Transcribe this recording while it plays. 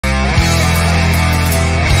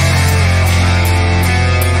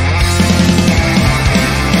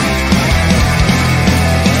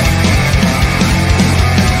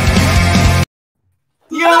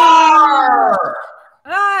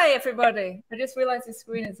everybody. I just realized the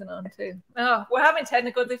screen isn't on too. Oh, we're having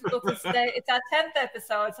technical difficulties today. It's our 10th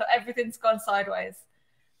episode, so everything's gone sideways.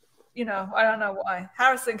 You know, I don't know why.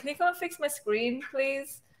 Harrison, can you come and fix my screen,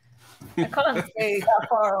 please? I can't see that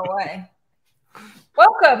far away.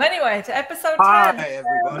 Welcome, anyway, to episode 10. Hi,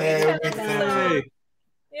 everybody. Hey.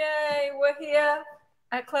 Yay, we're here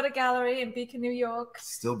at Clutter Gallery in Beacon, New York.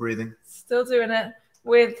 Still breathing. Still doing it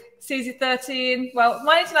with CZ13. Well,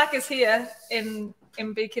 my Tanaka is here in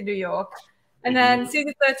Beacon, New York. And then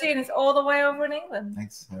CZ13 is all the way over in England.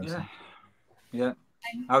 Thanks. Yeah.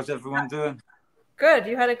 How's everyone doing? Good.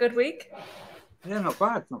 You had a good week? Yeah, not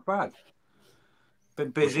bad.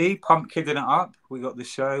 Been busy, pumpkinning it up. We got the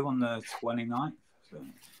show on the 29th.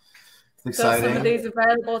 So some of these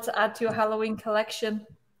available to add to your Halloween collection.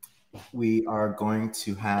 We are going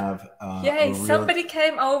to have yay, somebody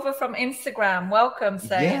came over from Instagram. Welcome,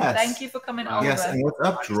 saying thank you for coming over. Yes, and what's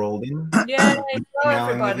up, Geraldine? Yay, hello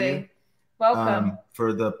everybody. Welcome.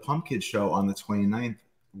 For the pumpkin show on the 29th,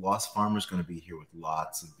 Lost Farmer's going to be here with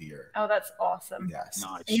lots of beer. Oh, that's awesome. Yes.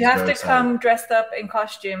 Nice. You have to come dressed up in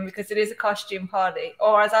costume because it is a costume party,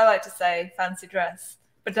 or as I like to say, fancy dress.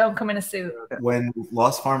 But don't come in a suit. When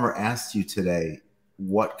Lost Farmer asked you today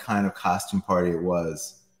what kind of costume party it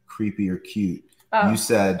was, creepy or cute, you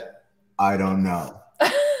said, I don't know.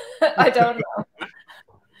 I don't know.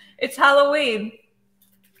 It's Halloween.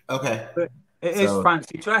 Okay. It is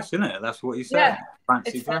fancy dress, isn't it? That's what you said. Yeah,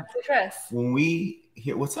 fancy dress. When we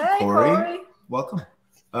hear, what's up, Corey? Welcome.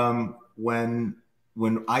 When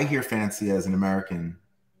I hear fancy as an American,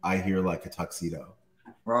 I hear like a tuxedo.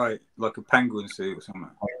 Right, like a penguin suit or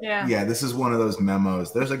something. Yeah, this is one of those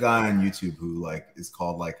memos. There's a guy on YouTube who like is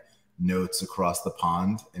called like Notes Across the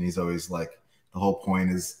Pond, and he's always like, the whole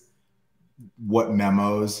point is what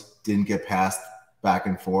memos didn't get passed back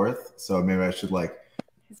and forth. So maybe I should like,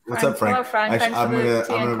 what's up, Frank? Hello, Frank. I'm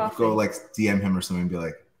gonna go like DM him or something and be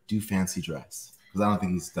like, do fancy dress, because I don't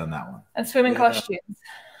think he's done that one. And swimming costumes.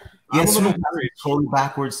 Yeah, swimming costumes totally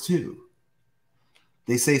backwards too.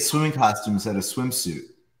 They say swimming costume instead of swimsuit.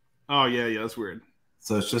 Oh, yeah, that's weird.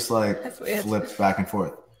 So it's just like flipped back and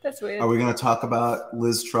forth. That's weird. Are we going to talk about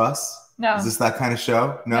Liz Truss? No. Is this that kind of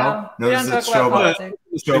show? No, this is a show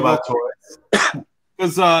about toys.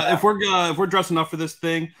 Because if we're dressing up for this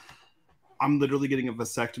thing, I'm literally getting a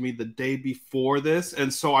vasectomy the day before this,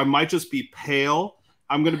 and so I might just be pale.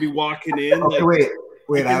 I'm going to be walking in. Okay, wait.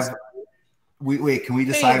 Wait, can we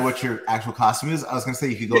decide what your actual costume is? I was going to say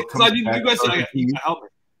you could go.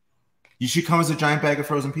 You should come as a giant bag of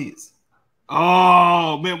frozen peas.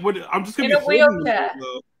 Oh man, I'm just going to be in a wheelchair.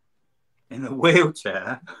 In a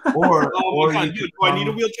wheelchair. Or do I need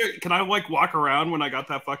a wheelchair? Can I like walk around when I got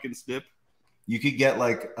that fucking snip? You could get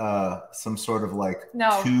like some sort of like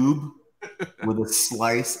tube with a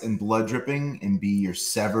slice and blood dripping and be your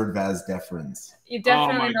severed vas deferens. You're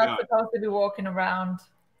definitely not supposed to be walking around.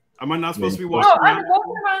 Am I not supposed to be walking around? I mean,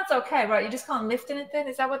 walking around's okay, right? You just can't lift anything?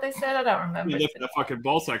 Is that what they said? I don't remember. You lift that fucking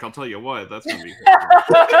ball sack, I'll tell you what. That's going to be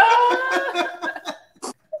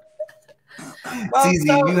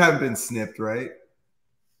CZ, you haven't been snipped, right?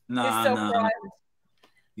 No.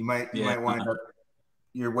 You might wind up.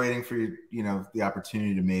 You're waiting for the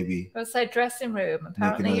opportunity to maybe. Let's say dressing room.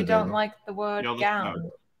 Apparently, you don't like the word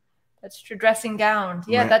gown. That's true. Dressing gown.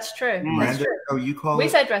 Yeah, that's true. Miranda, you call it. We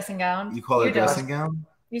say dressing gown. You call it dressing gown.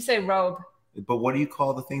 You say robe. But what do you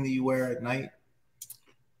call the thing that you wear at night?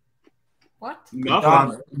 What? In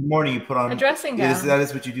the morning you put on a dressing gown. That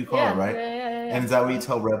is what you do call it, right? Yeah. And is that what you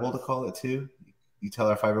tell Rebel to call it too? You tell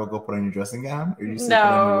our 5-year-old go put on your dressing gown, or you say put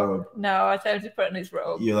on your robe? No, I tell him to put on his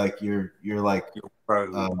robe. You're like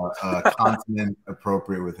continent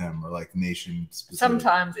appropriate with him, or like nation specific.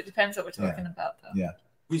 Sometimes it depends what we're talking about, though. Yeah.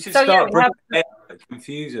 We should start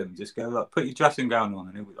confuse him. Just go like, put your dressing gown on,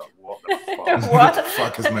 and he'll be like, "What the fuck? What the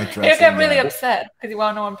fuck is my dressing?" He'll get really upset because he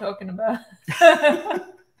won't know what I'm talking about.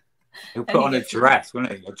 He'll put on a dress,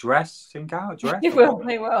 won't he? A dressing gown, a dress. He will.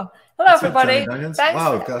 Hello, everybody.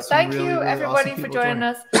 Thank you, everybody, for joining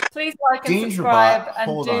us. Please like and subscribe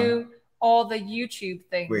and do all the YouTube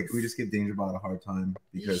things. Wait, can we just give Dangerbot a hard time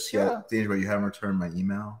because Dangerbot, you haven't returned my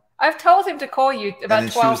email. I've told him to call you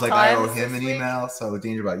about 12 times. And then she was like, I owe him an email. So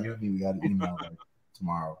Dangerbot, you and me, we got an email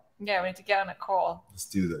tomorrow. Yeah, we need to get on a call. Let's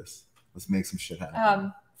do this. Let's make some shit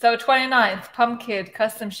happen. So 29th, Pumpkin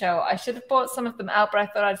Custom Show. I should have bought some of them out, but I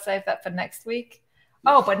thought I'd save that for next week.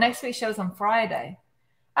 Oh, but next week's show's on Friday.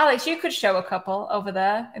 Alex, you could show a couple over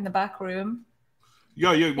there in the back room.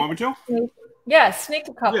 Yeah, you want me to? Yeah, sneak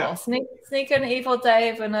a couple. Yeah. Sneak an Evil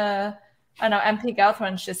Dave and I know MP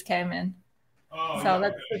Galthrunch just came in. So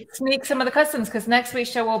let's sneak some of the customs because next week's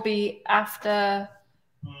show will be after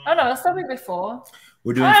Oh no, it's probably before.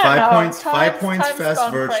 We're doing I don't 5 know. points. 5 Points Time's Fest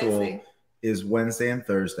gone virtual crazy. is Wednesday and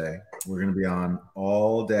Thursday. We're going to be on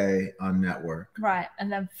all day on network. Right,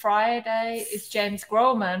 and then Friday is James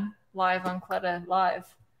Groman live on Clutter Live.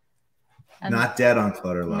 And Not dead on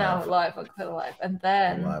Clutter Live. No, live on Clutter Live, and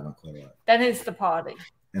then Live on Clutter Live. then it's the party.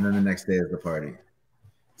 And then the next day is the party.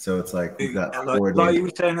 So it's like we've got 4 days. Like you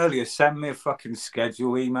were saying earlier, send me a fucking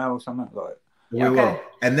schedule email or something like. We will.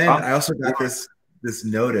 And then I also got this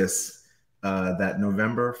notice that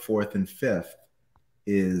November 4th and 5th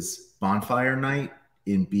is bonfire night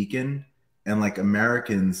in Beacon, and like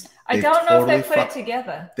Americans, I don't know if they put it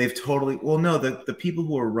together. They've totally no, the people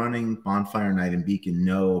who are running bonfire night in Beacon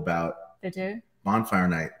know about bonfire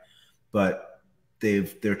night, but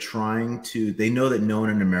they're trying to, they know that no one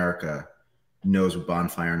in America knows what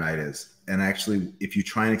bonfire night is. And actually, if you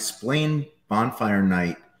try and explain bonfire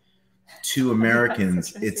night to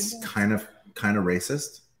Americans, it's kind of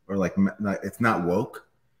racist, or like it's not woke,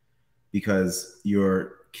 because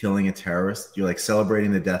you're killing a terrorist. You're like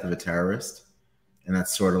celebrating the death of a terrorist, and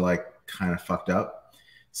that's sort of like kind of fucked up.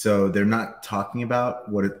 So they're not talking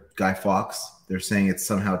about Guy Fawkes. They're saying it's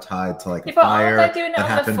somehow tied to like a fire that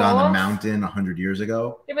happened on the mountain 100 years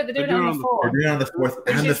ago. Yeah, but they're doing it on the 4th. They're doing it on the 4th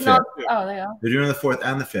and the 5th. Oh, they are. They're doing it on the 4th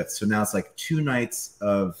and the 5th. So now it's like 2 nights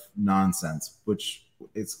of nonsense, which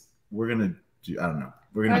we're gonna do. I don't know.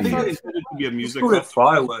 We're gonna be a music. It's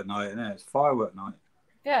firework night, isn't it? It's firework night.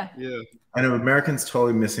 Yeah. Yeah. I know Americans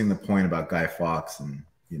totally missing the point about Guy Fawkes and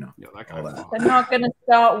all that. They're not going to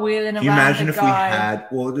start wheeling around. Can you imagine if we had?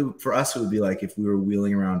 Well, for us, it would be like if we were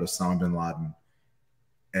wheeling around Osama bin Laden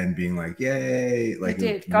and being like, "Yay!" Like he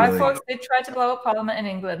did. Guy Fawkes did try to blow up Parliament in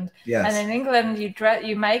England. Yes. And in England,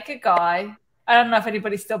 you make a guy. I don't know if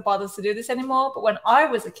anybody still bothers to do this anymore, but when I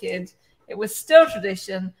was a kid, it was still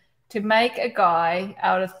tradition to make a guy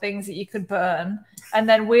out of things that you could burn and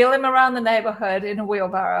then wheel him around the neighborhood in a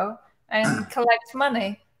wheelbarrow and collect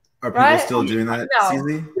money. Are people still doing that, No.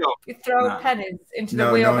 CZ? You throw pennies into the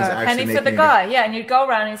wheelbarrow. Penny for the guy. Yeah, and you'd go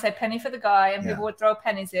around and say penny for the guy, and people would throw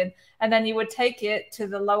pennies in. And then you would take it to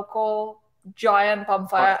the local giant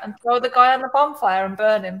bonfire and throw the guy on the bonfire and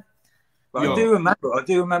burn him. But I do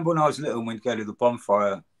remember when I was little and we'd go to the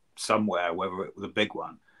bonfire somewhere, whether it was a big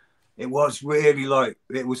one. It was really like,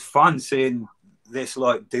 it was fun seeing this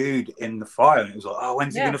like dude in the fire, and it was like, oh,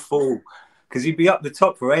 when's he gonna fall? Because he'd be up the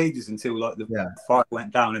top for ages until like the fire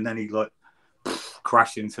went down, and then he'd like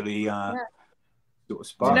crash into the sort of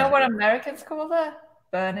spot. Do you know what Americans call that?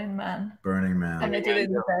 Burning Man. Burning Man. And they do it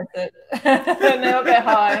in the desert. And they all get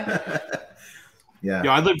high. Yeah,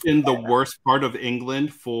 I lived in the worst part of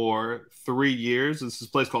England for 3 years. This is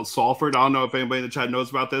a place called Salford. I don't know if anybody in the chat knows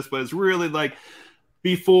about this, but it's really like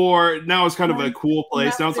before, now it's kind of a cool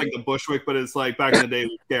place. Now it's like the Bushwick, but it's like back in the day it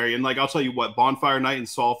was scary. And like, I'll tell you what, bonfire night in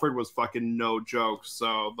Salford was fucking no joke.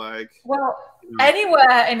 So like, well,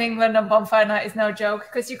 anywhere in England on bonfire night is no joke,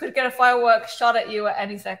 because you could get a firework shot at you at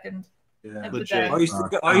any second. Yeah, legit. I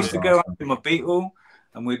used to go up to my Beetle,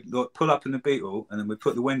 and we'd like, pull up in the Beetle, and then we'd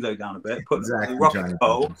put the window down a bit, put the rocket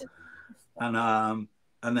pole,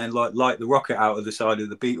 and then like light the rocket out of the side of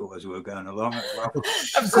the Beetle as we were going along.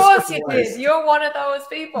 Of course you did. You're one of those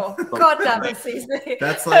people. God damn it, CZ.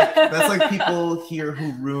 That's like people here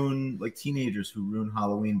who ruin, like teenagers who ruin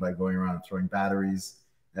Halloween by going around and throwing batteries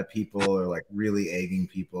at people, or like really egging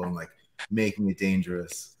people and like making it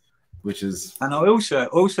dangerous. Which is, and I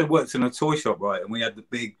also worked in a toy shop, right? And we had the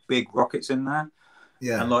big rockets in there.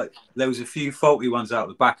 Yeah. And like there was a few faulty ones out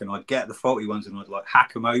the back, and I'd get the faulty ones and I'd like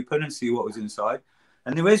hack them open and see what was inside.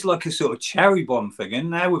 And there is like a sort of cherry bomb thing in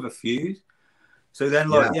there with a fuse. So then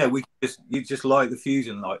like you just light the fuse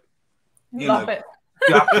and like Love it.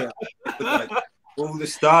 Like, all the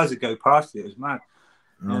stars that go past it was mad.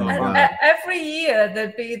 Every year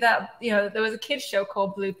there'd be that, there was a kids show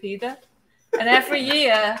called Blue Peter. And every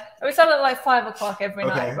year, it was on at like 5 o'clock every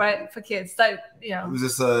night, right, for kids. So, Was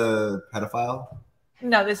this a pedophile?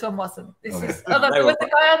 No, this one wasn't. There was a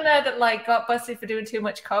guy on there that like got busted for doing too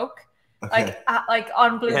much coke, like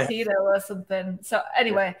on Blue Peter or something. So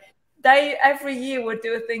anyway, they every year would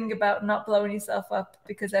do a thing about not blowing yourself up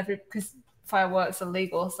because fireworks are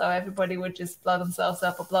legal, so everybody would just blow themselves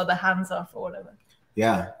up or blow their hands off or whatever.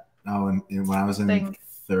 Yeah. When I was in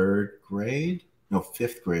 5th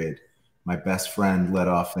grade. My best friend let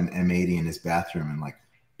off an M80 in his bathroom and like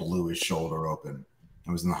blew his shoulder open.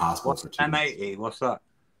 I was in the hospital for 2 M80? days. What's that?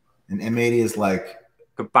 An M80 is like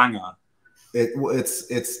a banger. It's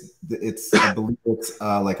I believe it's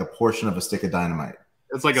like a portion of a stick of dynamite.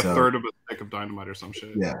 It's like a third of a stick of dynamite or some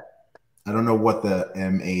shit. Yeah. I don't know what the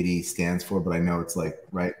M80 stands for, but I know it's like,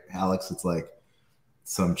 right, Alex? It's like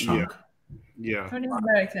some chunk. Yeah. Tony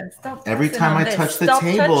American, stop. Every time I touch the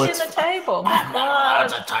table, it's... Touching the table.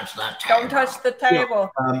 Don't touch the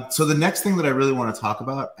table. So the next thing that I really want to talk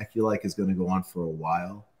about, I feel like is going to go on for a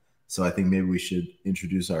while. So I think maybe we should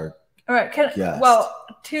introduce our All right. Well,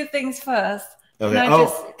 two things first. Okay.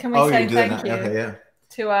 Can we say thank you okay,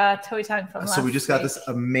 to our toy tank from last So we just got week. this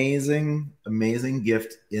amazing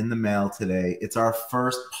gift in the mail today. It's our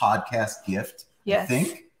first podcast gift. Yes. I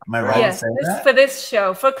think. Am I right in saying that? For this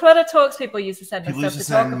show. For Clutter Talks, people used to send us stuff to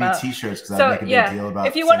talk about. People used to send me t-shirts because I make a big deal about.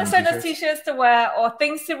 If you want to send us t-shirts to wear or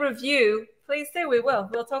things to review, please do. We will.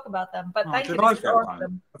 We'll talk about them. But thank you. Have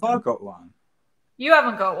I got one? You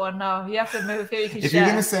haven't got one, no. You have to move here. If you're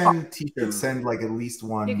gonna send t-shirts, send like at least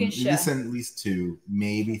one. You can send at least 2,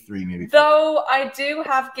 maybe 3, maybe 4. Though I do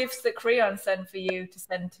have gifts that Creon send for you to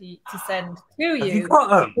send to you. Have you got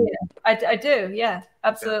them? Yeah, I do. Yeah,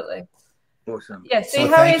 absolutely. Awesome. Yeah. See so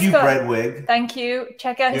how thank you, Breadwig. Thank you.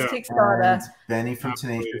 Check out his Kickstarter. And Benny from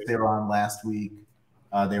Tenacious, they were on last week.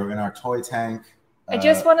 They were in our toy tank. I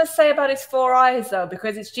just want to say about his 4 eyes though,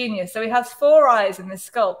 because it's genius. So he has 4 eyes in this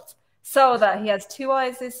sculpt. So that he has 2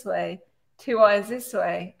 eyes this way, 2 eyes this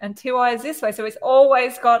way, and 2 eyes this way. So it's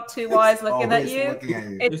always got 2 eyes looking at you.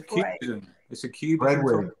 It's great. It's a cube.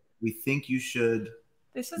 Breadwig, we think you should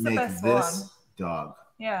make this dog.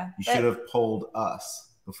 Yeah. You should have polled us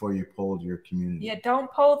before you polled your community. Yeah,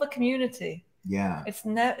 don't poll the community. Yeah. It's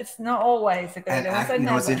not always a good idea. You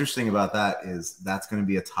know what's interesting about that is that's going to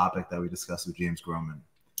be a topic that we discuss with James Groman.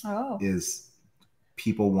 Oh. Is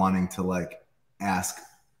people wanting to like ask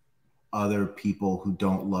other people who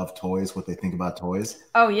don't love toys what they think about toys.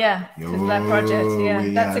 Oh yeah, that project. Yeah,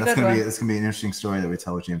 that's a good one. It's gonna be an interesting story that we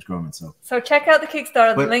tell with James Groman. So check out the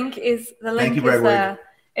Kickstarter. The link is there.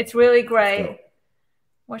 It's really great.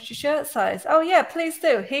 What's your shirt size? Oh yeah, please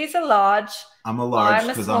do. He's a large. I'm a large. I'm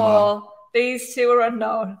a small. These two are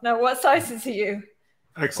unknown. Now, what sizes are you?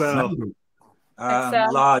 XL.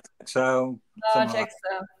 Large XL. Large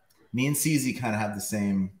XL. Me and CZ kind of have the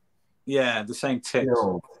same. Yeah, the same tip.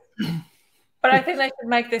 But I think they should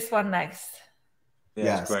make this one next.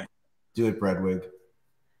 Yeah, that's great. Do it, Breadwig.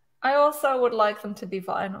 I also would like them to be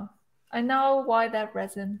vinyl. I know why they're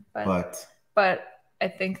resin, but I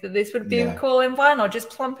think that this would be cool in vinyl.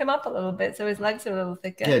 Just plump him up a little bit so his legs are a little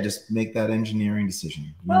thicker. Yeah, just make that engineering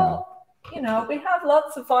decision. You know, we have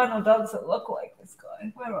lots of vinyl dogs that look like this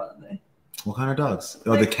guy. Where are they? What kind of dogs?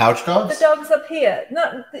 Oh, the couch dogs? The dogs up here.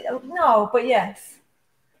 No, but yes.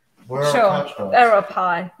 Where are couch dogs? They're up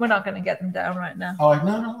high. We're not going to get them down right now. Oh,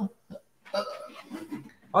 no.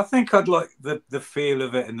 I think I'd like the feel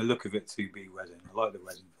of it and the look of it to be resin. I like the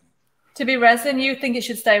resin thing. To be resin? You think it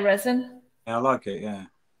should stay resin? Yeah, I like it, yeah.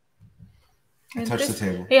 Touch the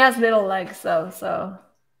table. He has little legs, though, so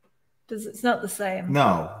it's not the same.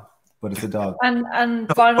 No, but it's a dog. And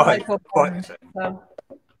vinyl legs will bond, so.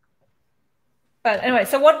 But anyway,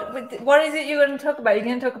 so what is it you're going to talk about? You're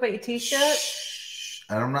going to talk about your T-shirt?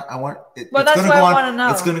 I don't know. I want it. Well, that's what I want to know.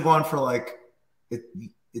 It's going to go on for like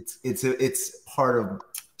it's part of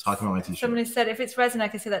talking about my T-shirt. Somebody said if it's resin, I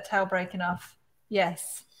can see that tail breaking off.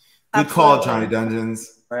 Yes. Good call, Johnny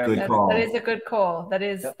Dungeons. Good call. That is a good call. That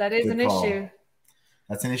is an issue.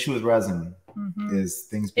 That's an issue with resin. Is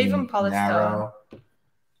things being even narrow.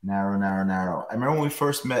 I remember when we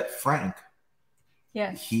first met Frank.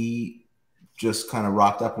 Yeah. He just kind of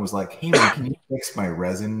rocked up and was like, "Hey man, can you fix my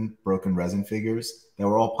broken resin figures that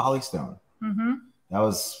were all polystone?" That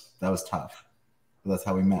was tough. But that's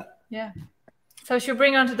how we met. Yeah. So should we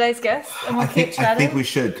bring on today's guest and we'll keep chatting? I think we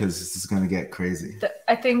should because this is going to get crazy.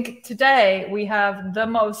 I think today we have the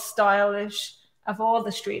most stylish of all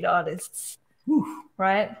the street artists. Whew.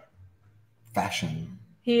 Right? Fashion.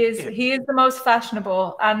 He is the most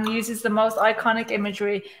fashionable and uses the most iconic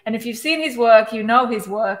imagery. And if you've seen his work, you know his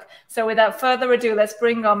work. So without further ado, let's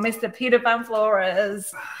bring on Mr. Peter Van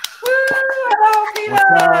Flores. Woo! Hello, Peter!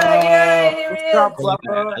 Yay, here he is. I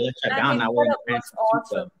let you down now wearing a fancy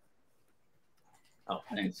awesome. Oh,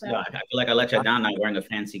 thanks. I feel like I let you down now wearing a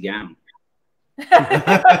fancy gown.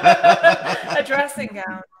 A dressing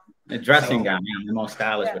gown. A dressing gown. Man, I'm the most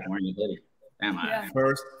stylish with wearing a hoodie. Damn,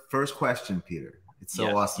 First question, Peter. It's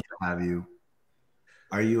so awesome to have you.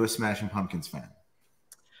 Are you a Smashing Pumpkins fan?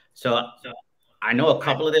 So I know a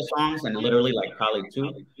couple of their songs and literally like probably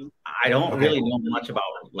 2. I don't really know much about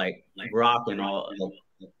like rock and all.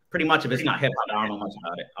 Pretty much if it's not hip hop, I don't know much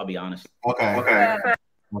about it. I'll be honest. Okay.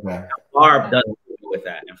 Barb doesn't do with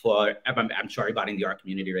that, and I'm sure everybody in the art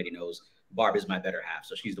community already knows Barb is my better half,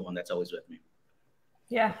 so she's the one that's always with me.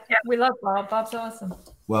 Yeah, we love Barb. Barb's awesome.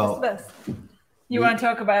 Well, that's the best. You want to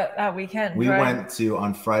talk about that weekend? We went to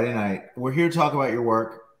on Friday night. We're here to talk about your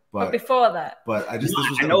work. But before that. But I just, this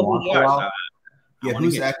was I know who they are. Yeah,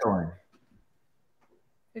 who's echoing?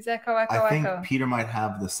 Who's echo? I think Peter might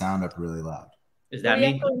have the sound up really loud. Is that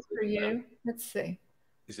me? For you. Let's see.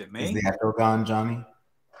 Is it me? Is the echo gone, Johnny?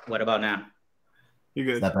 What about now? You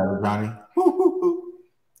good? Is that better, Johnny?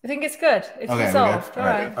 I think it's good. It's okay, resolved. All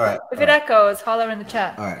right. All right. If it echoes, holler in the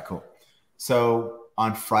chat. All right, cool. So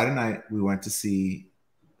on Friday night, we went to see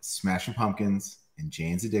Smashing Pumpkins and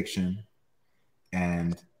Jane's Addiction.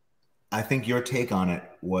 And I think your take on it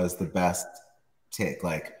was the best take.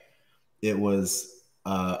 Like, it was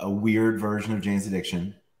a weird version of Jane's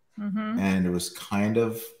Addiction. And it was kind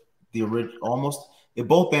of the original, almost.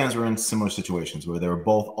 Both bands were in similar situations where they were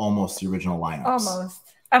both almost the original lineups. Almost.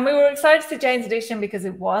 And we were excited to see Jane's Addiction because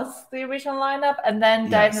it was the original lineup. And then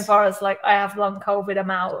Dave Navarro's like, I have long COVID, I'm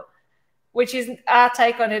out. Which is, our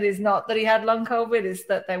take on it is not that he had long COVID, is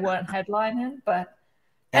that they weren't headlining. But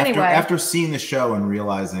anyway. After seeing the show and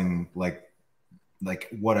realizing like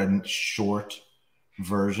what a short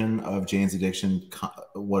version of Jane's Addiction,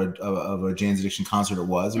 of a Jane's Addiction concert it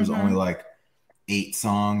was. It was only like 8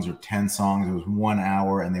 songs or 10 songs. It was 1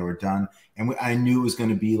 hour and they were done. And I knew it was going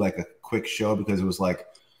to be like a quick show because it was like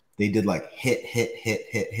they did like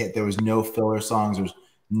hit. There was no filler songs. There was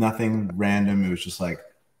nothing random. It was just like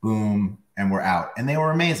boom, and we're out. And they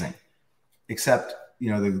were amazing. Except, the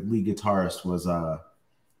lead guitarist was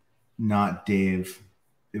not Dave.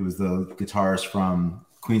 It was the guitarist from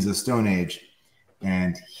Queens of the Stone Age.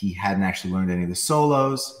 And he hadn't actually learned any of the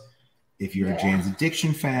solos. If you're a Jane's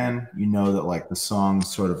Addiction fan, you know that like the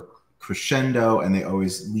songs sort of crescendo and they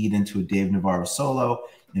always lead into a Dave Navarro solo.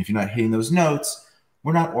 And if you're not hitting those notes,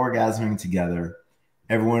 we're not orgasming together.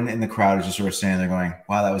 Everyone in the crowd is just sort of standing there going,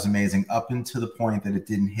 wow, that was amazing, up until the point that it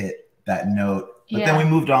didn't hit that note. But then we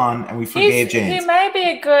moved on and we forgave James. He may be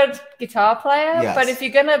a good guitar player, but if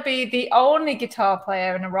you're going to be the only guitar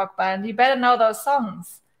player in a rock band, you better know those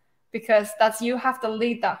songs. Because you have to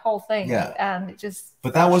lead that whole thing. Yeah. And it just.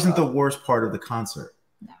 But that wasn't the worst part of the concert.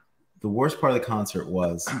 No. The worst part of the concert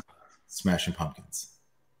was Smashing Pumpkins.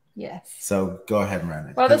 Yes. So go ahead,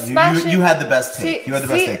 Miranda. Well, you had the best take. You had the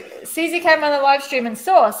best take. CZ came on the live stream and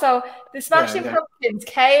saw. So the Smashing Pumpkins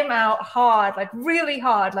came out hard, like really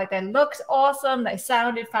hard. Like they looked awesome. They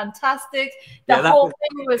sounded fantastic. The whole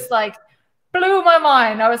thing was like, blew my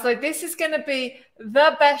mind. I was like, this is going to be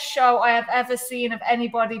the best show I have ever seen of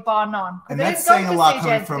anybody bar none. And that's saying a lot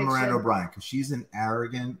coming from Miranda O'Brien because she's an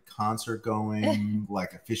arrogant, concert-going,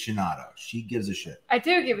 like aficionado. She gives a shit. I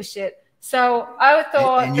do give a shit. So I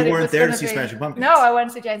thought and you weren't there to see Smashing Pumpkins. No, I went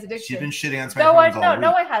to see Jane's Addiction. She's been shitting on Smashing Pumpkins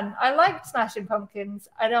No, I hadn't. I liked Smashing Pumpkins.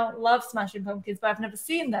 I don't love Smashing Pumpkins, but I've never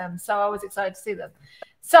seen them, so I was excited to see them.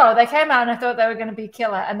 So they came out and I thought they were going to be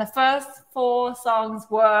killer. And the first 4 songs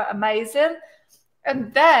were amazing.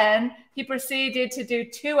 And then he proceeded to do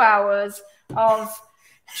 2 hours of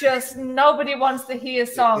just nobody wants to hear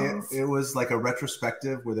songs. It was like a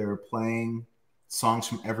retrospective where they were playing songs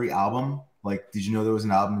from every album. Like, did you know there was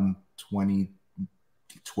an album in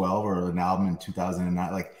 2012 or an album in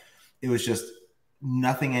 2009? Like, it was just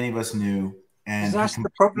nothing any of us knew. And that's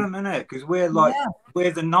the problem, isn't it? Because we're like,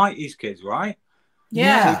 we're the 90s kids, right?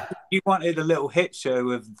 Yeah. So you wanted a little hit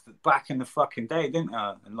show of back in the fucking day, didn't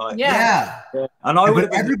you? And like, and I would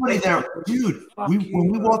have everybody there, dude. When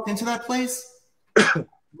we walked into that place,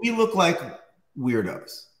 we look like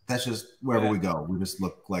weirdos. That's just wherever we go. We just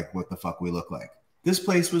look like what the fuck we look like. This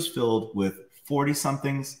place was filled with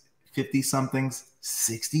 40-somethings, 50-somethings,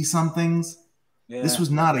 60-somethings. Yeah. This was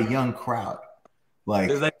not a young crowd. Like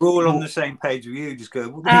they were all on the same page with you. Just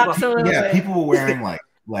go, absolutely. Yeah, people were wearing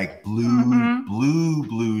like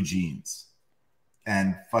blue jeans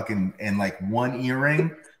and fucking and like one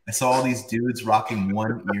earring. I saw all these dudes rocking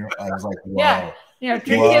one ear. I was like, wow. Yeah,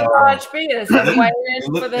 drinking large beers.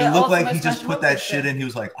 It looked like he just put that shit in. He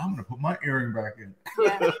was like, I'm gonna put my earring back in.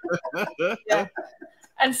 Yeah.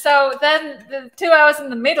 And so then the 2 hours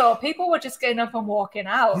in the middle, people were just getting up and walking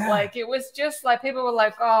out. Yeah. Like it was just like people were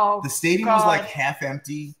like, oh, the stadium was like half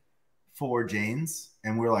empty for Jane's.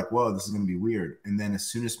 And we were like, whoa, this is going to be weird. And then as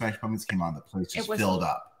soon as Smashing Pumpkins came on, the place just filled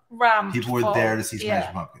up. Rammed people were there to see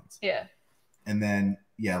Smashing Pumpkins. Yeah. And then,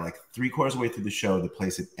 like 3/4 of the way through the show, the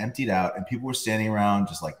place had emptied out and people were standing around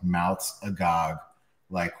just like mouths agog.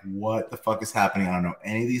 Like, what the fuck is happening? I don't know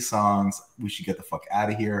any of these songs. We should get the fuck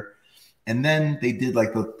out of here. And then they did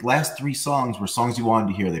like the last 3 songs were songs you wanted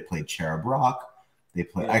to hear. They played Cherub Rock. They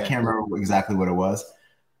played, I can't remember exactly what it was,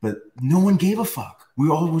 but no one gave a fuck. We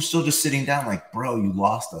all were still just sitting down like, bro, you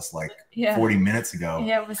lost us like 40 minutes ago.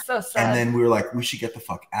 Yeah, it was so sad. And then we were like, we should get the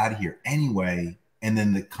fuck out of here anyway. And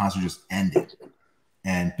then the concert just ended.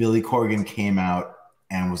 And Billy Corgan came out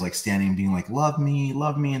and was like standing and being like, love me,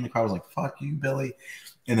 and the crowd was like, fuck you, Billy,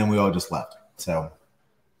 and then we all just left. So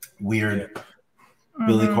weird.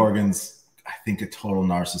 Billy Corgan's, I think, a total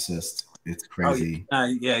narcissist. It's crazy. Oh,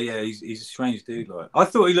 yeah, he's a strange dude. Like, I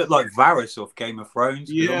thought he looked like Varys off Game of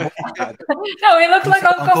Thrones. Yeah. No, he looked like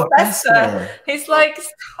Uncle Fester. He's like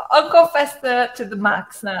Uncle Fester to the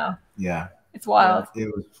max now. Yeah. It's wild.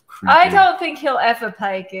 It was creepy. I don't think he'll ever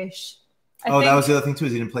play Gish. That was the other thing too,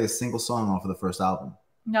 is he didn't play a single song off of the first album.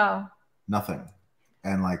 No. Nothing.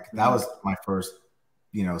 And like that was my first,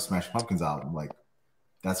 Smashing Pumpkins album. Like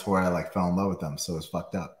that's where I like fell in love with them. So it was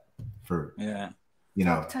fucked up for I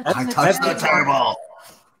touched the table.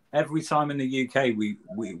 Every time in the UK we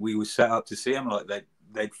were set up to see them, like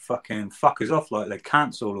they'd fucking fuck us off, like they'd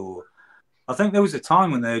cancel, or I think there was a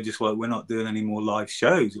time when they were just like, we're not doing any more live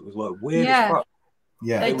shows. It was like weird as fuck.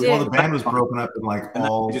 Yeah, the band was broken up in like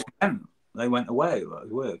all. They went away. Like, it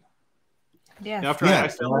was weird. Yeah.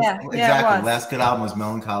 Exactly. Last good album was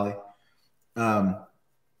Melancholy. And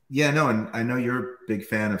I know you're a big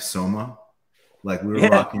fan of Soma. Like we were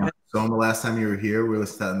rocking Soma last time you were here. We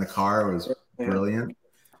listened to that in the car. It was brilliant.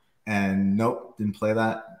 And nope, didn't play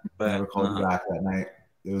that. Never called you back that night.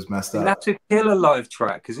 It was messed up. That's a killer live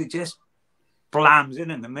track because it just blams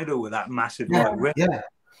in the middle with that massive riff. Yeah.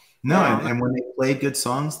 No, and when they played good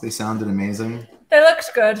songs, they sounded amazing. They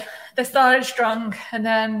looked good. They started strong, and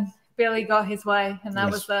then Billy got his way, and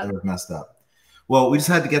that was that. It was messed up. Well, we just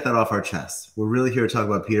had to get that off our chest. We're really here to talk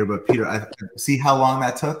about Peter, but Peter, I see how long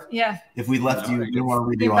that took. Yeah. If we left you, we didn't want to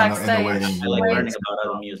leave you in the waiting. I like learning about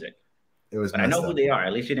other music. It was. But I know who they are.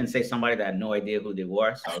 At least you didn't say somebody that had no idea who they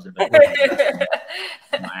were. So I was a bit.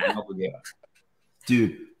 I know who they are.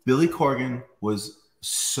 Dude, Billy Corgan was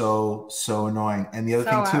so annoying, and the other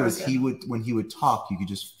thing too is when he would talk, you could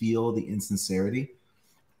just feel the insincerity,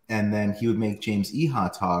 and then he would make James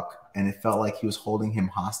Iha talk, and it felt like he was holding him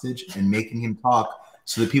hostage and making him talk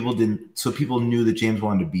so that people knew that James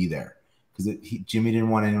wanted to be there, because Jimmy didn't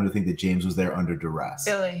want anyone to think that James was there under duress.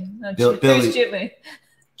 Billy, Billy, Jimmy.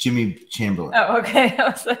 Jimmy Chamberlain. Oh, okay. I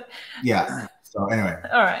was like, yeah. So anyway.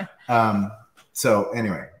 All right. So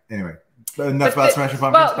anyway. Enough about Smashing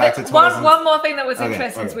Pumpkins. Back to one more thing that was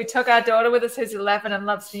interesting is we took our daughter with us who's 11 and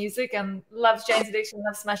loves music and loves Jane's Addiction,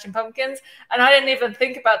 loves Smashing Pumpkins. And I didn't even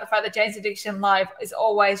think about the fact that Jane's Addiction live is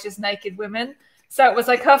always just naked women. So it was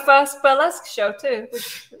like her first burlesque show too,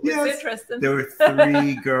 which was interesting. There were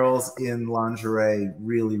 3 girls in lingerie,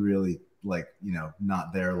 really, really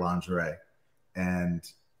not their lingerie, and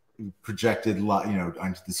projected,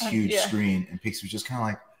 onto this huge screen. And Pixie was just kind of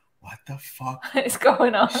like, what the fuck is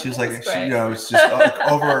going on? She was like, it's just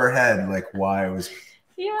over her head, like why it was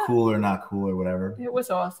cool or not cool or whatever. It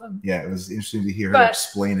was awesome. Yeah, it was interesting to hear her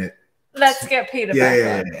explain it. Let's get Peter back.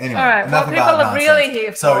 Yeah. Anyway, all right, what people are really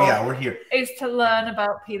here for. So we're here. Is to learn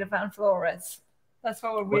about Peter Van Flores. That's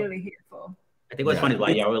what we're really here for. I think what's funny is why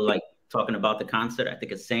y'all were like talking about the concert. I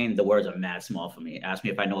think it's saying the words are mad small for me. Ask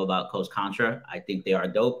me if I know about Coast Contra. I think they are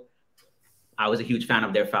dope. I was a huge fan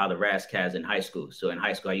of their father, Razkaz, in high school. So in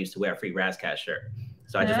high school, I used to wear a free Razkaz shirt.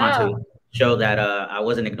 So I just want to show that I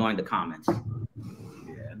wasn't ignoring the comments.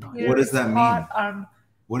 Yeah, what does that mean?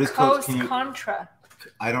 What is Coast Contra?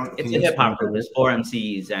 I don't. It's a hip hop group. There's 4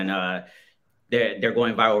 MCs, and they're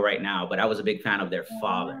going viral right now. But I was a big fan of their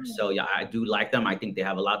father. So yeah, I do like them. I think they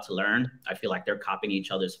have a lot to learn. I feel like they're copying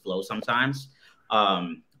each other's flow sometimes.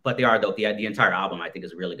 But they are dope. The entire album, I think,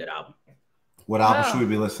 is a really good album. What album should we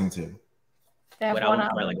be listening to? What album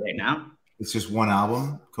like right now? It's just one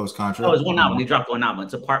album, Coast Contra. Oh, it's one album. They dropped one album.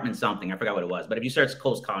 It's Apartment something. I forgot what it was. But if you search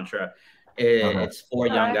Coast Contra, it's 4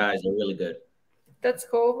 young guys. They're really good. That's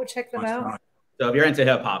cool. We'll check them out. So if you're into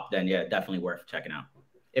hip hop, then yeah, definitely worth checking out.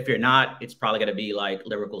 If you're not, it's probably gonna be like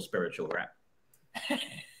lyrical spiritual rap.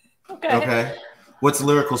 Okay. What's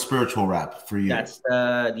lyrical spiritual rap for you? That's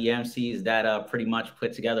the MCs that pretty much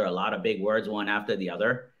put together a lot of big words one after the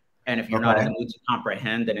other. And if you're not in the mood to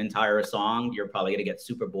comprehend an entire song, you're probably gonna get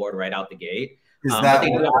super bored right out the gate. But they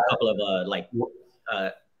do have a couple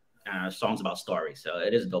of songs about stories, so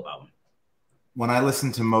it is a dope album. When I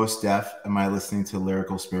listen to Mos Def, am I listening to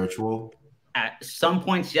lyrical spiritual? At some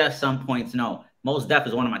points, yes. Some points, no. Mos Def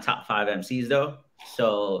is one of my top 5 MCs, though.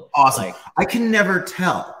 So awesome. I can never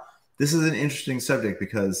tell. This is an interesting subject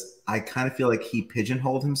because I kind of feel like he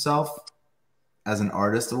pigeonholed himself as an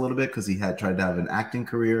artist a little bit because he had tried to have an acting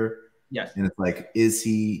career. Yes. And it's like, is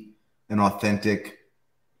he an authentic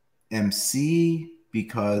MC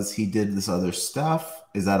because he did this other stuff?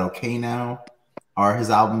 Is that okay now? Are his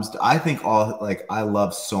albums? I think I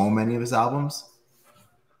love so many of his albums.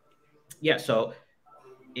 Yeah. So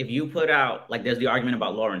if you put out, like, there's the argument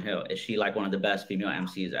about Lauryn Hill. Is she like one of the best female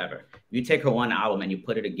MCs ever? You take her one album and you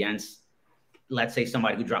put it against, let's say,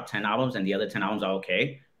 somebody who dropped 10 albums and the other 10 albums are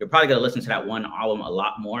okay. You're probably going to listen to that one album a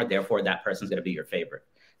lot more. Therefore, that person's going to be your favorite.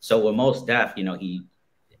 So with Mos Def, you know,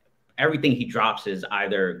 everything he drops is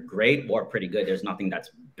either great or pretty good. There's nothing that's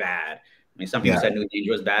bad. I mean, some people said New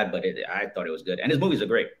Danger was bad, but I thought it was good. And his movies are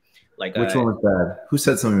great. Like, which one was bad? Who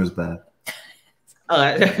said something was bad?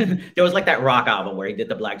 There was like that rock album where he did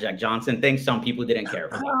the Black Jack Johnson thing. Some people didn't care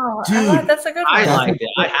for it. Oh, dude, that's a good one. I liked it.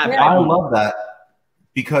 I love that,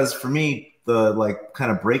 because for me, the like kind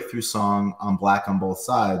of breakthrough song on Black on Both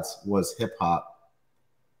Sides was Hip Hop,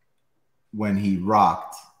 when he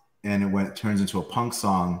rocked and it turns into a punk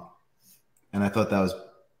song, and I thought that was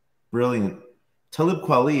brilliant. Talib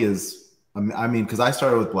Kweli is, I mean, because I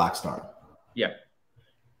started with Black Star. Yeah.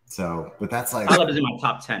 So, but that's like, Talib is in my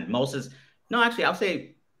top 10. Mos is. No, actually, I'll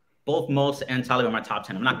say both Mos and Talib are my top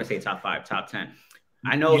 10. I'm not gonna say top 5, top 10.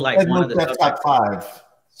 I know, like, one of the top 5.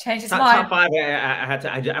 Change his mind. Top 5.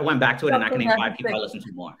 I went back to it, and I can name 5 people I listen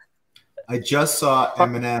to more. I just saw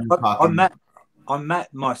Eminem talking. I met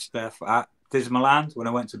Mos Def at Disneyland when I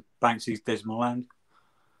went to Banksy's Disneyland.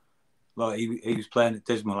 Like, he was playing at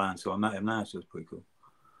Disneyland, so I met him there. So it was pretty cool.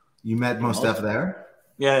 You met Mos Def there?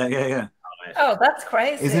 Yeah. Oh, that's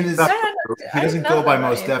crazy. Isn't his, he doesn't go by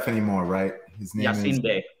Mos Def anymore, right? His name is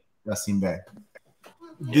Yassine Bey.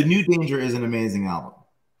 The New Danger is an amazing album.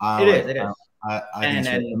 It is.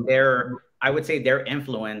 I would say their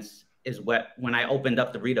influence is when I opened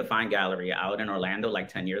up the Redefine Gallery out in Orlando like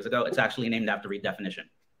 10 years ago, it's actually named after Redefinition.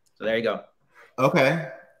 So there you go. Okay.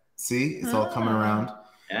 See, it's all coming around.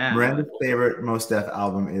 Yeah. Miranda's favorite Mos Def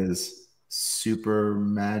album is Super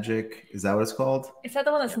Magic. Is that what it's called? Is that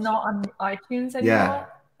the one that's not on iTunes anymore? Yeah.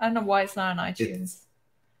 I don't know why it's not on iTunes.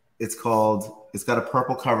 It's got a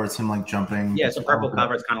purple cover. It's him like jumping. Yeah, it's a purple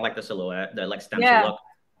cover. It's kind of like the silhouette, the like stencil look.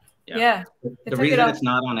 Yeah. The reason it's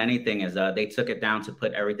not on anything is they took it down to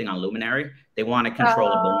put everything on Luminary. They wanted control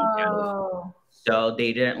of their own candles. So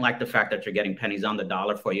they didn't like the fact that you're getting pennies on the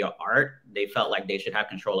dollar for your art. They felt like they should have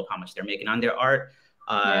control of how much they're making on their art.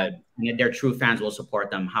 And their true fans will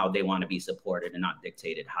support them how they want to be supported and not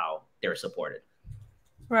dictated how they're supported.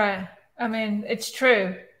 Right. I mean, it's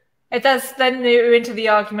true. It does then you're into the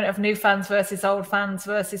argument of new fans versus old fans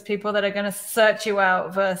versus people that are going to search you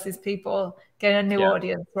out versus people getting a new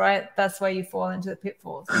audience, right? That's where you fall into the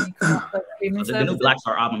pitfalls. When you come up with the new Black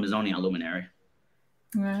Star album is only on Luminary.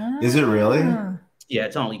 Is it really? Yeah,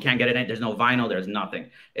 it's only, you can't get it in. There's no vinyl. There's nothing.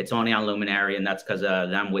 It's only on Luminary, and that's because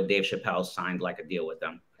them with Dave Chappelle signed like a deal with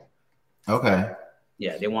them. Okay.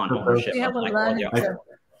 Yeah, they want ownership of like all their art.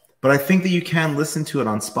 But I think that you can listen to it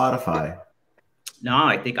on Spotify. No,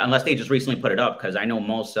 I think unless they just recently put it up, because I know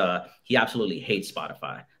Mos, he absolutely hates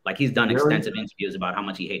Spotify. Like, he's done extensive interviews about how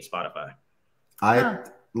much he hates Spotify. I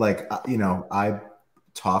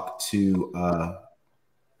talk to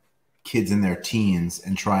kids in their teens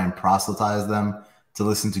and try and proselytize them to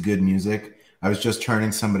listen to good music. I was just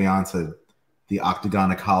turning somebody on to the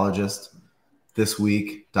Octagon Ecologist this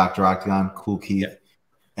week, Dr. Octagon, Cool Keith. Yeah.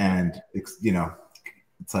 And, it's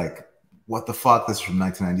like, what the fuck? This is from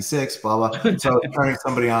 1996, blah, blah. So I was turning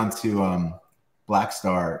somebody on to Black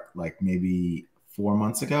Star like maybe 4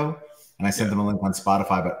 months ago. And I sent them a link on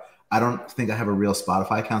Spotify, but I don't think I have a real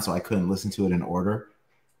Spotify account, so I couldn't listen to it in order.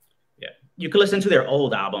 Yeah. You can listen to their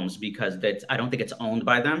old albums because I don't think it's owned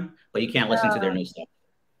by them, but you can't listen to their new stuff.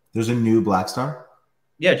 There's a new Black Star?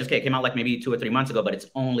 Yeah, it just came out like maybe 2 or 3 months ago, but it's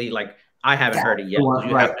only like, I haven't heard it yet.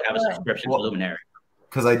 You have to have a subscription to Luminary.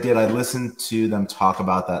 Because I listened to them talk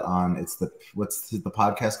about that on, what's the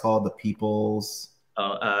podcast called? The People's...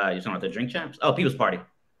 Oh, you're talking about the Drink Champs? Oh, People's Party.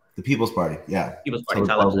 The People's Party, yeah. People's Party,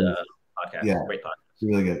 Tyler's podcast. Yeah. Great podcast. It's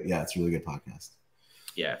really good. Yeah, it's a really good podcast.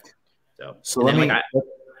 Yeah. So let me...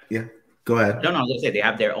 go ahead. No, I was going to say, they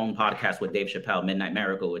have their own podcast with Dave Chappelle, Midnight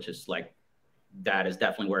Miracle, which is like, that is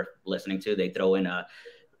definitely worth listening to. They throw in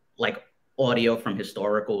like audio from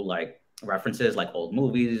historical like references, like old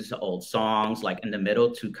movies, old songs, like in the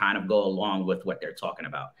middle to kind of go along with what they're talking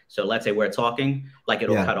about. So let's say we're talking, like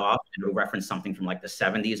it'll cut off and it'll reference something from like the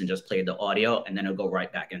 70s and just play the audio, and then it'll go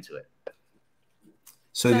right back into it.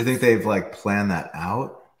 So do you think they've like planned that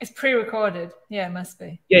out? It's pre-recorded. Yeah, it must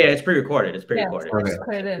be. Yeah, it's pre-recorded. It's pre-recorded.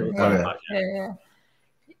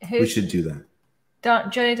 We should do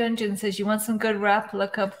that. Johnny Dungeon says, you want some good rap?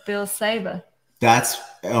 Look up Bill Saber. But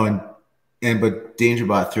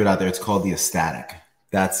Dangerbot threw it out there. It's called The Ecstatic.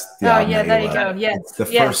 That's the album there you go. Yes, it's the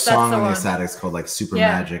first song on The Ecstatic is called like Super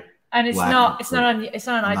Magic. And it's not on iTunes.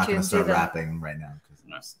 I'm not going to start either. rapping right now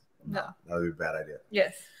because that would be a bad idea.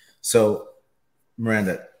 Yes. So,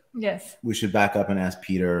 Miranda, Yes. we should back up and ask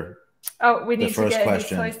Peter. Oh, we need to get his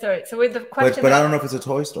Toy Story. So with the question, but I don't know if it's a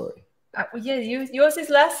Toy Story. Well, yeah, yours is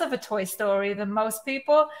less of a Toy Story than most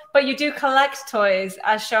people, but you do collect toys,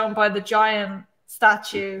 as shown by the giant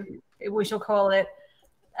statue, we shall call it,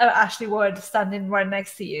 Ashley Wood standing right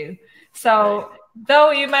next to you. So,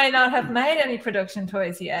 though you may not have made any production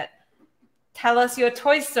toys yet, tell us your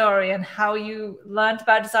Toy Story and how you learned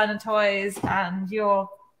about designing toys and your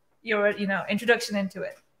introduction into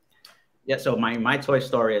it. Yeah, so my Toy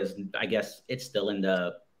Story is, I guess, it's still in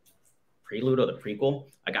the prelude or the prequel.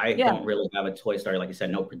 Like I don't really have a Toy Story, like you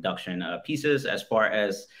said, no production pieces. As far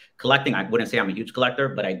as collecting, I wouldn't say I'm a huge collector,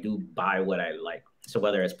 but I do buy what I like. So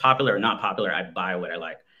whether it's popular or not popular, I buy what I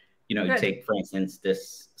like. You know, you take, for instance,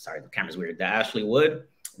 this, sorry, the camera's weird, the Ashley Wood.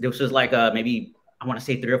 This was like maybe, I want to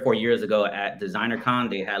say 3 or 4 years ago at Designer Con,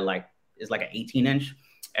 they had like, it's like an 18-inch.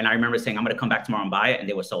 And I remember saying, I'm going to come back tomorrow and buy it. And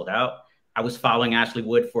they were sold out. I was following Ashley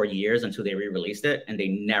Wood for years until they re-released it, and they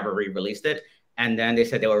never re-released it. And then they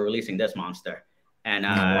said they were releasing this monster. And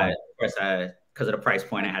of course, because of the price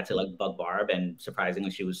point, I had to like bug Barb, and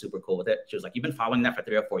surprisingly, she was super cool with it. She was like, "You've been following that for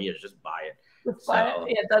 3 or 4 years. Just buy it."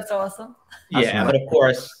 Yeah, that's awesome. Yeah, but of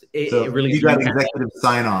course, it really. You got executive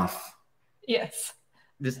sign off. Yes.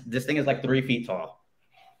 This thing is like 3 feet tall.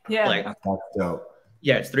 Yeah. Like, that's dope.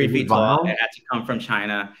 Yeah, it's 3 feet tall. It had to come from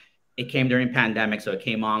China. It came during pandemic, so it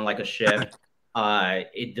came on like a ship.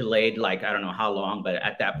 It delayed like, I don't know how long, but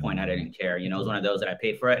at that point I didn't care. You know, it was one of those that I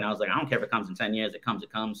paid for it, and I was like, I don't care if it comes in 10 years. It comes, it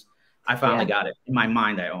comes. I finally got it. In my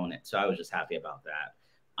mind, I own it. So I was just happy about that.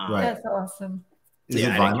 That's awesome. Is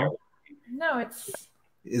it vinyl? No, it's...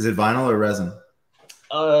 Is it vinyl or resin?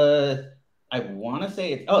 I want to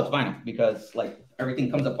say it's vinyl, because like everything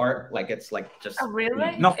comes apart. Like it's like just... Oh,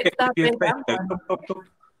 really? Knock it's that big.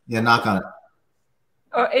 Yeah, knock on it.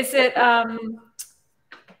 Or is it fiberglass?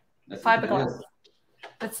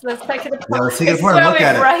 Let's take it apart. Yeah, let's take it apart and look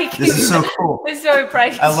at it. This is so cool. This is so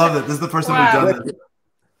breaking. I love it. This is the first time we've done this.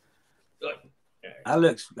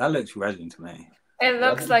 That looks resin to me. It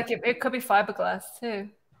looks like it could be fiberglass too.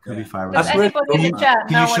 Could be fiberglass. Does anybody in the chat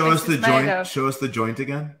can you show us the joint? Show us the joint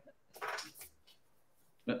again.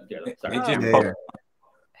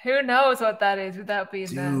 Who knows what that is without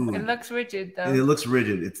being there? It looks rigid though. It looks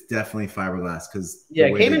rigid. It's definitely fiberglass because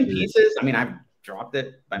it came in pieces. I mean, I dropped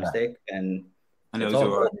it by mistake, and it was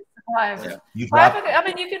all right. I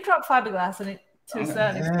mean, you can drop fiberglass in it to a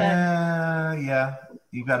certain extent. Yeah,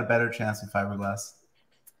 you've got a better chance with fiberglass.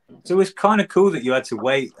 So it's kind of cool that you had to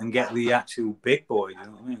wait and get the actual big boy. You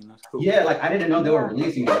know what I mean? That's cool. Yeah, like I didn't know they were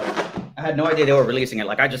releasing it. I had no idea they were releasing it.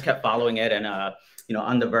 Like I just kept following it and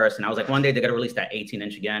on the verse, and I was like, one day they're gonna release that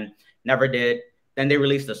 18-inch again. Never did. Then they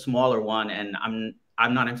released a smaller one, and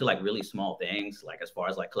I'm not into like really small things. Like as far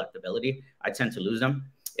as like collectability, I tend to lose them.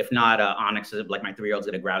 If not, Onyx is like my 3-year-old's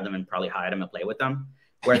gonna grab them and probably hide them and play with them.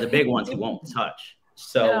 Whereas the big ones he won't touch.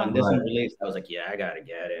 So when this one released, I was like, yeah, I gotta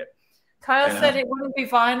get it. Kyle said it wouldn't be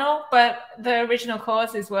vinyl, but the original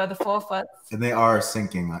causes were the 4-foot. And they are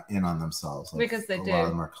sinking in on themselves. Like because they do. A lot of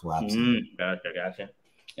them are collapsing. Gotcha.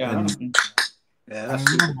 Yeah, that's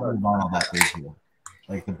vinyl that big here.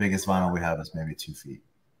 Like the biggest vinyl we have is maybe 2 feet,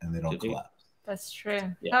 and they don't collapse. That's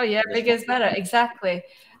true. Yeah. Oh yeah, bigger is better. Exactly.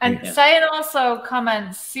 And saying also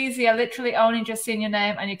comments, CZ, I literally only just seen your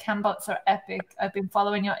name, and your Canbots are epic. I've been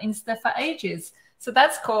following your Insta for ages, so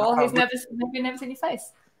that's cool. He's never seen your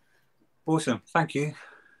face. Awesome, thank you.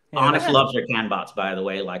 Onyx loves your Canbots, by the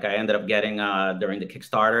way. Like I ended up getting during the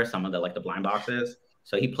Kickstarter some of the blind boxes.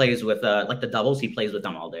 So he plays with like the doubles. He plays with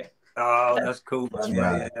them all day. Oh, that's cool.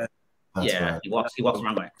 Yeah. He walks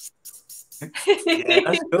around like.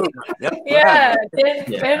 That's cool. Yep.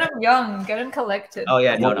 Get him young, get him collected. Oh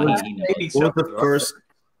yeah, What was the first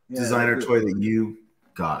designer toy that you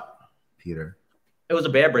got, Peter? It was a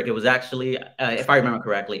bear brick. It was actually, if I remember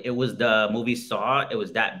correctly, it was the movie Saw. It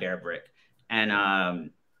was that bear brick. And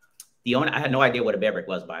the owner, I had no idea what a bear brick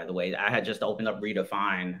was, by the way. I had just opened up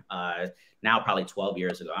Redefine now probably 12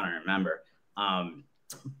 years ago. I don't remember.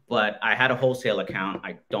 But I had a wholesale account.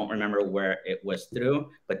 I don't remember where it was through,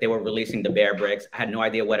 but they were releasing the bear bricks. I had no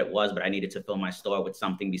idea what it was, but I needed to fill my store with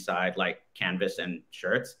something beside like canvas and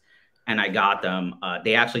shirts. And I got them.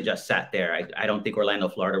 They actually just sat there. I don't think Orlando,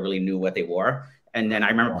 Florida really knew what they were. And then I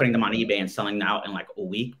remember putting them on eBay and selling them out in like a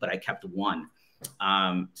week, but I kept one.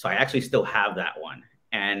 So I actually still have that one.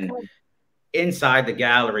 And inside the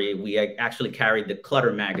gallery, we actually carried the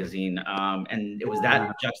Clutter magazine. And it was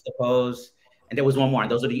that juxtaposed. And there was one more. And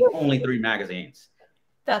those are the only 3 magazines.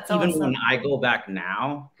 That's Even awesome. when I go back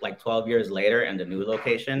now, like 12 years later, and the new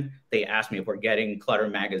location, they ask me if we're getting Clutter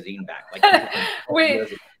magazine back. Like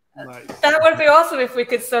Nice. That would be awesome if we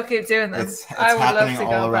could still keep doing this. It's I would love happening to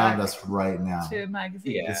all go around back us right now. to a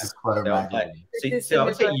magazine. Yeah. This is Clutter Magazine. So I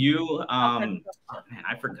would say you, man,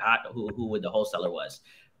 I forgot who the wholesaler was,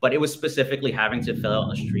 but it was specifically having to fill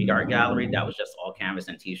out a street art gallery that was just all canvas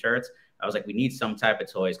and t-shirts. I was like, we need some type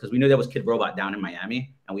of toys because we knew there was Kid Robot down in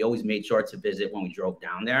Miami, and we always made sure to visit when we drove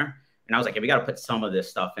down there. And I was like, hey, we got to put some of this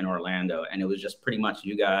stuff in Orlando, and it was just pretty much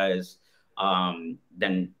you guys.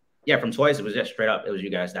 Then yeah, from toys, it was just straight up. It was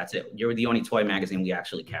you guys. That's it. You were the only toy magazine we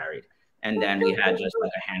actually carried. And then we had just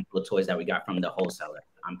like a handful of toys that we got from the wholesaler.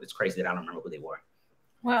 It's crazy that I don't remember who they were.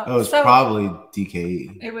 Well, it was probably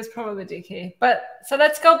DKE. It was probably DKE. But so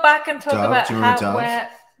let's go back and talk about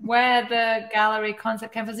where the gallery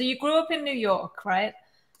concept came from. So you grew up in New York, right?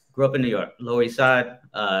 Grew up in New York, Lower East Side,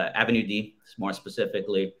 Avenue D, more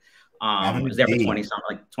specifically. I was there for 20-something,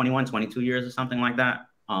 like 21, 22 years or something like that.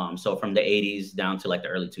 So from the 80s down to like the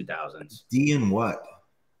early 2000s. D and what?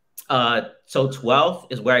 So 12th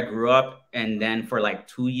is where I grew up, and then for like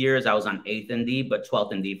 2 years I was on 8th and D, but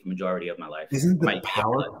 12th and D for the majority of my life. Isn't the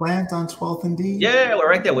power plant on 12th and D? Yeah, we're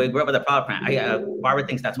right there. We grew up at the power plant. Barbara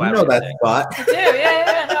thinks that's why. You know that spot. I do,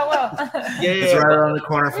 yeah, no, well. It's right around the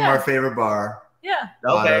corner from our favorite bar. Yeah.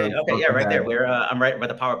 Okay, yeah, right there. I'm right by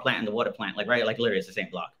the power plant and the water plant, like literally it's the same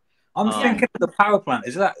block. I'm thinking of the power plant.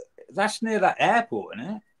 That's near that airport,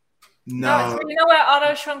 isn't it? No, you know where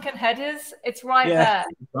Otto Shrunken Head is? It's right there.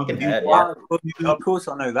 Shrunken Head. Of course,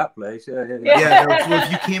 I know that place. So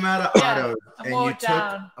if you came out of Otto and you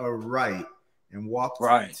took a right and walked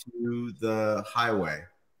to the highway,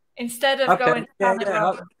 instead of going down the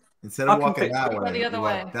road, instead of walking that way, the other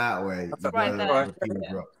way. That way. That's right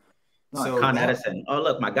there. So Con Edison. Oh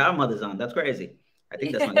look, my godmother's on. That's crazy. I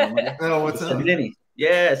think that's my godmother. Oh, what's up?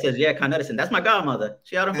 Yeah, it says, Con Edison. That's my godmother.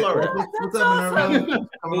 She out in Florida. What's up, Minerva?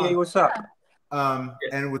 Hey, what's up?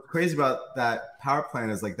 And what's crazy about that power plant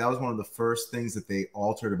is like that was one of the first things that they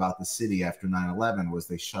altered about the city after 9/11 was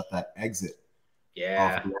they shut that exit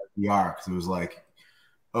off the FDR because it was like,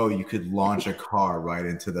 oh, you could launch a car right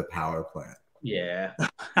into the power plant. Yeah.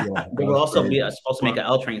 They were also supposed to make an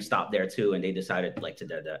L train stop there too, and they decided like to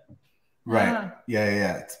do that. Right.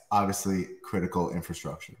 Yeah. It's obviously critical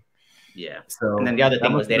infrastructure. Yeah. So, and then the other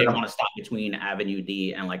thing was they didn't want to stop between Avenue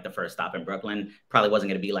D and like the first stop in Brooklyn. Probably wasn't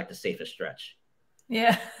going to be like the safest stretch.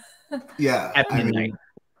 Yeah. Yeah. At midnight.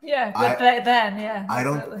 I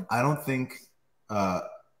don't think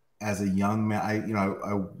as a young man, I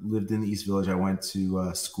lived in the East Village. I went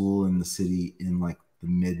to school in the city in like the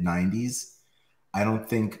mid 90s. I don't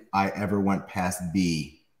think I ever went past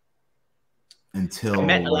B until I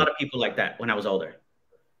met a lot of people like that when I was older.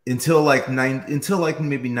 Until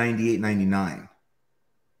maybe 98, 99.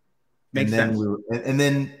 Makes sense. And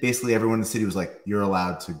then basically everyone in the city was like, you're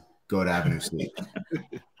allowed to go to Avenue C.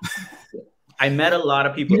 I met a lot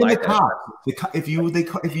of people like that. If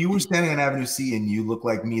you were standing on Avenue C and you look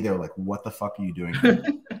like me, they were like, what the fuck are you doing here?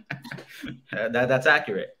 That's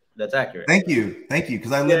accurate. That's accurate. Thank you.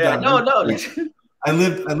 Because I lived on I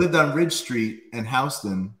lived on Ridge Street in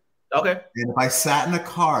Houston. Okay. And if I sat in a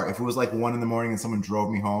car, if it was like 1 in the morning and someone drove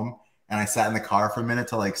me home and I sat in the car for a minute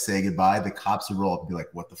to like say goodbye, the cops would roll up and be like,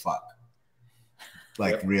 what the fuck?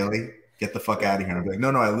 Like, really? Get the fuck out of here. And I'd be like,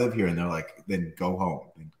 no, I live here. And they're like, then go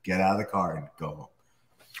home. Then get out of the car and go home.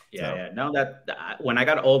 Yeah. No, when I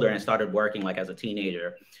got older and started working like as a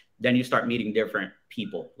teenager, then you start meeting different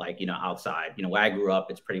people, like, outside. Where I grew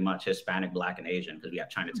up, it's pretty much Hispanic, Black, and Asian because we have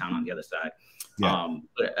Chinatown on the other side. Yeah.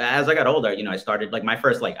 But as I got older, I started like my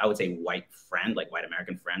first, like, I would say white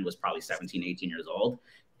American friend was probably 17, 18 years old.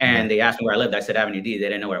 And they asked me where I lived. I said Avenue D. They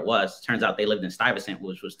didn't know where it was. Turns out they lived in Stuyvesant,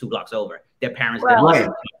 which was 2 blocks over. Their parents didn't live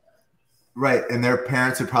there. Right. And their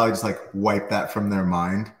parents would probably just like wipe that from their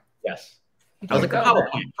mind. Yes. I was like, the power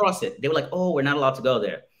plant, cross it. They were like, oh, we're not allowed to go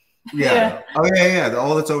there. Yeah. Oh, yeah.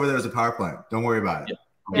 All that's over there is a power plant. Don't worry about it.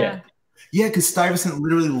 Yeah. Yeah, because Stuyvesant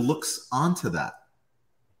literally looks onto that.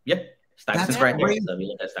 Yep. Stuyvesant's right there. So we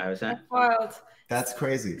look at Stuyvesant. That's wild. That's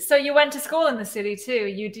crazy. So you went to school in the city too.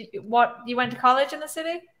 You went to college in the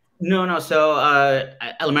city? No. So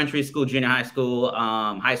elementary school, junior high school,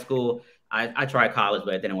 high school. I tried college,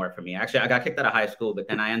 but it didn't work for me. Actually, I got kicked out of high school, but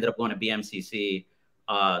then I ended up going to BMCC,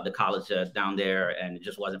 the college down there, and it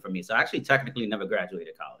just wasn't for me. So I actually technically never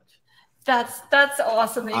graduated college. That's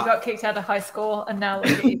awesome that you got kicked out of high school and now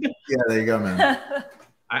yeah, there you go, man.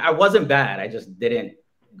 I wasn't bad. I just didn't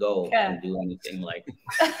go and do anything like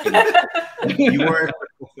you weren't.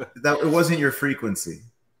 It wasn't your frequency.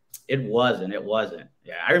 It wasn't.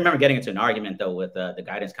 Yeah, I remember getting into an argument though with the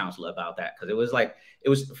guidance counselor about that, because it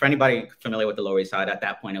was for anybody familiar with the Lower East Side at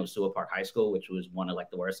that point. It was Seward Park High School, which was one of like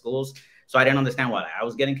the worst schools. So I didn't understand why I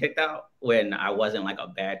was getting kicked out when I wasn't like a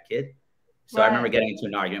bad kid. So I remember getting into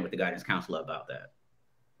an argument with the guidance counselor about that.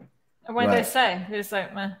 And what did they say? It was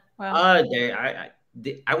like, man, well. I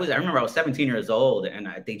remember I was 17 years old, and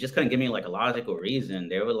they just couldn't give me like a logical reason.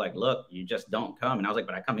 They were like, "Look, you just don't come," and I was like,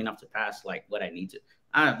 "But I come enough to pass like what I need to."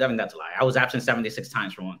 I mean, that's a lie. I was absent 76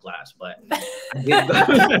 times from one class, but I did go.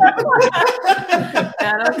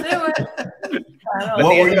 That'll do it.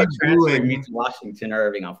 What were you doing? Me to Washington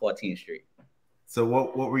Irving on 14th Street. So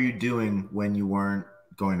what were you doing when you weren't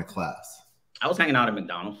going to class? I was hanging out at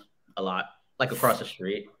McDonald's a lot, like across the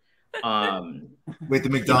street. Wait, the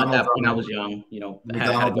McDonald's when I was young, you know, had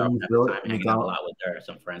a girlfriend at the time, hanging out a lot with her,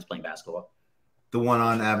 some friends playing basketball. The one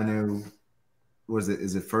on Avenue, is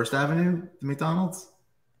it First Avenue, the McDonald's?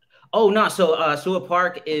 Oh no, so Seward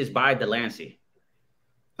Park is by Delancey.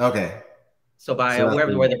 Okay. So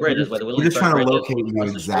where the bridge is, where the we're just trying to locate you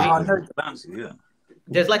exactly. Yeah.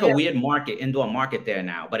 There's like a weird market, indoor market there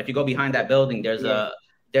now. But if you go behind that building, there's a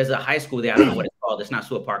high school there. I don't know what it's called. It's not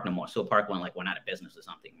Seward Park no more. Seward Park went out of business or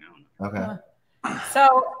something. I don't know. Okay.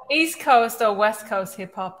 So East Coast or West Coast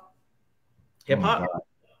hip hop? Hip hop?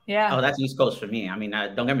 Yeah. Oh, that's East Coast for me. I mean,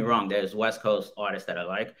 don't get me wrong. There's West Coast artists that I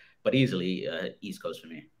like, but easily East Coast for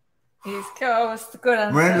me. East Coast, good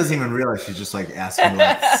answer. Miranda doesn't even realize she's just like asking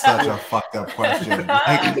like such a fucked up question.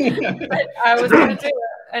 I was going to do it.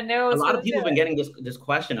 I know a lot of people have been getting this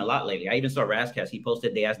question a lot lately. I even saw Razcast. He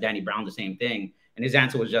posted, they asked Danny Brown the same thing, and his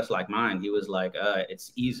answer was just like mine. He was like,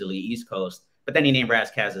 it's easily East Coast. But then he named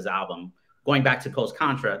Razcast's album, going back to Coast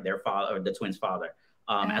Contra, their father, or the twins' father,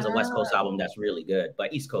 as a West Coast album that's really good.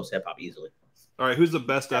 But East Coast hip hop easily. All right, who's the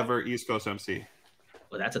best ever East Coast MC?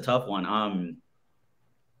 Well, that's a tough one.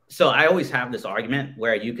 So I always have this argument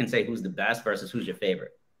where you can say who's the best versus who's your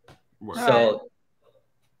favorite. Right. So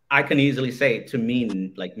I can easily say, to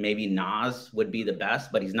me, like maybe Nas would be the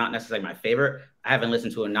best, but he's not necessarily my favorite. I haven't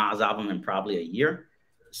listened to a Nas album in probably a year.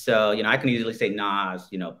 So, you know, I can easily say Nas,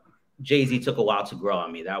 you know, Jay-Z took a while to grow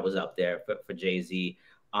on me. That was up there for Jay-Z.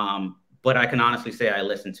 But I can honestly say I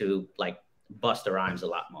listen to like Busta Rhymes a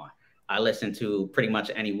lot more. I listen to pretty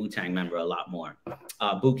much any Wu-Tang member a lot more.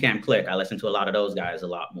 Boot Camp Click, I listen to a lot of those guys a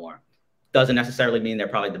lot more. Doesn't necessarily mean they're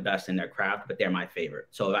probably the best in their craft, but they're my favorite.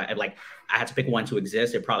 So if I had to pick one to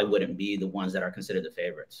exist, it probably wouldn't be the ones that are considered the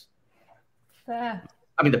favorites. Yeah.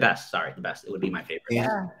 I mean, the best. It would be my favorite.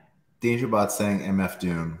 Yeah. Dangerbot saying MF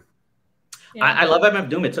Doom. Yeah. I love MF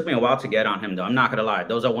Doom. It took me a while to get on him, though. I'm not going to lie.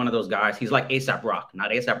 Those are one of those guys. He's like A$AP Rock,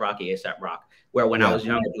 not A$AP Rocky, A$AP Rock, where when I was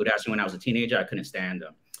younger, dude, actually when I was a teenager, I couldn't stand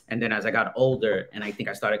him. And then as I got older and I think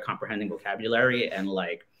I started comprehending vocabulary and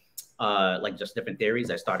like just different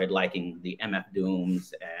theories, I started liking the MF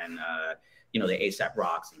Dooms and, you know, the A$AP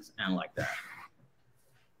Rocks and like that.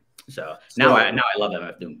 So now I love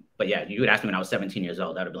MF Doom. But yeah, you would ask me when I was 17 years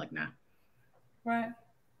old, I would be like, nah. Right.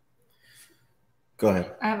 Go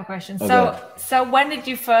ahead. I have a question. Oh, so when did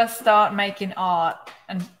you first start making art,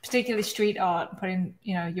 and particularly street art, putting,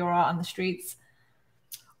 you know, your art on the streets?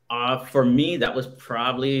 For me, that was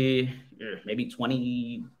probably maybe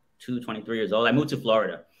 22, 23 years old. I moved to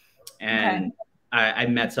Florida, and I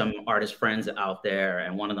met some artist friends out there,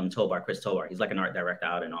 and one of them, Chris Tobar. He's like an art director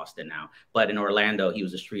out in Austin now. But in Orlando, he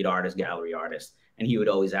was a street artist, gallery artist. And he would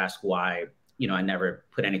always ask why, you know, I never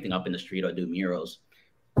put anything up in the street or do murals.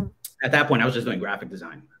 At that point, I was just doing graphic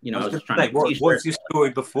design. You know, I was just trying to make what's your story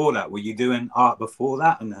before that? Were you doing art before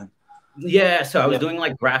that? And then yeah, so I was doing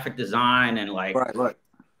like graphic design and like right.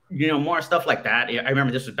 You know, more stuff like that. I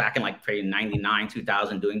remember this was back in like 99,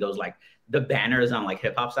 2000, doing those like the banners on like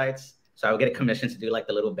hip hop sites. So I would get a commission to do like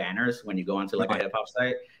the little banners when you go onto like a hip hop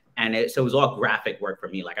site. And so it was all graphic work for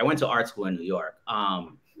me. Like I went to art school in New York.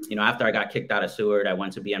 You know, after I got kicked out of Seward, I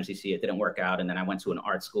went to BMCC. It didn't work out. And then I went to an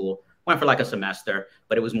art school, went for like a semester,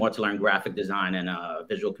 but it was more to learn graphic design and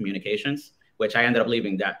visual communications, which I ended up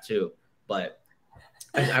leaving that too. But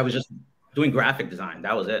I was just doing graphic design.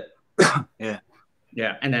 That was it.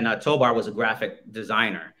 Yeah. And then Tobar was a graphic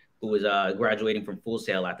designer who was graduating from Full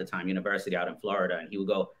Sail at the time, university out in Florida. And he would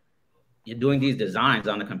go, "You're doing these designs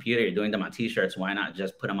on the computer. You're doing them on T-shirts. Why not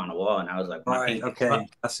just put them on a wall?" And I was like, right, okay,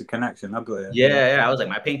 that's the connection. I've got it. Yeah. I was like,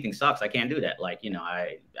 my painting sucks. I can't do that. Like, you know,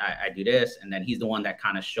 I do this. And then he's the one that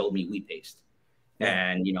kind of showed me wheatpaste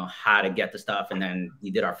and, you know, how to get the stuff. And then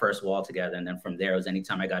we did our first wall together. And then from there, it was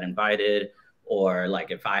anytime I got invited or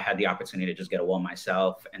like if I had the opportunity to just get a wall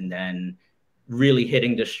myself. And then really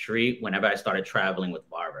hitting the street whenever I started traveling with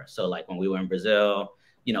Barbara. So like when we were in Brazil,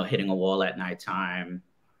 you know, hitting a wall at nighttime,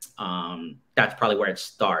 That's probably where it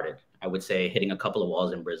started. I would say hitting a couple of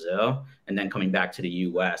walls in Brazil and then coming back to the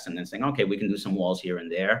US and then saying, okay, we can do some walls here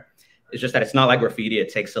and there. It's just that it's not like graffiti.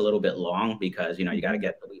 It takes a little bit long because, you know, you got to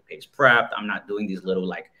get the wheat paste prepped. I'm not doing these little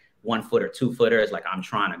like 1 foot or 2 footers. Like I'm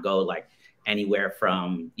trying to go like anywhere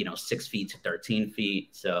from, you know, 6 feet to 13 feet.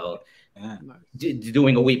 So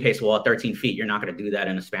doing a wheat paste wall at 13 feet, you're not going to do that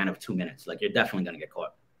in a span of 2 minutes. Like you're definitely going to get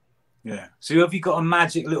caught. Yeah. So have you got a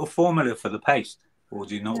magic little formula for the paste, or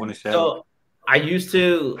do you not want to share? So I used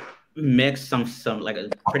to mix some like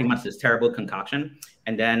pretty much this terrible concoction,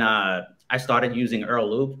 and then I started using Earl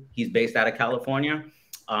Lube. He's based out of California.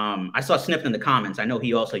 I saw Snipped in the comments. I know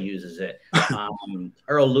he also uses it.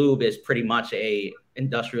 Earl Lube is pretty much a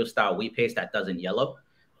industrial style wheat paste that doesn't yellow.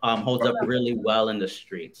 Holds up really well in the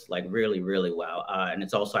streets, like really, really well. And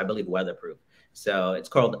it's also, I believe, weatherproof. So it's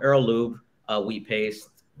called Earl Lube wheat paste.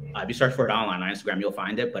 If you search for it online on Instagram, you'll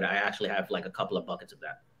find it. But I actually have like a couple of buckets of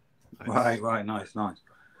that. Right, nice.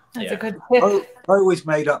 That's a good tip. I always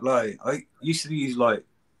made up like I used to use like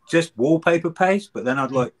just wallpaper paste, but then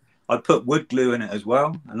I'd put wood glue in it as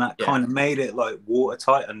well, and that kind of made it like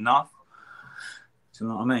watertight enough. Do you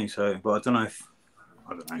know what I mean? So, but I don't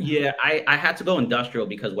know. Yeah, I had to go industrial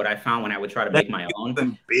because what I found when I would try to make my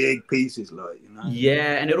own big pieces, like, you know.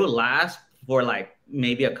 Yeah, and it'll last for like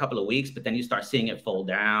maybe a couple of weeks, but then you start seeing it fold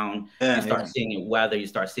down. You start seeing it weather. You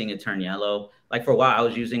start seeing it turn yellow. Like for a while, I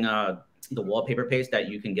was using the wallpaper paste that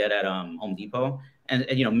you can get at Home Depot, and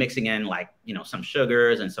you know, mixing in like, you know, some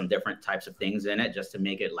sugars and some different types of things in it just to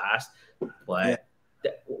make it last. But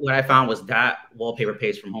what I found was that wallpaper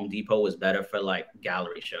paste from Home Depot was better for like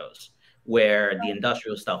gallery shows, where the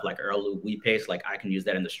industrial stuff like Earl Lube wheat paste, like I can use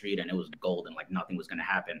that in the street and it was golden, like nothing was going to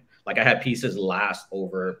happen. Like I had pieces last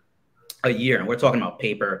over a year, and we're talking about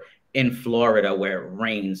paper in Florida where it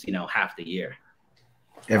rains, you know, half the year.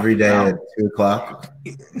 Every day at 2 o'clock.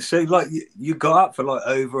 So like you got up for like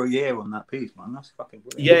over a year on that piece, man. That's fucking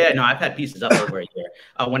brilliant. Yeah, no, I've had pieces up over a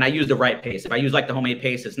year. When I use the right paste, if I use like the homemade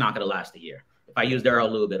paste, it's not going to last a year. If I use the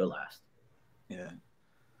Earl Lube, it'll last. Yeah.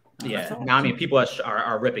 Now, I mean, people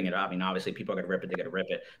are ripping it up. I mean, obviously, people are going to rip it. They're going to rip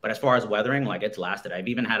it. But as far as weathering, like it's lasted. I've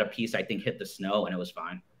even had a piece, I think, hit the snow and it was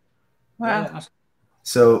fine. Wow.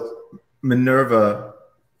 So Minerva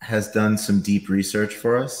has done some deep research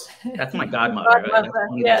for us. That's my godmother.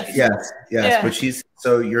 Yes. But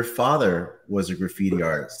so your father was a graffiti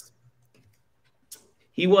artist.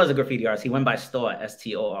 He was a graffiti artist. He went by Stor,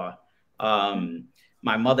 S-T-O-R.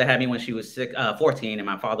 My mother had me when she was 14 and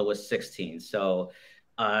my father was 16. So,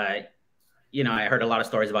 you know, I heard a lot of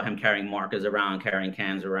stories about him carrying markers around, carrying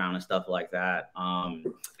cans around and stuff like that.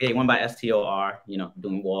 He went by S-T-O-R, you know,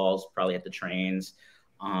 doing walls, probably at the trains.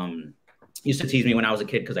 Used to tease me when I was a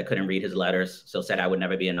kid because I couldn't read his letters. So said I would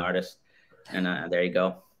never be an artist. And there you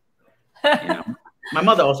go. You know, my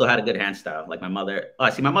mother also had a good hand style. Like my mother, I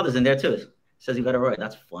see my mother's in there too. Says you better write.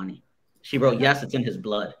 That's funny. She wrote, yes, it's in his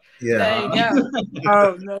blood. Yeah. There you go.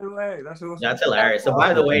 Oh, no way. That's awesome. That's hilarious. So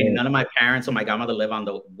by the way, none of my parents or my godmother live on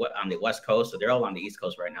the West Coast. So they're all on the East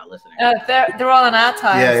Coast right now listening. They're all on our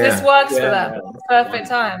time. Yeah, This works for them. Perfect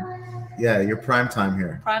time. Yeah, your prime time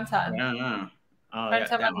here. Prime time. Yeah. Oh,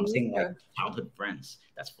 I'm seeing like childhood friends.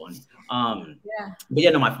 That's funny. Yeah. But yeah,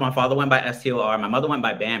 no, my father went by S-T-O-R. My mother went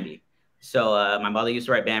by Bambi. So my mother used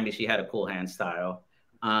to write Bambi. She had a cool hand style.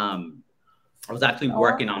 I was actually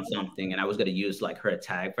working on something, and I was going to use like her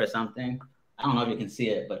tag for something. I don't know if you can see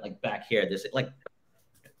it, but like back here, this like,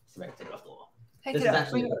 see if I can take it off the wall. This is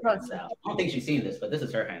actually her hand style. I don't think she's seen this, but this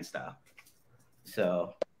is her hand style.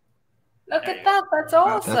 So look at that. That's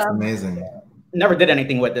awesome. That's amazing. Never did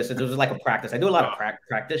anything with this. It was like a practice. I do a lot of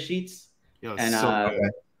practice sheets. Yeah, and so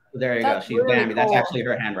there you go. She's really Bambi. Cool. That's actually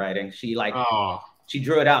her handwriting. She like she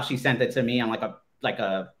drew it out. She sent it to me on like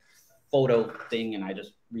a photo thing, and I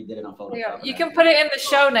just redid it on Photoshop. Yeah. You can put it in the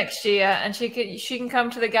show next year, and she can come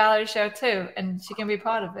to the gallery show too, and she can be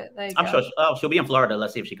part of it. There you go. I'm sure. Oh, she'll be in Florida.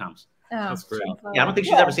 Let's see if she comes. Oh, that's great. Yeah, I don't think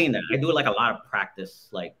she's ever seen that. I do like a lot of practice,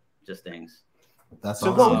 like just things. That's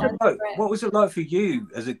so awesome. What was it like for you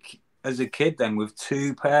as a kid then, with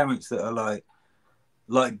two parents that are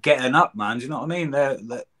like getting up, man? Do you know what I mean?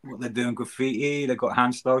 They're doing graffiti. They've got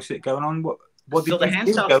hand style shit going on. What so the hand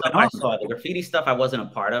style stuff I saw, the graffiti stuff I wasn't a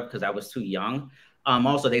part of because I was too young.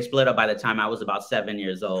 Also, they split up by the time I was about 7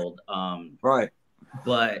 years old. Right.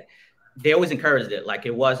 But they always encouraged it. Like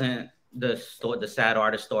it wasn't the sad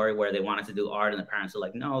artist story where they wanted to do art and the parents are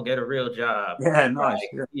like, no, get a real job. Yeah, nice.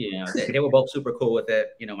 Like, you know, they were both super cool with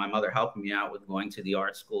it. You know, my mother helped me out with going to the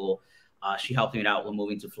art school. She helped me out with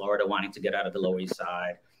moving to Florida, wanting to get out of the Lower East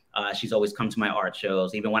Side. She's always come to my art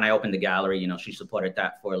shows. Even when I opened the gallery, you know, she supported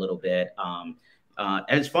that for a little bit.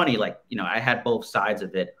 And it's funny, like, you know, I had both sides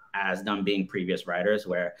of it as them being previous writers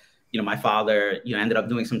where, you know, my father, you know, ended up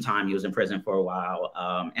doing some time. He was in prison for a while.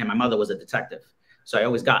 And my mother was a detective. So I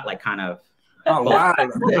always got like kind of. Oh, wow.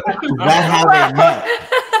 That's how they met.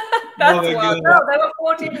 That's wild. No, they were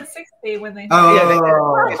 14 and 16 when they.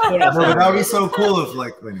 That would be so cool if,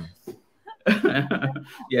 like,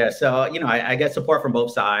 yeah. So, you know, I get support from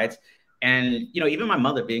both sides. And, you know, even my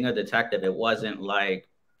mother being a detective, it wasn't like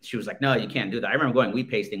she was like, no, you can't do that. I remember going wheat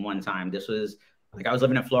pasting one time. This was like I was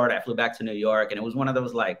living in Florida. I flew back to New York, and it was one of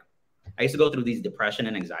those like I used to go through these depression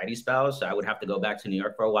and anxiety spells. So I would have to go back to New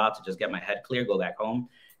York for a while to just get my head clear, go back home.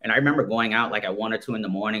 And I remember going out like at 1 or 2 in the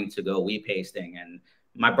morning to go wheat pasting. And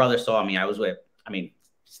my brother saw me. I was with, I mean,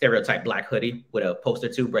 stereotype black hoodie with a poster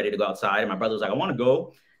tube ready to go outside. And my brother was like, I want to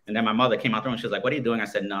go. And then my mother came out there and she was like, what are you doing? I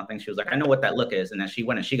said, nothing. She was like, I know what that look is. And then she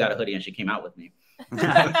went and she got a hoodie and she came out with me.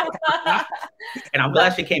 And I'm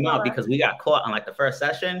glad she came out because we got caught on like the first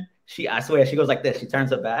session. I swear, she goes like this. She turns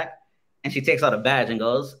her back and she takes out a badge and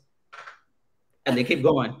goes, and they keep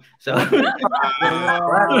going. So that's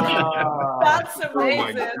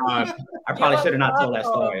amazing. I probably should have not told that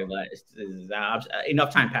story, but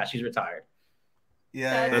enough time passed. She's retired.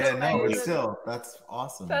 No, but still, that's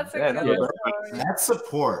awesome. That's a good story. That's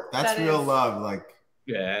support. That's real love. Like,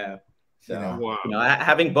 yeah. So, wow. You know,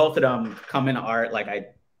 having both of them come in art,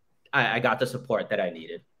 like I got the support that I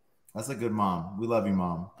needed. That's a good mom. We love you,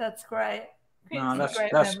 Mom. That's great. No, that's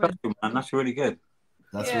special, man. That's really good.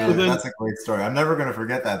 That's a great story. I'm never gonna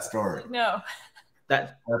forget that story. No.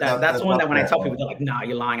 That's the one that when I tell people, they're like, nah,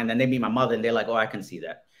 you're lying. And then they meet my mother and they're like, oh, I can see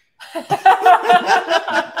that.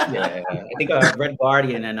 Yeah, I think Red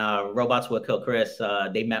Guardian and Robots Will Kill Chris,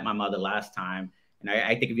 they met my mother last time. And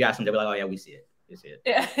I think if you ask them, they'll be like, oh, yeah, we see it. We see it.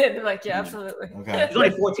 Yeah, they're like, yeah, absolutely. Okay. She's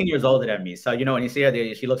only 14 years older than me. So, you know, when you see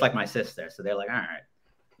her, she looks like my sister. So they're like, all right.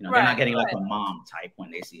 You know, they're not getting like a mom type when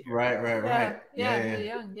they see her. Right. Yeah.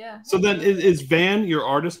 Young, yeah. So then is Van your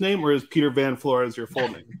artist name or is Peter Van Flores your full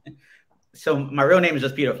name? So my real name is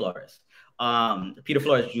just Peter Flores. Peter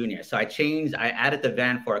Flores Jr. So I added the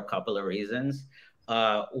Van for a couple of reasons.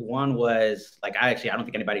 One was like, I don't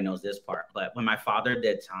think anybody knows this part, but when my father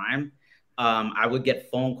did time, I would get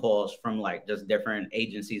phone calls from like just different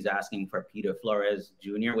agencies asking for Peter Flores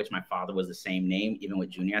Jr., which my father was the same name, even with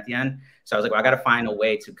Jr. at the end. So I was like, well, I got to find a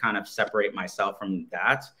way to kind of separate myself from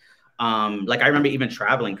that. Like I remember even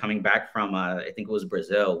traveling, coming back from, I think it was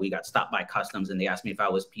Brazil. We got stopped by customs and they asked me if I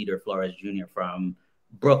was Peter Flores Jr. from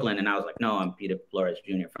Brooklyn. And I was like, no, I'm Peter Flores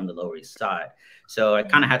Jr. from the Lower East Side. So I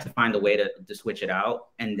kind of had to find a way to switch it out.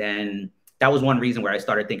 And then that was one reason where I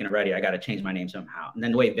started thinking already, I got to change my name somehow. And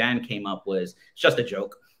then the way Van came up was just a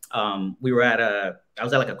joke. I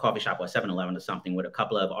was at like a coffee shop or 7-Eleven or something with a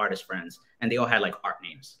couple of artist friends, and they all had like art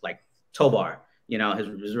names, like Tobar. You know,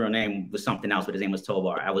 his real name was something else, but his name was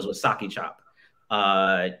Tobar. I was with Saki Chop.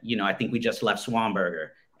 You know, I think we just left Swanburger.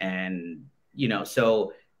 And, you know,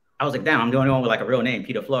 so I was like, damn, I'm the only one with like a real name,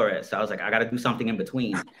 Peter Flores. So I was like, I got to do something in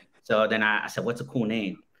between. So then I said, what's a cool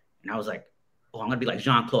name? And I was like, oh, I'm going to be like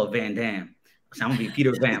Jean-Claude Van Damme. So I'm going to be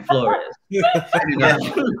Peter Van Flores.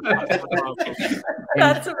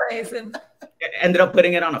 That's amazing. Ended up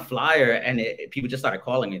putting it on a flyer and people just started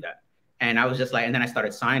calling me that. And I was just like, and then I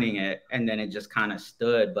started signing it and then it just kind of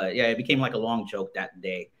stood. But yeah, it became like a long joke that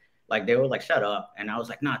day. Like they were like, shut up. And I was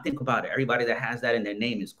like, nah, think about it. Everybody that has that in their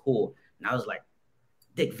name is cool. And I was like,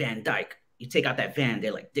 Dick Van Dyke. You take out that Van,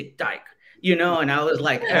 they're like Dick Dyke. You know, and I was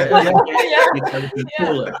like,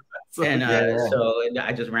 cooler. And so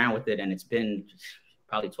I just ran with it, and it's been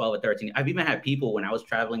probably 12 or 13. I've even had people when I was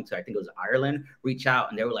traveling to, I think it was Ireland, reach out,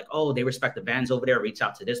 and they were like, oh, they respect the Vans over there, reach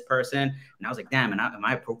out to this person. And I was like, damn, am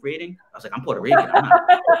I appropriating? I was like, I'm Puerto Rican. I'm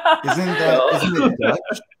not. Isn't it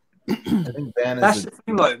Dutch? I think Van is. That's the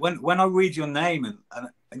thing, like when I read your name,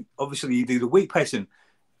 and obviously you do the wheat pasting,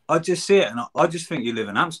 I just see it and I just think you live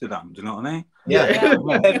in Amsterdam. Do you know what I mean? Yeah.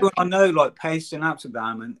 Everyone I know like pastes in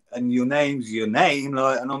Amsterdam and your name's your name.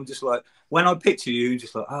 Like, and I'm just like, when I picture you,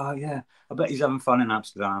 just like, oh yeah, I bet he's having fun in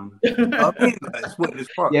Amsterdam. I mean,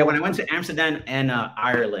 yeah, when I went to Amsterdam and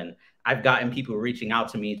Ireland, I've gotten people reaching out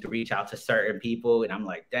to me to reach out to certain people. And I'm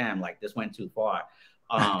like, damn, like this went too far.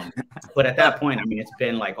 But at that point, I mean, it's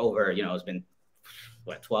been like over, you know, it's been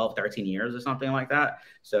what, 12, 13 years or something like that.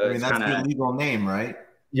 So I mean, that's your legal name, right?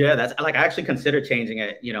 Yeah, that's like I actually considered changing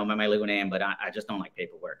it, you know, my legal name, but I just don't like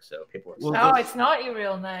paperwork. So paperwork. Well, no, it's not your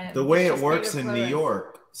real name. The way it works in New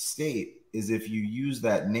York State is if you use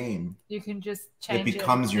that name, you can just change it. It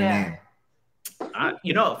becomes your name.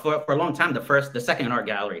 You know, for a long time, the second art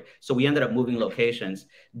gallery. So we ended up moving locations.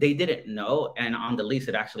 They didn't know, and on the lease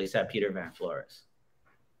it actually said Peter Van Flores.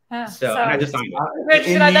 So and I just signed it. Rich,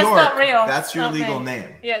 in New that's York, not real. that's your Not legal me.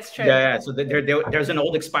 name. Yeah, it's true. Yeah. So there's an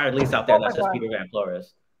old expired lease out there that says Peter Van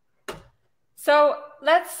Flores. So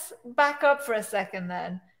let's back up for a second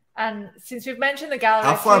then. And since we've mentioned the gallery,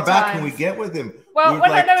 how far back can we get with him? Well,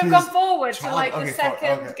 we've gone forward to like the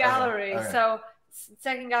second gallery. Okay. So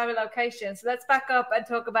second gallery location. So let's back up and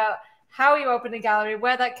talk about how you opened a gallery,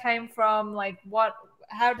 where that came from, like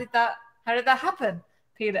how did that happen,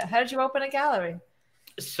 Peter? How did you open a gallery?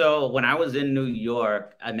 So when I was in New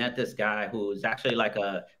York, I met this guy who was actually like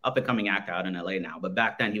a up and coming actor out in LA now. But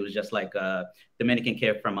back then he was just like a Dominican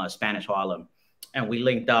kid from Spanish Harlem. And we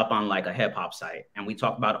linked up on like a hip hop site, and we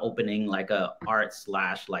talked about opening like a art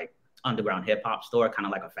 / like underground hip hop store, kind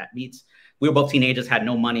of like a Fat Beats. We were both teenagers, had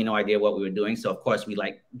no money, no idea what we were doing. So of course we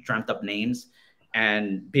like dreamt up names,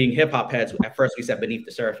 and being hip hop heads, at first we said Beneath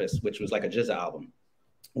the Surface, which was like a GZA album,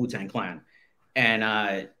 Wu-Tang Clan.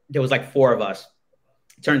 And there was like 4 of us.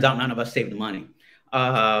 Turns out none of us saved the money.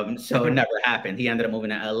 So it never happened. He ended up moving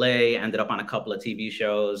to LA, ended up on a couple of TV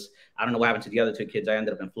shows. I don't know what happened to the other 2 kids. I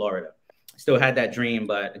ended up in Florida. Still had that dream,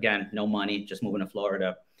 but again, no money, just moving to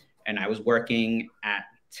Florida. And I was working at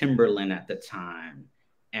Timberland at the time,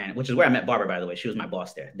 and which is where I met Barbara, by the way. She was my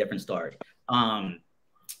boss there. Different story.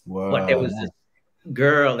 But there was this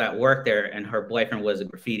girl that worked there, and her boyfriend was a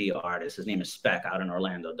graffiti artist. His name is Spec, out in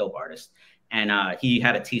Orlando, dope artist. And he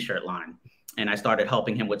had a t-shirt line, and I started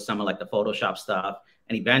helping him with some of like the Photoshop stuff.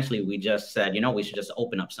 And eventually we just said, we should just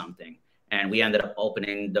open up something. And we ended up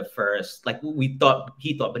opening the first, like he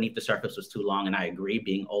thought Beneath the Surface was too long. And I agree,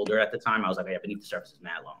 being older at the time, I was like, yeah, Beneath the Surface is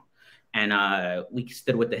mad long. And we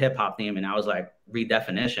stood with the hip hop theme, and I was like,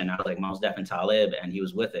 redefinition. I was like, Mos Def and Talib, and he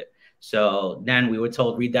was with it. So then we were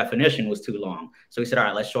told redefinition was too long. So we said, all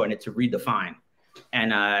right, let's shorten it to redefine.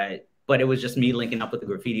 And, but it was just me linking up with the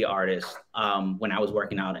graffiti artist when I was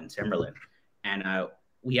working out in Timberland. And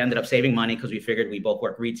we ended up saving money because we figured we both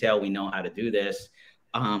work retail. We know how to do this.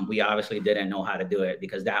 We obviously didn't know how to do it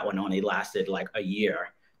because that one only lasted like a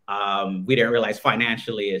year. We didn't realize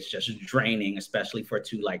financially it's just draining, especially for a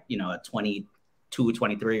 22,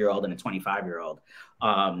 23-year-old and a 25-year-old.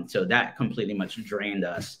 So that completely much drained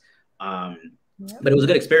us. But it was a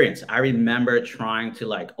good experience. I remember trying to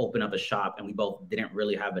like open up a shop, and we both didn't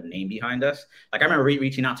really have a name behind us. Like I remember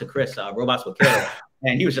reaching out to Chris, Robots Will Kill,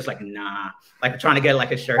 and he was just like, nah, like trying to get like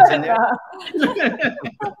his shirts in there.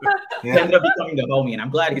 He ended up becoming the homie, and I'm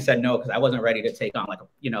glad he said no, because I wasn't ready to take on like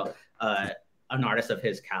an artist of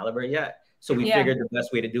his caliber yet. So we figured the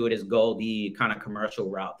best way to do it is go the kind of commercial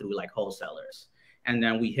route through like wholesalers. And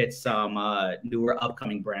then we hit some newer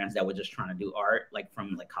upcoming brands that were just trying to do art, like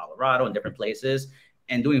from like Colorado and different places,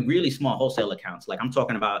 and doing really small wholesale accounts. Like I'm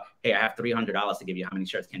talking about, hey, I have $300 to give you. How many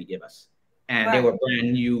shirts can you give us? And they were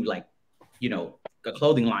brand new, like, a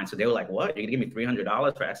clothing line. So they were like, what? You're gonna give me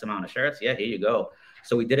 $300 for X amount of shirts? Yeah, here you go.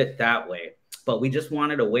 So we did it that way. But we just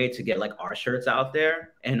wanted a way to get like our shirts out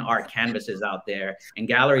there and our canvases out there. And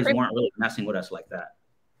galleries weren't really messing with us like that.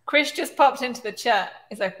 Chris just popped into the chat.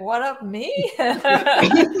 He's like, what up, me?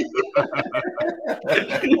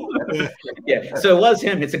 Yeah, so it was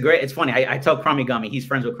him. It's funny. I tell Crummy Gummy, he's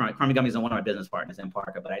friends with Crummy. Crummy Gummy's one of my business partners in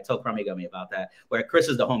Parker, but I tell Crummy Gummy about that, where Chris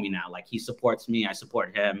is the homie now. Like he supports me, I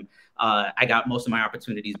support him. I got most of my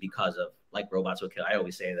opportunities because of like Robots Will Kill. I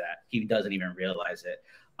always say that. He doesn't even realize it.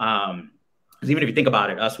 Because even if you think about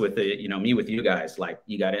it, us with me with you guys, like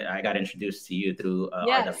I got introduced to you through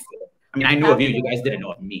RW. I mean, I knew of you. You guys didn't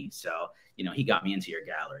know of me. So, he got me into your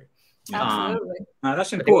gallery. Absolutely. No,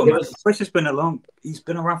 that's important. Chris has been he's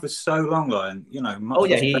been around for so long, like, oh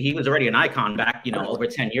yeah, he was already an icon back, over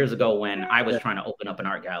 10 years ago when I was trying to open up an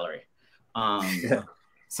art gallery.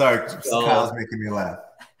 Sorry, Kyle's making me laugh.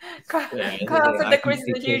 Kyle said that Chris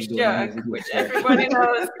is a huge jerk, which everybody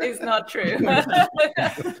knows is not true.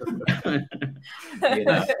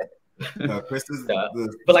 No, Chris is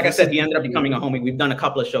but like I said, he ended up becoming a homie. We've done a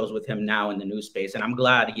couple of shows with him now in the news space, and I'm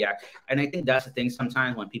glad. And I think that's the thing.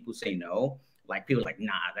 Sometimes when people say no, like people are like,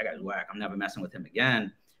 nah, that guy's whack, I'm never messing with him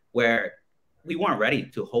again. Where we weren't ready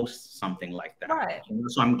to host something like that. Right.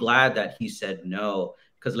 So I'm glad that he said no,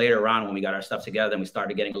 because later on when we got our stuff together and we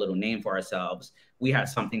started getting a little name for ourselves, we had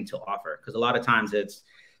something to offer. Because a lot of times it's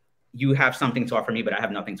you have something to offer me, but I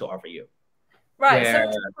have nothing to offer you. Right.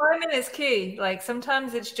 So timing is key. Like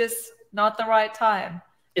sometimes it's just not the right time.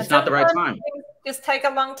 It's not the right time. Just take a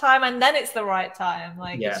long time and then it's the right time.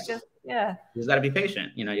 Like it's just, you just got to be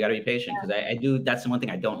patient. You got to be patient because I do. That's the one thing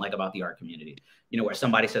I don't like about the art community. Where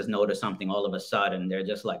somebody says no to something, all of a sudden they're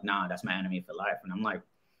just like, nah, that's my enemy for life. And I'm like,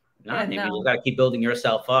 nah, maybe you got to keep building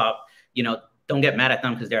yourself up. Don't get mad at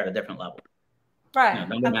them because they're at a different level. Right.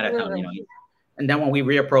 Don't get mad at them. And then when we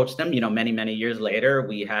reapproached them, you know, many years later,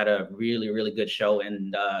 we had a really good show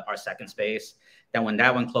in our second space. Then when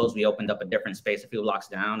that one closed, we opened up a different space a few blocks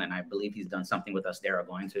down, and I believe he's done something with us there or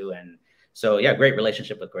going to. And so, yeah, great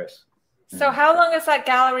relationship with Chris. So how long has that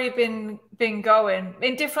gallery been going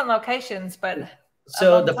in different locations? But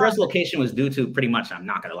so the first location was due to pretty much, I'm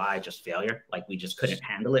not gonna lie, just failure. Like we just couldn't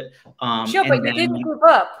handle it. Sure, but you didn't give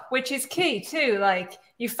up, which is key too. Like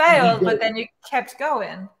you failed, but then you kept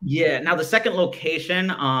going. Yeah. Now the second location,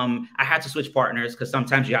 I had to switch partners because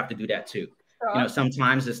sometimes you have to do that too. Sure. You know,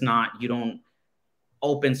 sometimes it's not, you don't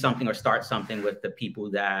open something or start something with the people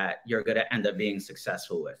that you're gonna end up being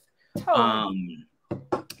successful with. Totally.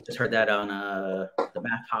 Just heard that on the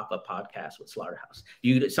Math Hop-Up podcast with Slaughterhouse.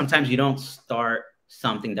 Sometimes you don't start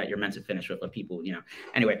something that you're meant to finish with people, you know.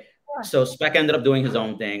 Anyway, so Spec ended up doing his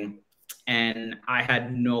own thing, and I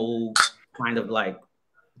had no kind of like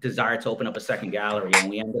desire to open up a second gallery, and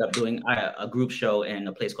we ended up doing a group show in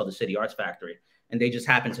a place called the City Arts Factory, and they just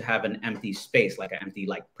happened to have an empty space, like an empty,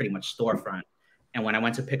 like pretty much storefront. And when I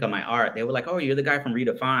went to pick up my art, they were like, "Oh, you're the guy from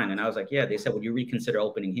Redefine," and I was like, "Yeah." They said, "Would you reconsider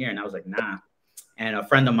opening here?" And I was like, "Nah." And a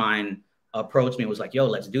friend of mine approached me and was like, "Yo,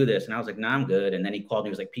 let's do this." And I was like, "Nah, I'm good." And then he called me,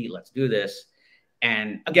 he was like, "Pete, let's do this."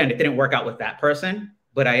 And again, it didn't work out with that person,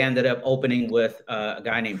 but I ended up opening with a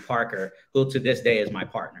guy named Parker, who to this day is my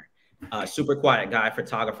partner. Super quiet guy,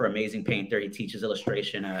 photographer, amazing painter. He teaches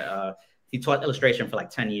illustration. He taught illustration for like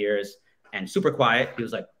 10 years and super quiet. He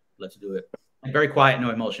was like, "Let's do it." And very quiet,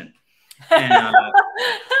 no emotion. And,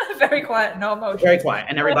 very quiet, no emotion. Very quiet.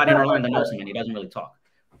 And everybody in Orlando knows him and he doesn't really talk.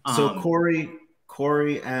 So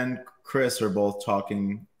Corey and Chris are both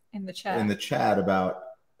talking in the chat about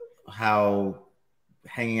how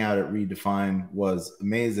hanging out at Redefine was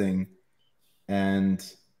amazing and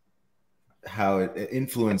how it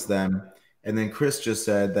influenced them. And then Chris just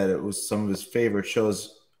said that it was some of his favorite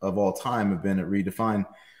shows of all time have been at Redefine.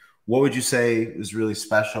 What would you say is really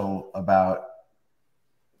special about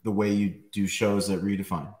the way you do shows at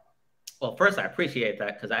Redefine? Well, first, I appreciate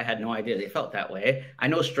that because I had no idea they felt that way. I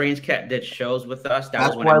know Strange Cat did shows with us.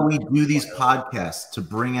 That's why we do these podcasts, to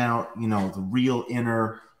bring out, you know, the real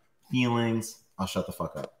inner feelings. I'll shut the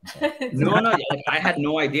fuck up. No, like, I had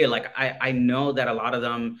no idea. Like, I know that a lot of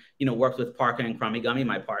them, you know, worked with Parker and Crummy Gummy,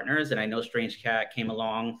 my partners, and I know Strange Cat came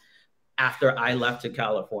along after I left to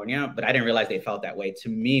California, but I didn't realize they felt that way. To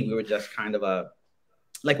me, we were just kind of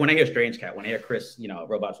like when I hear Strange Cat, when I hear Chris, you know,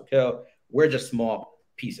 Robots Will Kill, we're just small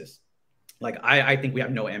pieces. Like, I think we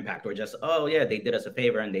have no impact. We're just, oh, yeah, they did us a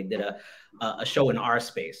favor and they did a show in our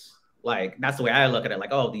space. Like, that's the way I look at it.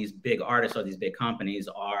 Like, oh, these big artists or these big companies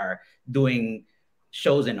are doing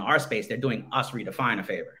shows in our space. They're doing us, Redefine, a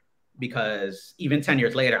favor. Because even 10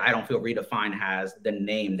 years later, I don't feel Redefine has the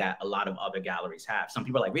name that a lot of other galleries have. Some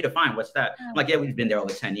people are like, Redefine, what's that? I'm like, yeah, we've been there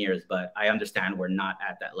over 10 years, but I understand we're not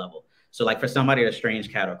at that level. So like for somebody, a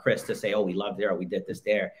Strange Cat or Chris to say, oh, we loved there or we did this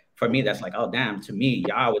there. For me, that's like, oh, damn, to me,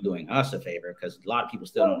 y'all were doing us a favor because a lot of people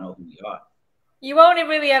still don't know who we are. You only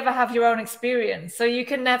really ever have your own experience. So you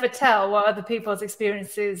can never tell what other people's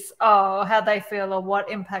experiences are or how they feel or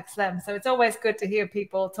what impacts them. So it's always good to hear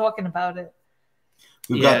people talking about it.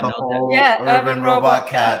 We've got the whole Urban Robot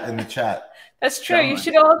Cat in the chat. That's true. You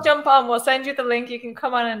should all jump on. We'll send you the link. You can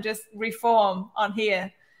come on and just reform on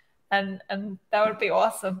here. And that would be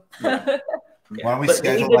awesome. Yeah. Why don't we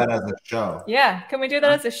schedule that as a show? Yeah. Can we do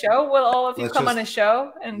that as a show? Will all of you come on a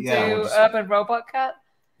show and do Urban Robot Cat?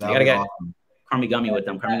 You got to get Crummy Gummy with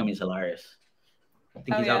them. Crummy Gummy's hilarious. I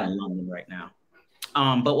think he's out in London right now.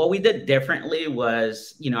 But what we did differently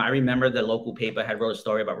was, you know, I remember the local paper had wrote a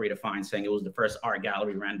story about Redefine saying it was the first art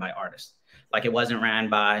gallery ran by artists. Like it wasn't ran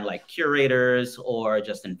by like curators or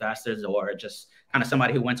just investors or just kind of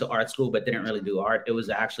somebody who went to art school but didn't really do art. It was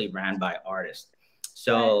actually ran by artists.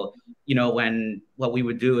 So, you know, what we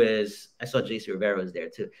would do is, I saw JC Rivera was there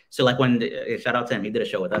too. So like shout out to him, he did a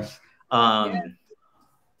show with us.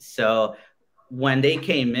 So when they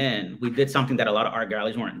came in, we did something that a lot of art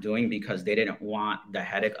galleries weren't doing because they didn't want the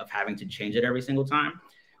headache of having to change it every single time.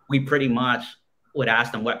 We pretty much would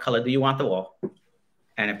ask them, what color do you want the wall?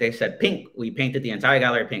 And if they said pink, we painted the entire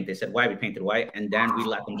gallery pink. They said white, we painted white. And then we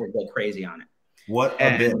let them just go crazy on it. What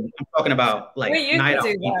a bit. I'm talking about like night out.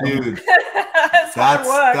 Dude, that's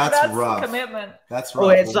rough. Commitment. That's rough. Oh,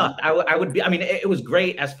 it sucked. I would be, I mean, it was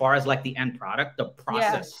great as far as like the end product. The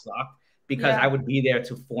process sucked because I would be there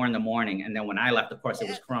till 4 in the morning. And then when I left, of course, it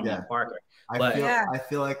was Crumb and Parker. I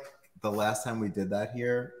feel like the last time we did that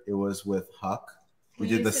here, it was with Huck. We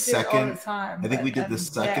did the second, I think we did the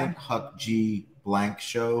second Huck G blank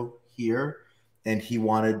show here. And he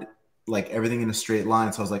wanted like everything in a straight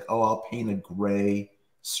line. So I was like, oh, I'll paint a gray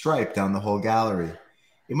stripe down the whole gallery.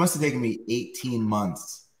 It must have taken me 18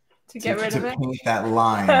 months to get rid of it, paint that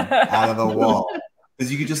line out of the wall, because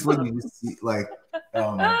you could just look and you see, like,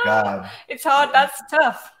 oh my god, it's hard. That's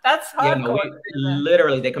tough. That's hardcore. Yeah,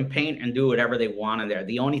 literally, they can paint and do whatever they want in there.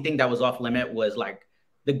 The only thing that was off limit was like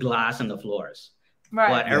the glass and the floors. Right.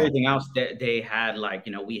 But everything else, they had, like,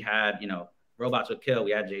 you know, we had, you know, Robots Would Kill.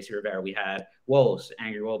 We had JC Rivera. We had Woes,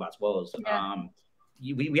 Angry Robots, Woes. Yeah.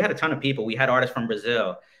 We had a ton of people. We had artists from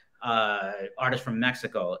Brazil, artists from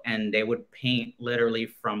Mexico, and they would paint literally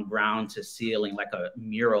from ground to ceiling like a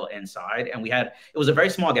mural inside. And it was a very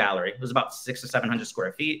small gallery. It was about 600 or 700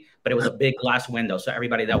 square feet, but it was a big glass window. So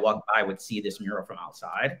everybody that walked by would see this mural from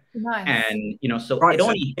outside. Nice. And, you know, so, right,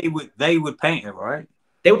 so they would paint it, right?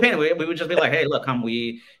 They would paint it. We would just be like, hey, look,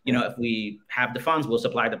 you know, if we have the funds, we'll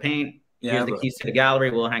supply the paint. Here's the keys to the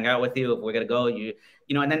gallery. We'll hang out with you. If we're going to go, you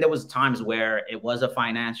know, and then there was times where it was a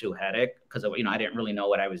financial headache because, you know, I didn't really know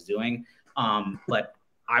what I was doing. But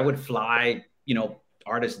I would fly, you know,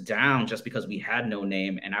 artists down just because we had no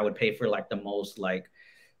name, and I would pay for like the most like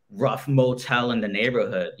rough motel in the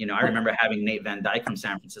neighborhood. You know, I remember having Nate Van Dyke from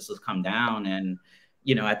San Francisco come down, and,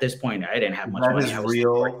 you know, at this point I didn't have much money. His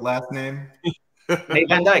real last name? Nate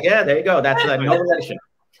Van Dyke. Yeah, there you go. That's no relation.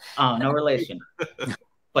 No relation.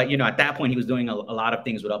 But, you know, at that point, he was doing a lot of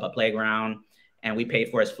things with Up a Playground, and we paid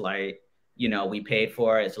for his flight. You know, we paid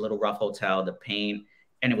for it's a little rough hotel, the paint,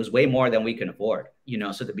 and it was way more than we can afford. You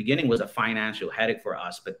know, so the beginning was a financial headache for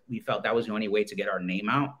us, but we felt that was the only way to get our name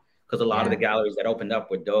out, because a lot of the galleries that opened up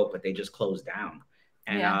were dope, but they just closed down.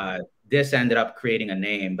 And this ended up creating a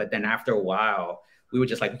name. But then after a while, we were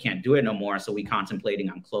just like, we can't do it no more. So we contemplating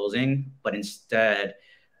on closing, but instead,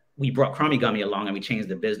 we brought Crummy Gummy along, and we changed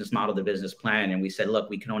the business model, the business plan. And we said, look,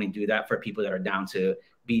 we can only do that for people that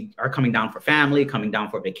are coming down for family, coming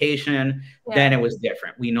down for vacation. Yeah. Then it was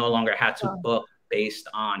different. We no longer had to book based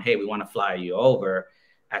on, hey, we want to fly you over.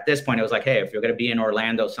 At this point, it was like, hey, if you're going to be in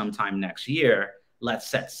Orlando sometime next year, let's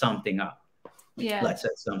set something up. Yeah. Let's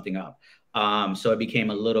set something up. So it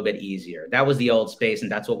became a little bit easier. That was the old space,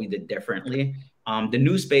 and that's what we did differently. The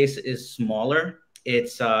new space is smaller. And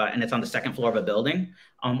it's on the second floor of a building.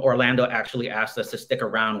 Orlando actually asked us to stick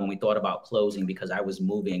around when we thought about closing, because I was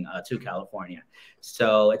moving to California.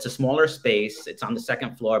 So it's a smaller space. It's on the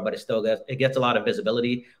second floor, but it gets a lot of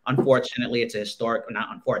visibility. Unfortunately, it's it's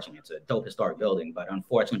a dope historic building, but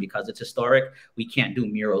unfortunately, because it's historic, we can't do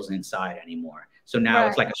murals inside anymore. So now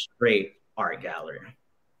it's like a straight art gallery.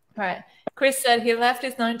 Right. Chris said he left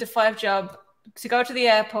his 9-to-5 job to go to the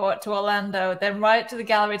airport to Orlando, then right to the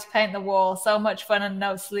gallery to paint the wall. So much fun and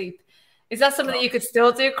no sleep. Is that something that you could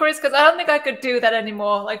still do, Chris? Because I don't think I could do that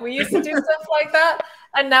anymore. Like, we used to do stuff like that,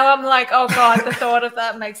 and now I'm like, oh God, the thought of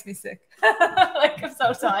that makes me sick. Like, I'm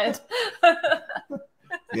so tired.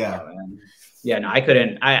 Yeah. Yeah, no, I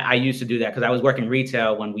couldn't. I used to do that because I was working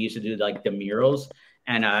retail when we used to do like the murals,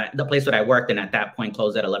 and the place that I worked in at that point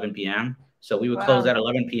closed at 11 p.m. So we would close at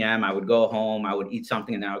 11 p.m. I would go home, I would eat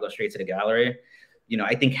something, and then I would go straight to the gallery. You know,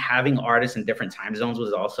 I think having artists in different time zones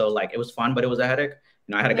was also like, it was fun, but it was a headache.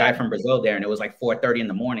 You know, I had a guy from Brazil there, and it was like 4:30 in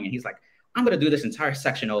the morning, and he's like, I'm going to do this entire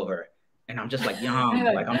section over. And I'm just like, young,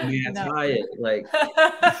 like, I'm tired. Like,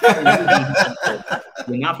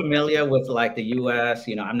 you're not familiar with like the US,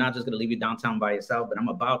 you know, I'm not just going to leave you downtown by yourself, but I'm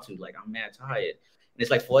about to, like, I'm mad tired. And it's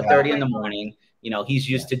like 4:30 in the morning. You know, he's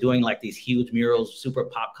used to doing like these huge murals, super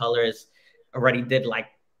pop colors. Already did like,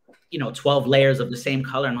 you know, 12 layers of the same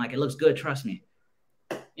color. And like, it looks good. Trust me.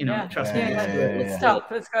 You know, trust me. Let's stop.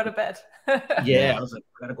 Let's go to bed. I was like,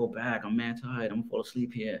 I gotta go back. I'm mad tired. I'm full of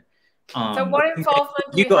sleep here. So what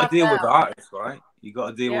involvement do you got to deal with artists, right? You got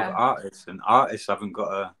to deal with artists, and artists haven't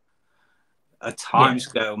got a time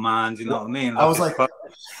scale, man. Do you know what I mean? Like, I was like,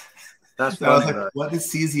 that's funny. What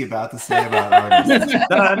is CZ about to say about artists?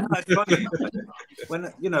 No, it's funny.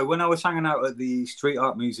 When I was hanging out at the Street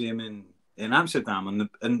Art Museum in Amsterdam,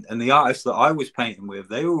 and the artists that I was painting with,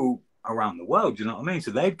 they were all around the world. Do you know what I mean?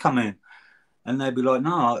 So they'd come in and they'd be like,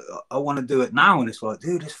 "No, I want to do it now," and it's like,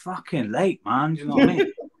 "Dude, it's fucking late, man." Do you know what I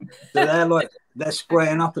mean? So they're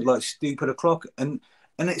spraying up at like stupid o'clock, and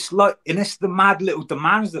it's like, and it's the mad little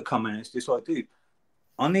demands that come in. It's just like, dude,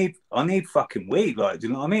 I need fucking weed, like, do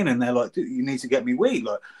you know what I mean? And they're like, dude, you need to get me weed,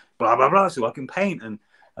 like, blah blah blah, so I can paint, and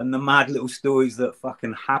the mad little stories that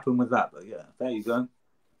fucking happen with that. But yeah, there you go.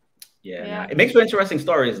 Yeah. It makes for interesting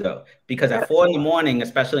stories though, because at 4 in the morning,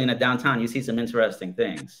 especially in the downtown, you see some interesting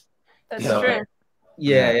things. That's true.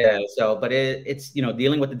 Yeah. So, but it's, you know,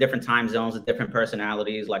 dealing with the different time zones, the different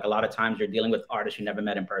personalities. Like a lot of times you're dealing with artists you never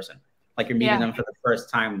met in person. Like you're meeting them for the first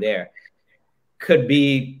time there. Could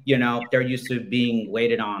be, you know, they're used to being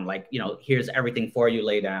waited on. Like, you know, here's everything for you,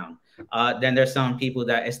 lay down. Then there's some people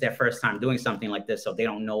that it's their first time doing something like this, so they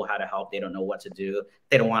don't know how to help. They don't know what to do.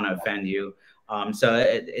 They don't want to offend you. So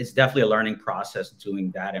it's definitely a learning process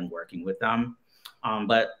doing that and working with them.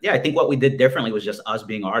 But yeah, I think what we did differently was just us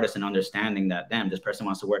being artists and understanding that, damn, this person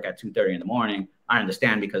wants to work at 2:30 in the morning. I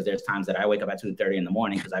understand, because there's times that I wake up at 2:30 in the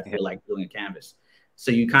morning because I feel like doing a canvas.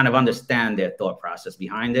 So you kind of understand their thought process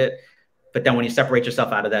behind it. But then when you separate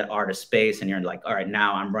yourself out of that artist space and you're like, all right,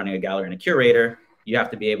 now I'm running a gallery and a curator, you have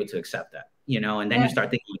to be able to accept that, you know, and then you start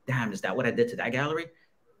thinking, damn, is that what I did to that gallery?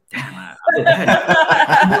 Damn, I did that.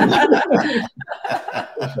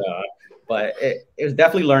 But it was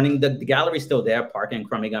definitely learning. The gallery's still there. Parker and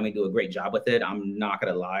Crummy Gummy do a great job with it. I'm not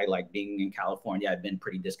going to lie. Like, being in California, I've been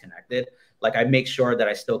pretty disconnected. Like, I make sure that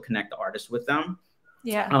I still connect the artists with them.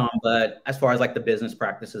 Yeah. But as far as like the business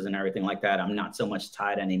practices and everything like that, I'm not so much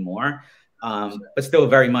tied anymore. But still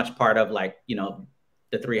very much part of, like, you know,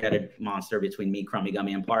 the three-headed monster between me, Crummy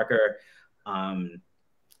Gummy, and Parker.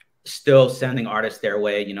 Still sending artists their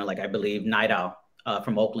way. You know, like, I believe Night Owl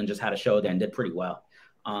from Oakland just had a show there and did pretty well.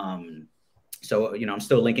 So, you know, I'm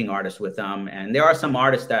still linking artists with them. And there are some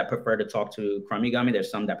artists that prefer to talk to Crummy Gummy.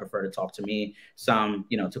 There's some that prefer to talk to me. Some,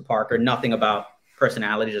 you know, to Parker. Nothing about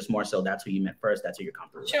personality, just more so that's who you met first. That's who you're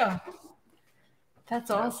comfortable with. Sure.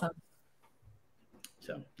 That's awesome.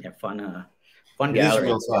 So, yeah, fun gallery. It is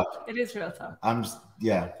real tough. It is real tough.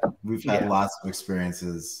 We've had lots of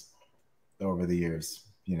experiences over the years.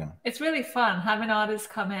 You know, it's really fun having artists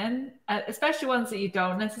come in, especially ones that you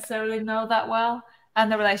don't necessarily know that well,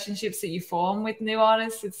 and the relationships that you form with new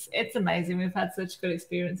artists. It's amazing. We've had such good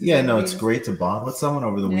experiences. Yeah, no, it's great to bond with someone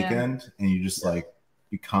over the weekend, and you just like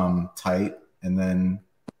become tight, and then,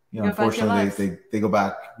 you know, unfortunately they go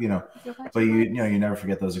back, you know, but you know, you never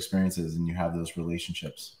forget those experiences, and you have those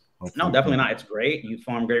relationships. Hopefully. No, definitely not. It's great. You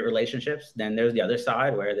form great relationships. Then there's the other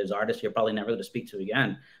side where there's artists you're probably never going to speak to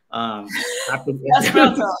again. That's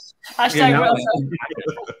real talk. Hashtag real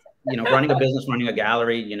talk. You know, running a business, running a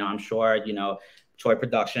gallery, you know, I'm sure, you know, toy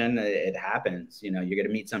production, it happens. You know, you're going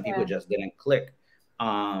to meet some people who just didn't click.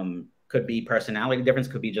 Could be personality difference,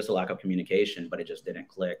 could be just a lack of communication, but it just didn't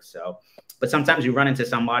click. So, but sometimes you run into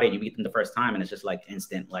somebody and you meet them the first time and it's just like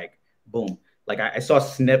instant, like, boom. Like I saw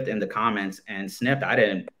Snipped in the comments, and Snipped,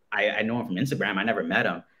 I know him from Instagram. I never met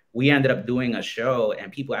him. We ended up doing a show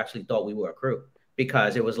and people actually thought we were a crew,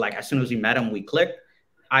 because it was like, as soon as we met him, we clicked.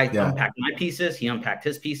 I unpacked my pieces. He unpacked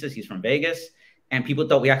his pieces. He's from Vegas. And people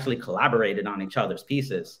thought we actually collaborated on each other's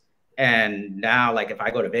pieces. And now, like, if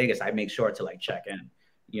I go to Vegas, I make sure to like check in,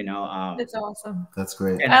 you know. It's awesome. That's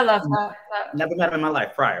great. I love that. Never met him in my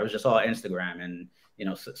life prior. It was just all Instagram, and, you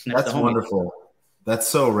know, that's wonderful. That's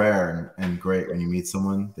so rare and great when you meet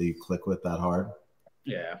someone that you click with that hard.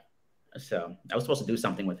 Yeah. So I was supposed to do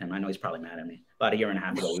something with him. I know he's probably mad at me. About a year and a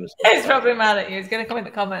half ago, he's probably mad at you. He's going to come in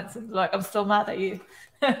the comments and be like, I'm still mad at you.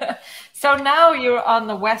 So now you're on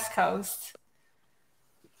the West Coast.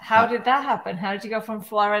 How did that happen? How did you go from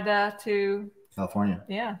Florida to California?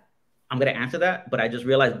 Yeah. I'm going to answer that, but I just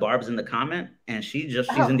realized Barb's in the comment, and she's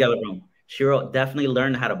in the other room. She wrote, definitely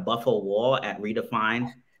learned how to buff a wall at Redefined.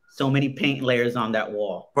 So many paint layers on that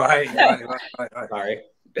wall. Right. Sorry.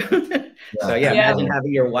 So yeah, imagine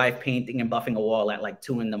having your wife painting and buffing a wall at like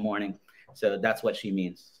 2 a.m. So that's what she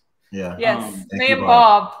means. Yeah. Yes. Me and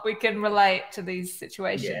Bob, we can relate to these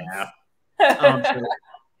situations. Yeah. So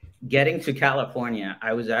getting to California,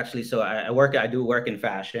 I was actually, I do work in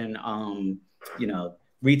fashion, you know,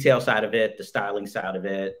 retail side of it, the styling side of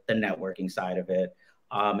it, the networking side of it.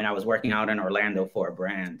 And I was working out in Orlando for a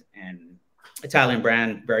brand, and Italian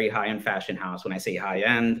brand, very high-end fashion house. When I say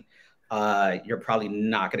high-end, you're probably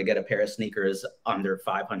not going to get a pair of sneakers under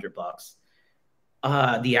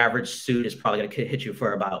 $500. The average suit is probably going to hit you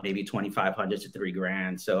for about maybe $2,500 to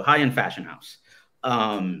 $3,000. So high-end fashion house.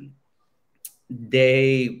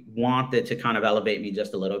 They wanted to kind of elevate me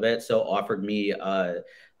just a little bit, so offered me a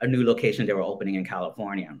new location they were opening in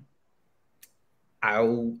California.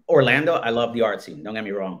 Orlando, I love the art scene, don't get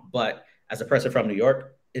me wrong, but as a person from New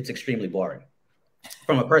York, it's extremely boring.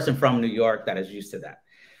 From a person from New York that is used to that.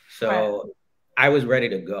 So I was ready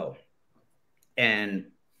to go. And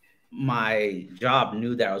my job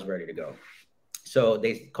knew that I was ready to go. So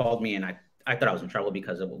they called me, and I thought I was in trouble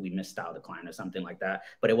because of what we missed out decline or something like that.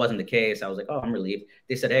 But it wasn't the case. I was like, oh, I'm relieved.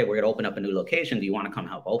 They said, hey, we're going to open up a new location. Do you want to come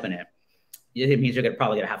help open it? It means you're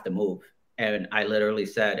probably going to have to move. And I literally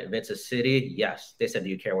said, if it's a city, yes. They said, do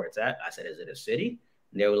you care where it's at? I said, is it a city?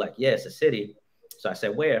 And they were like, yeah, it's a city. So I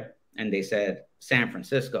said, where? And they said, San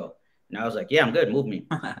Francisco. And I was like, yeah, I'm good. Move me.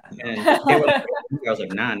 And they were like, I was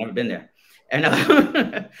like, nah, I've never been there. And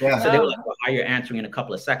so they were like, well, how are you answering in a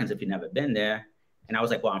couple of seconds if you've never been there? And I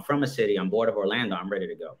was like, well, I'm from a city. I'm bored of Orlando. I'm ready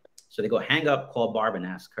to go. So they go, hang up, call Barb and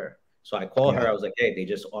ask her. So I called her. I was like, hey, they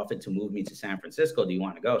just offered to move me to San Francisco. Do you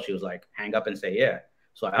want to go? She was like, hang up and say, yeah.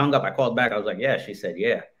 So I hung up. I called back. I was like, yeah. She said,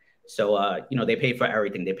 yeah. So, you know, they paid for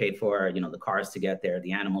everything. They paid for, you know, the cars to get there,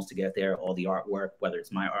 the animals to get there, all the artwork, whether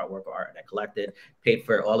it's my artwork or art I collected, paid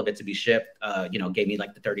for all of it to be shipped, you know, gave me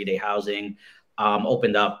like the 30-day housing,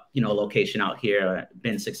 opened up, you know, a location out here,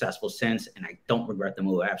 been successful since, and I don't regret the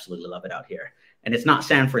move. I absolutely love it out here. And it's not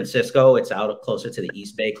San Francisco. It's out closer to the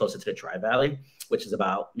East Bay, closer to the Tri-Valley, which is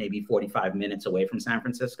about maybe 45 minutes away from San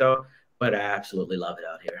Francisco. But I absolutely love it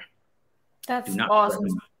out here. That's awesome.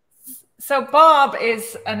 So Bob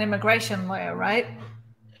is an immigration lawyer, right?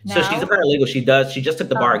 Now? So she's a paralegal. She just took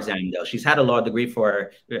the bar exam though. She's had a law degree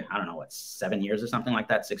for, I don't know, what, 7 years or something like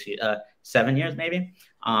that. 6 years, 7 years maybe.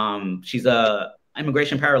 She's a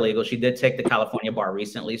immigration paralegal. She did take the California bar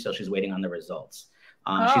recently, so she's waiting on the results.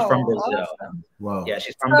 She's from Brazil. Awesome. Wow. Yeah,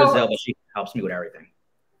 she's from Brazil, but she helps me with everything.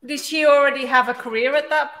 Did she already have a career at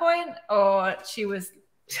that point, or she was?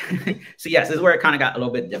 So yes, this is where it kind of got a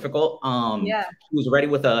little bit difficult. Yeah. She was ready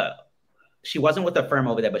with she wasn't with a firm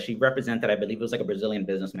over there, but she represented, I believe it was like a Brazilian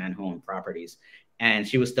businessman who owned properties, and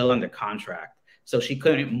she was still under contract. So she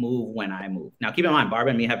couldn't move when I moved. Now, keep in mind, Barbara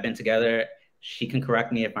and me have been together. She can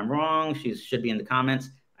correct me if I'm wrong. She should be in the comments.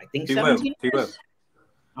 I think 17 years.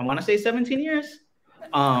 I want to say 17 years. Okay.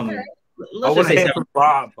 I want to hear from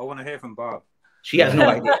Bob. I want to hear from Bob. She has no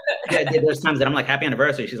idea. There's times that I'm like, happy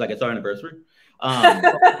anniversary. She's like, it's our anniversary. So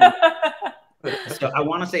I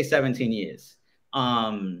want to say 17 years.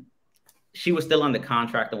 She was still on the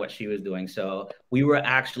contract of what she was doing. So we were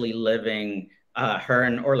actually living, her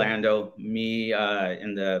in Orlando, me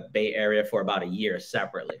in the Bay Area for about a year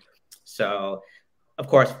separately. So, of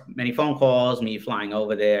course, many phone calls, me flying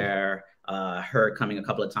over there, her coming a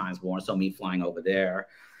couple of times more, so me flying over there.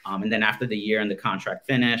 And then after the year and the contract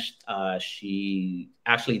finished, she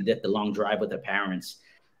actually did the long drive with her parents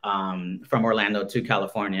from Orlando to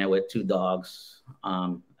California with 2 dogs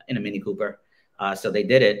in a Mini Cooper. So they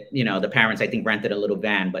did it. You know, the parents, I think, rented a little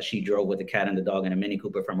van, but she drove with the cat and the dog in a Mini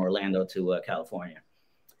Cooper from Orlando to California.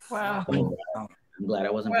 Wow. So, I'm glad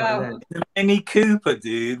I wasn't part of that. Mini Cooper,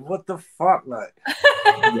 dude. What the fuck, like?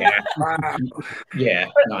 Yeah. Yeah.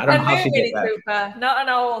 No, I don't know how she did that. Cooper, not an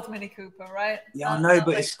old Mini Cooper, right? Yeah, I know,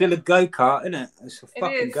 but it's still a go-kart, isn't it? It's a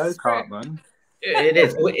fucking go-kart, man. It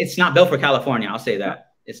is. It's not built for California. I'll say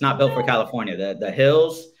that. It's not built for California. The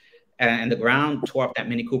hills and the ground tore up that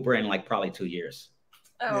Mini Cooper in like probably 2 years.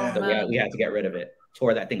 Oh, so we had to get rid of it.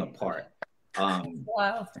 Tore that thing apart.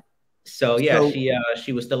 Wow. So yeah,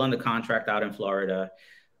 she was still under contract out in Florida.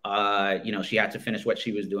 You know, she had to finish what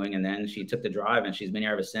she was doing, and then she took the drive, and she's been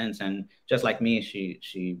here ever since. And just like me,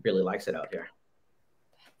 she really likes it out here.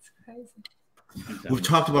 That's crazy. We've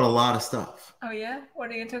talked about a lot of stuff. Oh yeah, what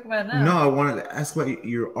are you talking about now? No, I wanted to ask about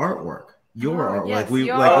your artwork. Your art, yes, we're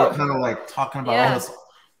kind of like talking about all this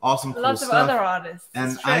awesome, cool lots stuff. of other artists.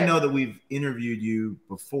 And I know that we've interviewed you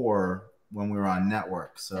before when we were on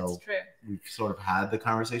Network, so that's true. We've sort of had the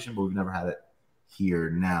conversation, but we've never had it here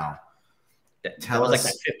now. That was like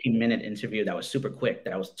that 15-minute interview that was super quick.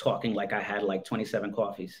 That I was talking like I had like 27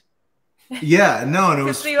 coffees. Yeah, no, and it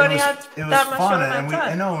was fun, and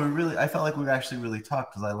I felt like we actually really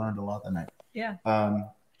talked because I learned a lot that night. Yeah.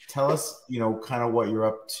 Tell us, you know, kind of what you're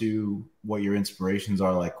up to, what your inspirations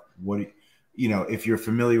are, like what, you know, if you're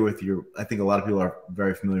familiar with I think a lot of people are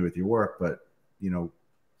very familiar with your work, but, you know,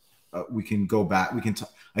 we can go back.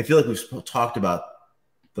 I feel like we've talked about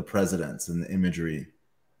the presidents and the imagery.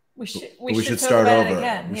 We should start over.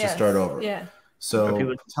 Again. We should start over. Yeah.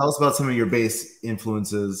 So tell us about some of your base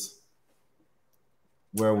influences.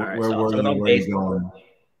 Where were you going?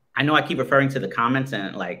 I know I keep referring to the comments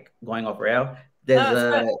and like going off rail.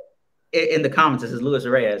 There's in the comments, this is Luis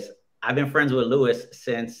Reyes. I've been friends with Luis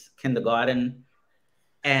since kindergarten.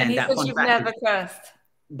 And he says you've never cursed.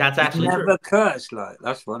 That's actually never cursed, like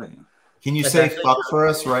that's funny. Can you say fuck for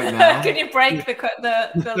us right now? Can you break the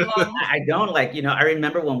long? I don't, like, you know, I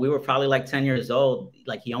remember when we were probably like 10 years old,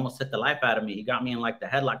 like he almost took the life out of me. He got me in like the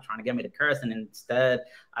headlock trying to get me to curse, and instead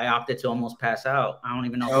I opted to almost pass out. I don't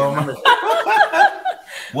even know if you remember that.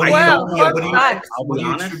 What do you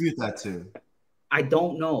attribute that to? I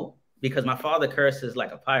don't know, because my father curses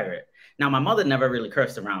like a pirate. Now, my mother never really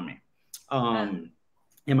cursed around me.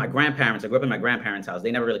 And my grandparents, I grew up in my grandparents' house.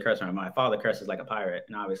 They never really cursed around me. My father curses like a pirate.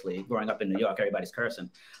 And obviously, growing up in New York, everybody's cursing.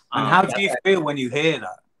 And how do you feel when you hear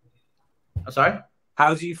that? I'm sorry?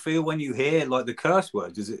 How do you feel when you hear like the curse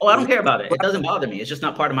words? I don't care about it. It doesn't bother me. It's just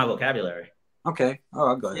not part of my vocabulary. Okay.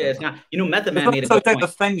 Oh, I got it. Yeah, it's not. You know, Method Man made a good point. That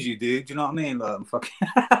offends you, dude. Do you know what I mean? Like, I'm fucking...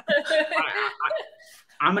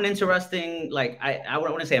 I'm an interesting, like, I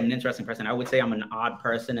wouldn't want to say I'm an interesting person. I would say I'm an odd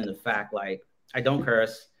person in the fact, like, I don't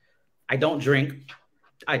curse. I don't drink.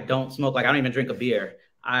 I don't smoke. Like, I don't even drink a beer.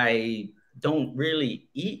 I don't really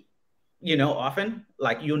eat, you know, often.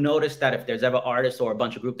 Like, you'll notice that if there's ever artists or a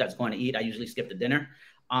bunch of group that's going to eat, I usually skip the dinner.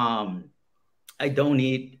 I don't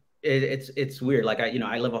eat. It's weird. Like,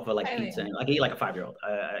 I live off of like pizza. And, like, I eat like a 5-year-old.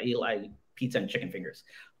 I eat like pizza and chicken fingers.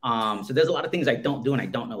 So there's a lot of things I don't do, and I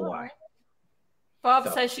don't know why. Bob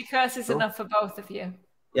says she curses enough for both of you.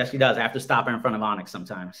 Yes, she does. I have to stop her in front of Onyx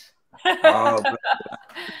sometimes. Oh,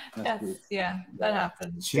 yeah, that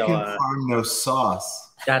happens. Chicken parm, no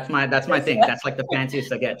sauce. That's my thing. That's like the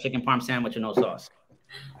fanciest I get. Chicken parm sandwich and no sauce.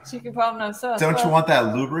 Chicken parm, no sauce. Don't you want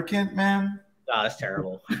that lubricant, man? Oh, that's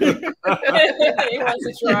terrible. He wants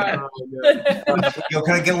to try. Yo,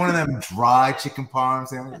 can I get one of them dry chicken parm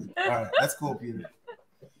sandwiches? All right, that's cool, Peter.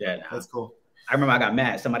 Yeah, no. That's cool. I remember I got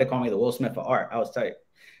mad. Somebody called me the Will Smith for art. I was tight.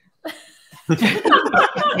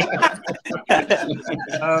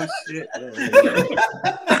 oh shit!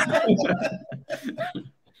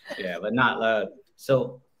 Yeah, but not.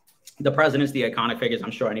 So the presidents, the iconic figures.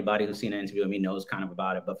 I'm sure anybody who's seen an interview with me knows kind of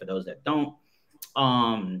about it. But for those that don't,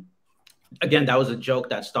 again, that was a joke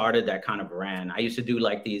that started, that kind of ran. I used to do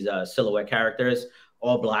like these silhouette characters,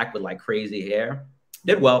 all black with like crazy hair.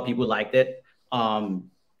 Did well. People liked it.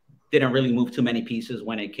 Didn't really move too many pieces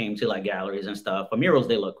when it came to like galleries and stuff. But murals,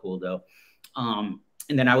 they look cool though. And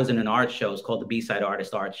then I was in an art show. It's called the B-Side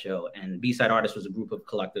Artist Art Show. And B-Side Artist was a group of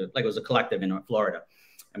collective, like it was a collective in Florida.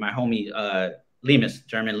 And my homie, Lemus,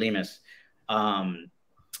 German Lemus,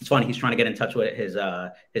 it's funny, he's trying to get in touch with his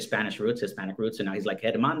Hispanic roots. And now he's like,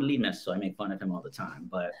 Herman Lemus. So I make fun of him all the time.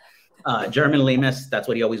 But German Lemus, that's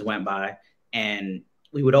what he always went by. And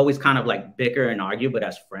we would always kind of like bicker and argue, but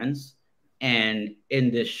as friends. And in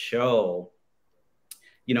this show,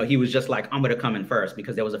 you know, he was just like, I'm going to come in first,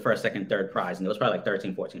 because there was a first, second, third prize. And there was probably like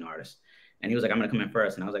 13, 14 artists. And he was like, I'm going to come in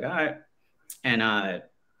first. And I was like, all right. And I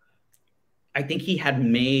think he had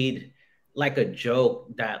made like a joke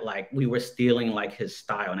that like we were stealing like his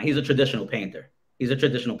style. Now he's a traditional painter.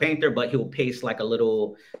 But he'll paste like a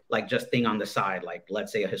little, like just thing on the side. Like,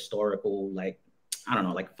 let's say a historical, like, I don't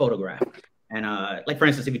know, like photograph. And like, for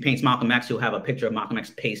instance, if he paints Malcolm X, he'll have a picture of Malcolm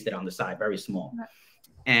X pasted on the side, very small. Right.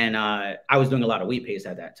 And I was doing a lot of wheat paste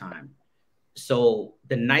at that time. So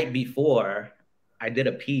the night before, I did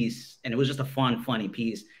a piece, and it was just a funny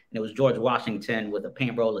piece. And it was George Washington with a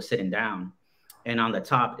paint roller sitting down. And on the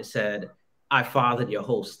top, it said, I fathered your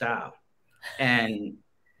whole style. And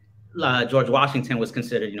George Washington was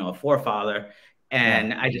considered, you know, a forefather.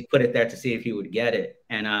 And I just put it there to see if he would get it.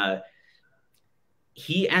 And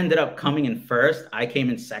he ended up coming in first. I came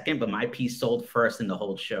in second, but my piece sold first in the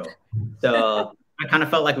whole show. So I kind of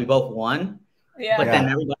felt like we both won. Yeah. But then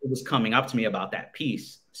everybody was coming up to me about that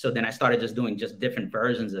piece. So then I started just doing just different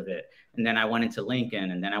versions of it. And then I went into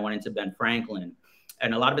Lincoln, and then I went into Ben Franklin.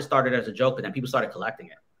 And a lot of it started as a joke, but then people started collecting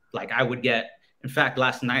it. Like I would get, in fact,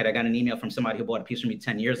 last night I got an email from somebody who bought a piece from me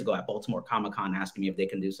 10 years ago at Baltimore Comic-Con asking me if they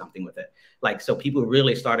can do something with it. Like, so people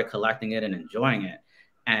really started collecting it and enjoying it.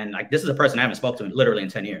 And like, this is a person I haven't spoken to literally in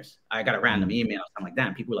 10 years. I got a random email. I'm like,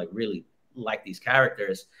 damn, people like really like these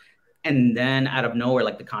characters. And then out of nowhere,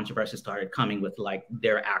 like the controversy started coming with like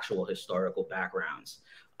their actual historical backgrounds.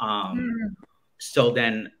 So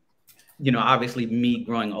then, you know, obviously me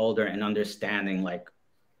growing older and understanding like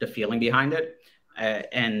the feeling behind it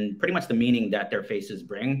and pretty much the meaning that their faces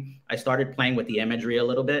bring, I started playing with the imagery a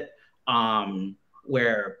little bit,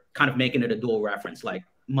 where kind of making it a dual reference. Like,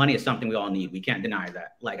 money is something we all need. We can't deny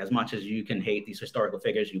that. Like, as much as you can hate these historical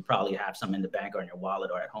figures, you probably have some in the bank or in your wallet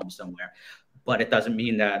or at home somewhere. But it doesn't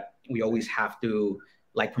mean that we always have to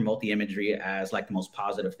like promote the imagery as like the most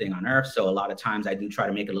positive thing on earth. So a lot of times I do try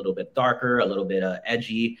to make it a little bit darker, a little bit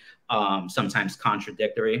edgy, sometimes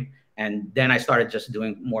contradictory. And then I started just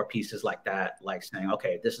doing more pieces like that, like saying,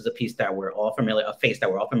 okay, this is a piece that we're all familiar, a face that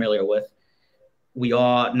we're all familiar with. We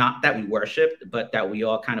all, not that we worshiped, but that we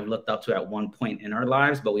all kind of looked up to at one point in our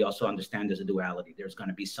lives, but we also understand there's a duality. There's going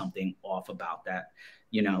to be something off about that.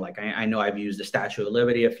 You know, like I know I've used the Statue of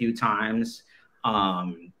Liberty a few times.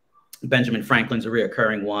 Benjamin Franklin's a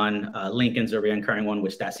reoccurring one. Lincoln's a reoccurring one,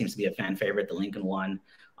 which that seems to be a fan favorite, the Lincoln one.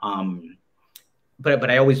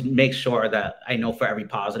 But I always make sure that I know for every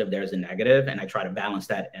positive, there's a negative, and I try to balance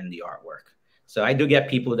that in the artwork. So I do get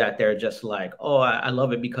people that they're just like, oh, I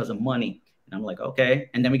love it because of money. And I'm like, okay.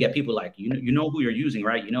 And then we get people like, you know who you're using,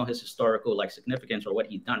 right? You know his historical like significance or what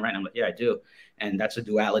he's done, right? And I'm like, yeah, I do. And that's a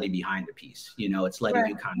duality behind the piece. You know, it's letting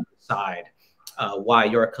you kind of decide why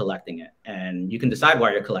you're collecting it. And you can decide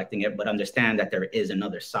why you're collecting it, but understand that there is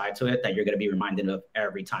another side to it that you're going to be reminded of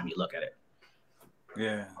every time you look at it.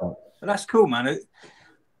 Yeah, well, that's cool, man.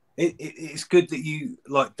 It's good that you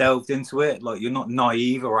like delved into it. Like you're not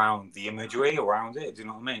naive around the imagery around it. Do you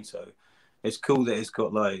know what I mean? So it's cool that it's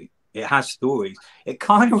got like it has stories. It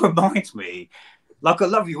kind of reminds me, like I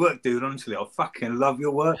love your work, dude. Honestly, I fucking love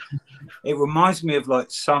your work. It reminds me of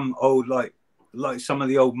like some old like some of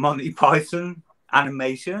the old Monty Python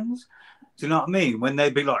animations. Do you know what I mean? When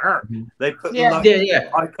they'd be like, they put the like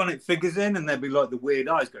iconic figures in, and they'd be like the weird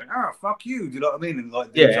eyes going, fuck you. Do you know what I mean? And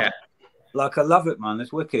like, like I love it, man.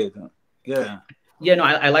 It's wicked. Yeah. No,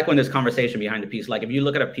 I like when there's conversation behind the piece. Like if you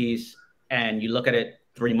look at a piece and you look at it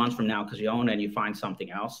 3 months from now because you own it and you find something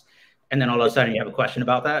else, and then all of a sudden you have a question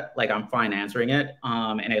about that, like I'm fine answering it.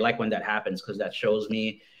 And I like when that happens because that shows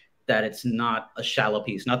me that it's not a shallow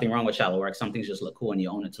piece. Nothing wrong with shallow work. Some things just look cool and you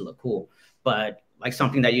own it to look cool. But like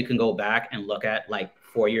something that you can go back and look at like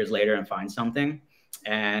 4 years later and find something.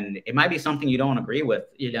 And it might be something you don't agree with,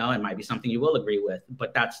 you know, it might be something you will agree with,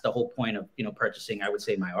 but that's the whole point of, you know, purchasing, I would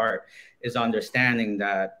say my art is understanding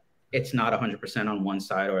that it's not 100% on one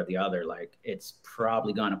side or the other. Like it's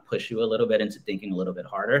probably going to push you a little bit into thinking a little bit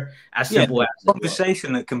harder. As simple as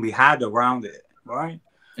conversation that can be had around it, right?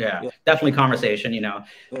 Yeah, definitely conversation, you know.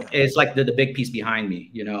 It's like the big piece behind me,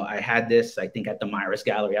 you know. I had this, I think at the Myris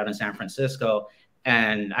Gallery out in San Francisco,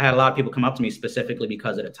 and I had a lot of people come up to me specifically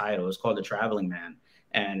because of the title. It was called The Traveling Man.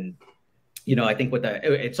 And, you know, I think with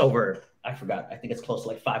it's over, I forgot, I think it's close to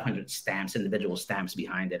like 500 stamps, individual stamps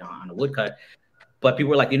behind it on a woodcut. But people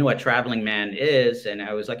were like, you know what Traveling Man is? And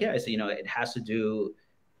I was like, yeah, I said, you know, it has to do,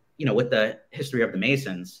 you know, with the history of the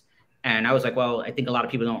Masons. And I was like, well, I think a lot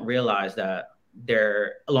of people don't realize that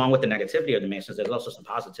there, along with the negativity of the Masons, there's also some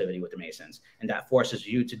positivity with the Masons. And that forces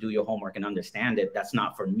you to do your homework and understand it. That's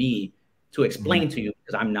not for me to explain to you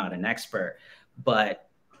because I'm not an expert. But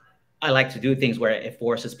I like to do things where it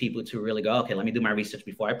forces people to really go, okay, let me do my research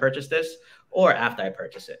before I purchase this or after I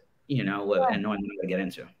purchase it, you know, and knowing what to get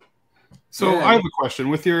into. So I have a question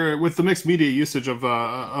with the mixed media usage of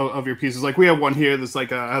your pieces. Like we have one here that's like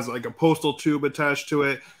has like a postal tube attached to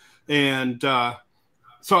it, and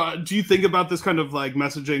so do you think about this kind of like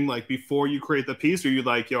messaging like before you create the piece, or you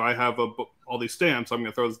like, I have all these stamps, I'm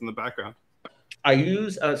gonna throw this in the background? I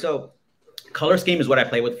use so color scheme is what I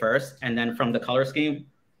play with first, and then from the color scheme,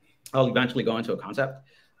 I'll eventually go into a concept.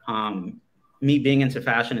 Me being into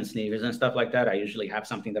fashion and sneakers and stuff like that, I usually have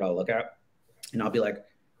something that I'll look at, and I'll be like,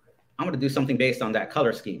 I'm going to do something based on that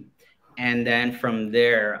color scheme. And then from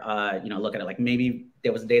there, you know, look at it like maybe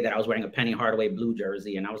there was a day that I was wearing a Penny Hardaway blue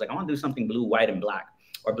jersey, and I was like, I want to do something blue, white, and black,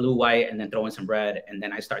 or blue, white, and then throw in some red. And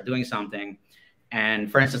then I start doing something.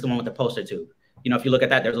 And for instance, the one with the poster tube, you know, if you look at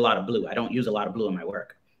that, there's a lot of blue. I don't use a lot of blue in my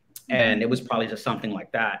work. And it was probably just something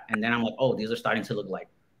like that. And then I'm like, oh, these are starting to look like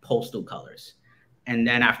postal colors. And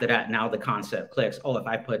then after that, now the concept clicks. Oh, if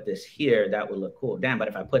I put this here, that would look cool. Damn, but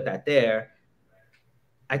if I put that there,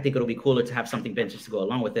 I think it'll be cooler to have something vintage to go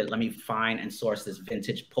along with it. Let me find and source this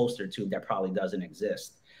vintage poster tube that probably doesn't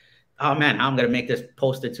exist. Oh man, I'm gonna make this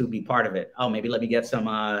poster tube be part of it. Oh, maybe let me get some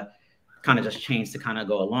kind of just chains to kind of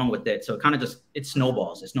go along with it. So it kind of just, it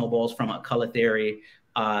snowballs. It snowballs from a color theory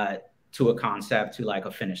to a concept to like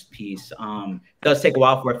a finished piece. It does take a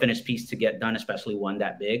while for a finished piece to get done, especially one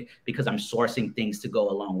that big, because I'm sourcing things to go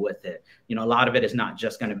along with it. You know, a lot of it is not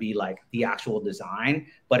just going to be like the actual design,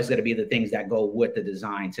 but it's going to be the things that go with the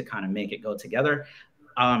design to kind of make it go together.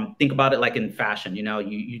 Think about it like in fashion, you know,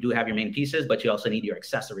 you do have your main pieces, but you also need your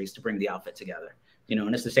accessories to bring the outfit together, you know,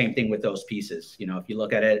 and it's the same thing with those pieces. You know, if you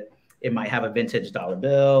look at it, it might have a vintage dollar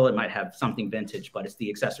bill, it might have something vintage, but it's the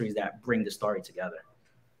accessories that bring the story together.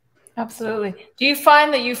 Absolutely. Do you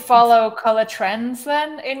find that you follow color trends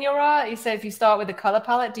then in your art? You say if you start with a color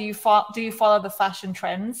palette, do you follow the fashion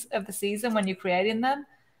trends of the season when you're creating them?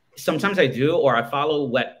 Sometimes I do, or I follow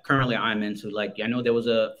what currently I'm into. Like I know there was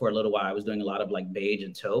for a little while I was doing a lot of like beige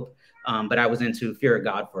and taupe, but I was into Fear of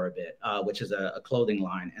God for a bit, which is a clothing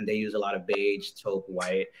line, and they use a lot of beige, taupe,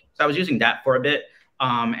 white. So I was using that for a bit,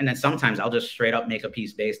 and then sometimes I'll just straight up make a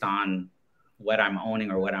piece based on what I'm owning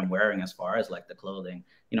or what I'm wearing as far as like the clothing.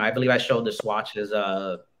 You know, I believe I showed the swatches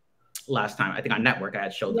last time. I think on Network I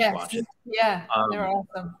had showed the swatches. Yeah, they're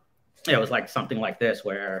awesome. Yeah, it was like something like this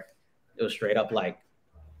where it was straight up like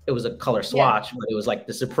it was a color swatch, but it was like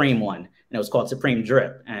the Supreme one, and it was called Supreme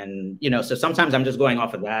Drip. And you know, so sometimes I'm just going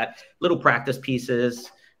off of that, little practice pieces,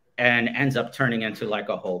 and ends up turning into like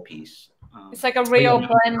a whole piece. It's like a real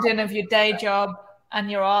blending of your day job and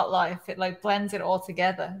your art life. It like blends it all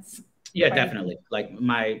together. Yeah, definitely. Like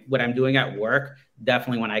what I'm doing at work,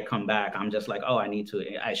 definitely when I come back, I'm just like, oh,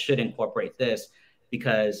 I should incorporate this,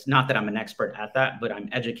 because not that I'm an expert at that, but I'm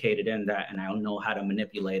educated in that, and I know how to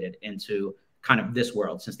manipulate it into kind of this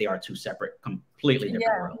world, since they are two separate, completely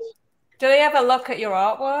different worlds. Do they ever look at your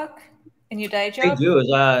artwork in your day job? They do.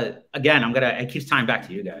 Again, it keeps tying back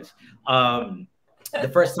to you guys. The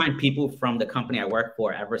first time people from the company I work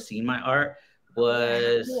for ever seen my art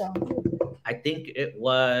was, I think it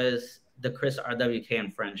was the Chris RWK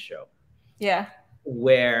and Friends show. Yeah.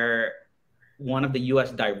 Where one of the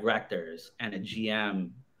US directors and a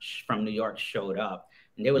GM from New York showed up,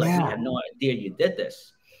 and they were like, we had no idea you did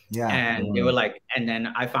this. Yeah. And they were like, and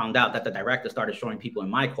then I found out that the director started showing people in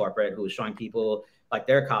my corporate who was showing people like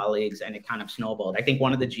their colleagues, and it kind of snowballed. I think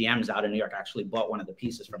one of the GMs out in New York actually bought one of the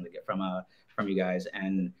pieces from you guys,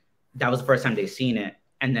 and that was the first time they seen it.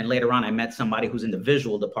 And then later on, I met somebody who's in the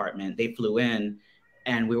visual department. They flew in,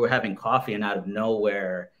 and we were having coffee, and out of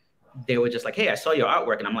nowhere, they were just like, "Hey, I saw your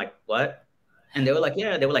artwork," and I'm like, "What?" And they were like,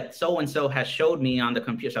 "Yeah." They were like, "So and so has showed me on the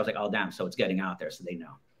computer." So I was like, "Oh, damn!" So it's getting out there, so they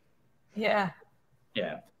know. Yeah.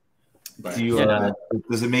 Yeah. But, do you,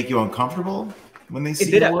 does it make you uncomfortable when they see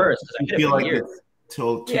it? Did at first. I feel like it's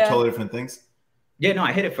two totally different things. Yeah, no,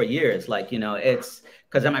 I hit it for years. Like, you know, it's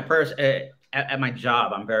because at my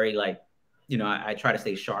job, I'm very like, you know, I try to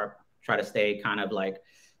stay sharp, try to stay kind of like,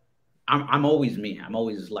 I'm always me. I'm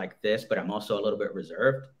always like this, but I'm also a little bit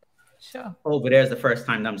reserved. Sure. Over there's the first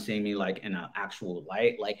time them seeing me like in an actual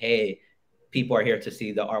light, like, hey, people are here to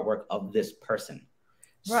see the artwork of this person.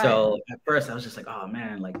 Right. So at first I was just like, oh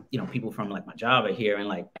man, like, you know, people from like my job are here, and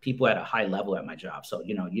like people at a high level at my job. So,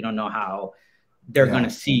 you know, you don't know how they're going to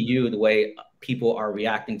see you the way people are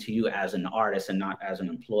reacting to you as an artist and not as an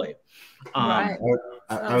employee. Right.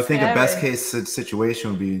 I would think a best case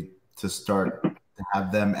situation would be to start to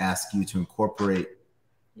have them ask you to incorporate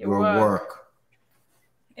your work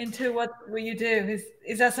into what you do.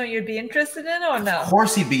 Is that something you'd be interested in or no? Of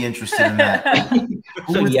course he'd be interested in that.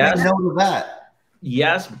 So yes, no to that.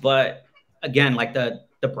 Yes, but again, like the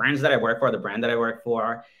brands that I work for, the brand that I work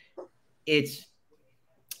for, it's,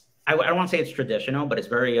 I don't want to say it's traditional, but it's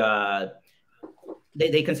very,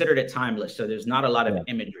 they considered it timeless. So there's not a lot of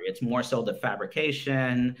imagery. It's more so the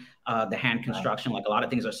fabrication, the hand construction. Like a lot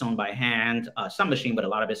of things are sewn by hand, some machine, but a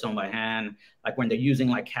lot of it's sewn by hand. Like when they're using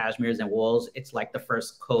like cashmeres and wools, it's like the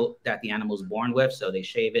first coat that the animal's born with. So they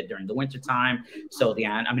shave it during the winter time. So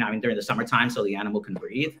during the summertime, so the animal can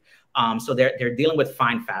breathe. So they're dealing with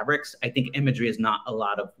fine fabrics. I think imagery is not a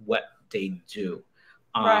lot of what they do.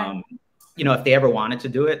 Right. You know, if they ever wanted to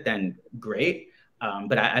do it, then great.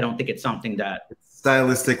 But I don't think it's something that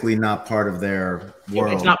stylistically not part of their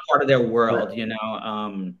world. It's not part of their world, right. You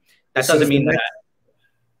know. That doesn't mean that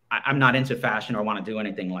I'm not into fashion or want to do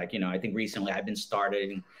anything. Like, you know, I think recently I've been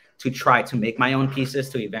starting to try to make my own pieces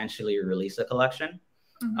to eventually release a collection.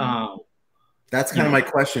 Mm-hmm. That's kind of my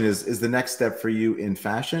question is the next step for you in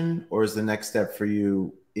fashion, or is the next step for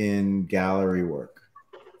you in gallery work?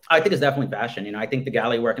 I think it's definitely fashion. You know, I think the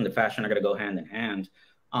gallery work and the fashion are going to go hand in hand.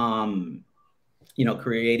 You know,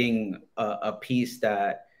 creating a piece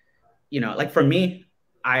that, you know, like for me,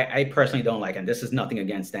 I personally don't like, and this is nothing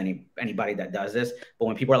against anybody that does this, but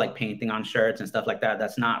when people are like painting on shirts and stuff like that,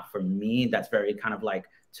 that's not for me. That's very kind of like,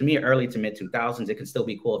 to me, early to mid 2000s, it can still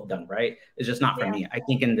be cool if done right. It's just not for me. I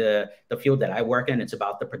think in the field that I work in, it's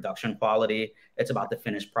about the production quality. It's about the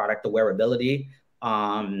finished product, the wearability,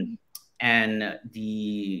 and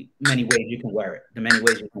the many ways you can wear it.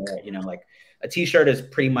 You know, like a t-shirt is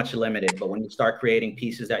pretty much limited, but when you start creating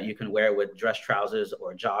pieces that you can wear with dress trousers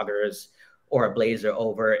or joggers or a blazer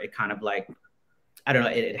over, it kind of like, I don't know,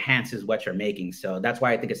 it enhances what you're making. So that's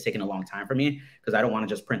why I think it's taken a long time for me, because I don't want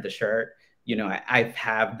to just print the shirt. You know, I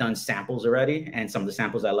have done samples already, and some of the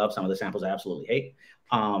samples I love, some of the samples I absolutely hate.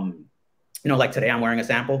 You know, like today I'm wearing a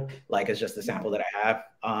sample, like it's just a sample that I have,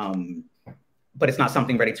 but it's not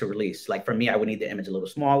something ready to release. Like for me, I would need the image a little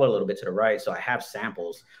smaller, a little bit to the right. So I have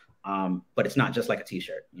samples, but it's not just like a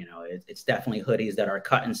t-shirt. You know, it's definitely hoodies that are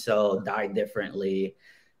cut and sew, dyed differently.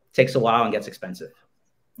 Takes a while and gets expensive.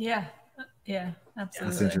 Yeah, yeah,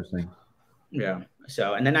 absolutely. That's interesting. Yeah.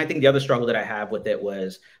 So, and then I think the other struggle that I have with it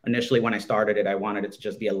was initially when I started it, I wanted it to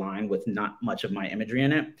just be aligned with not much of my imagery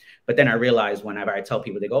in it. But then I realized whenever I tell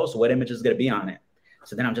people, they go, oh, so what image is going to be on it?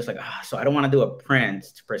 So then I'm just like, so I don't want to do a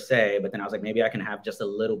print per se, but then I was like, maybe I can have just a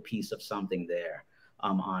little piece of something there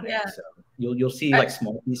on it. So you'll see like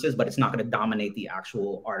small pieces, but it's not going to dominate the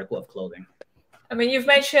actual article of clothing. I mean, you've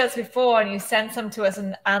made shirts before and you sent some to us,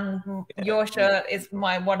 and your shirt is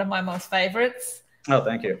one of my most favorites. Oh,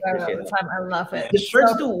 thank you. Appreciate it. I love it. The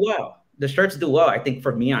shirts do well. The shirts do well. I think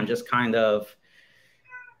for me, I'm just kind of,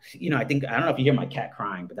 I think, I don't know if you hear my cat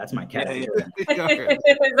crying, but that's my cat. Yeah.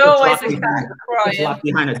 There's always a cat crying. It's locked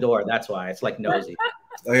behind a door. That's why it's like nosy.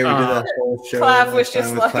 Oh, yeah, we did that whole show. Clav was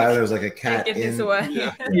just like, there was like a cat in.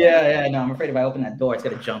 Yeah. No, I'm afraid if I open that door, it's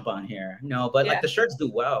gonna jump on here. No, but like the shirts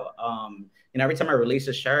do well. Every time I release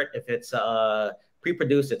a shirt, if it's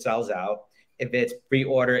pre-produced, it sells out. If it's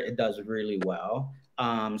pre-order, it does really well.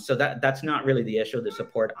 So that's not really the issue, the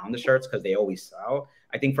support on the shirts, because they always sell.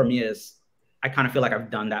 I think for me is, I kind of feel like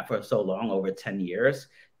I've done that for so long, over 10 years,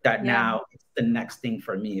 that now it's the next thing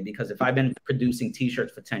for me. Because if I've been producing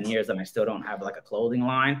t-shirts for 10 years and I still don't have like a clothing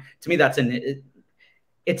line, to me,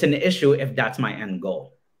 it's an issue if that's my end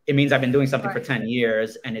goal. It means I've been doing something for 10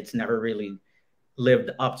 years and it's never really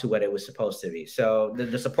lived up to what it was supposed to be. So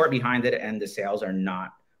the support behind it and the sales are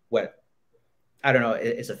not what, I don't know,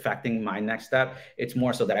 is affecting my next step. It's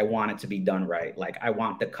more so that I want it to be done right. Like, I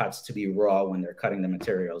want the cuts to be raw when they're cutting the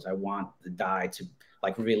materials. I want the dye to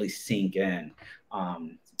like really sink in.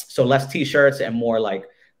 So less t-shirts and more like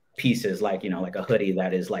pieces, like, like a hoodie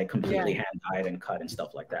that is like completely hand dyed and cut and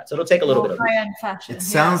stuff like that. So it'll take a little bit of high-end fashion. It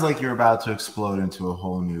sounds like you're about to explode into a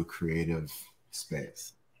whole new creative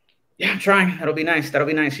space. Yeah, I'm trying. That'll be nice. That'll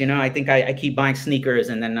be nice. I think I keep buying sneakers,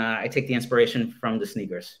 and then I take the inspiration from the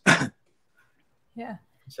sneakers. Yeah.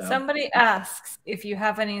 So. Somebody asks if you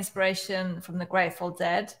have any inspiration from the Grateful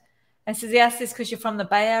Dead. And says, yes, it's because you're from the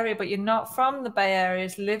Bay Area, but you're not from the Bay Area,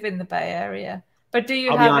 you live in the Bay Area. But do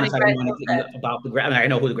you have any Grateful Dead? About I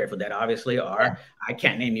know who the Grateful Dead obviously are. Yeah. I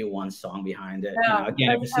can't name you one song behind it. No,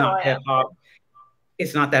 again, if it's not hip hop,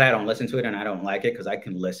 it's not that I don't listen to it and I don't like it, because I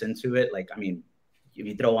can listen to it. Like, I mean, if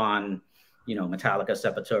you throw on, Metallica,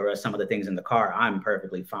 Sepultura, some of the things in the car, I'm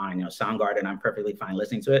perfectly fine. Soundgarden, I'm perfectly fine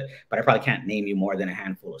listening to it, but I probably can't name you more than a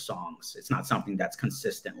handful of songs. It's not something that's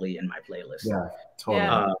consistently in my playlist. Yeah,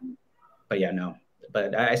 totally. But yeah, no.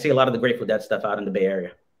 But I see a lot of the Grateful Dead stuff out in the Bay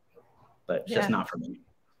Area, but just not for me.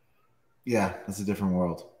 Yeah, it's a different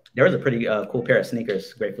world. There was a pretty cool pair of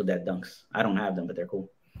sneakers, Grateful Dead Dunks. I don't have them, but they're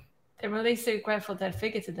cool. They released a Grateful Dead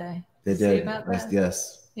figure today. They did.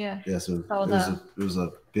 Yes. Yeah. Yes, it was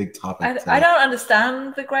a big topic. I don't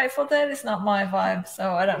understand the Grateful Dead. It's not my vibe,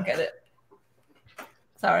 so I don't get it.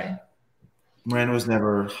 Sorry. Miranda was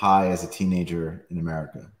never high as a teenager in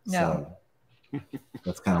America. No. So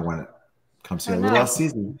that's kind of when it comes to a little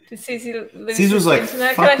Cece. Cece was like,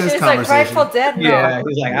 fuck this conversation. Like, Grateful Dead? No. Yeah,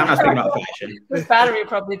 he's like, I'm not speaking about fashion. His battery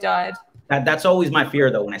probably died. That's always my fear,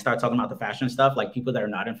 though, when I start talking about the fashion stuff. Like, people that are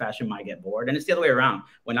not in fashion might get bored. And it's the other way around.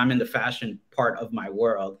 When I'm in the fashion part of my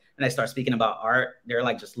world and I start speaking about art, they're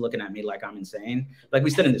like just looking at me like I'm insane. Like,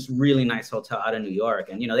 we stood in this really nice hotel out in New York,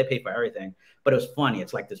 and, they pay for everything. But it was funny.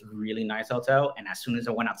 It's like this really nice hotel. And as soon as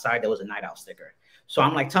I went outside, there was a Night Owl sticker. So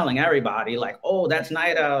I'm like telling everybody, like, oh, that's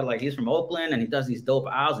Night Owl. Like, he's from Oakland and he does these dope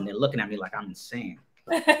owls. And they're looking at me like I'm insane.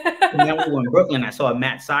 And then we were in Brooklyn. I saw a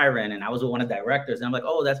Matt Siren, and I was with one of the directors, and I'm like,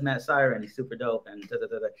 "Oh, that's Matt Siren. He's super dope."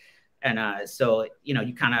 And so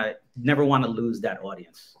you kind of never want to lose that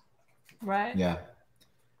audience, right? Yeah.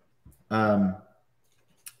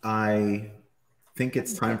 I think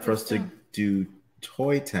it's time for us to do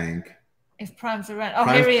Toy Tank. If Prime's around,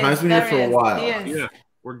 here he is. Prime's been here for a while. Yeah,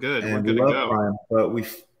 we're good. And we're good to go.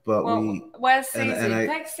 Prime, where's Cece?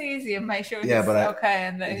 Text Cece and make sure he's okay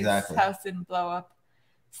and that his house didn't blow up.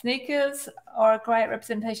 Sneakers are a great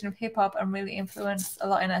representation of hip hop and really influence a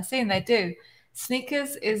lot in our scene. They do.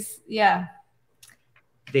 Sneakers is,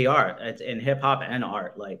 they are. It's in hip hop and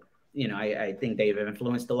art. Like, I think they've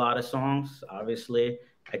influenced a lot of songs, obviously.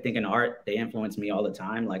 I think in art, they influence me all the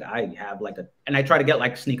time. Like, I have and I try to get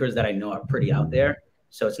like sneakers that I know are pretty out there.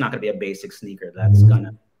 So it's not going to be a basic sneaker that's going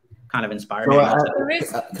to kind of inspire me. There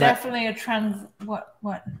is definitely a trend. What?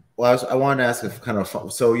 Well, I wanted to ask if kind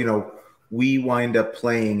of, so, we wind up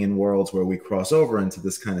playing in worlds where we cross over into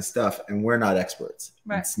this kind of stuff, and we're not experts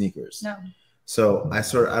in sneakers. No. So I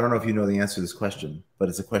don't know if you know the answer to this question, but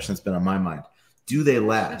it's a question that's been on my mind. Do they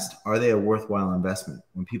last? Are they a worthwhile investment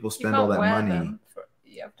when people spend all that money?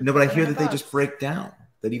 No, but I hear that they just break down.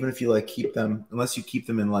 That even if you keep them, unless you keep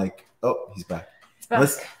them in he's back. I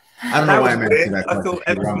don't know why I'm asking that question.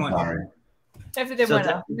 Everything went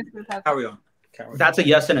up. Carry on. That's a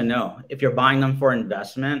yes and a no. If you're buying them for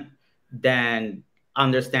investment, then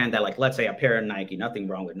understand that, let's say a pair of Nike, nothing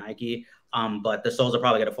wrong with Nike, but the soles are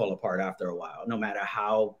probably going to fall apart after a while, no matter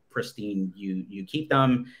how pristine you keep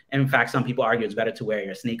them. In fact, some people argue it's better to wear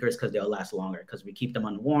your sneakers because they'll last longer, because we keep them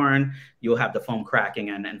unworn, you'll have the foam cracking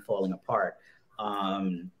and falling apart. For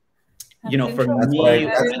me,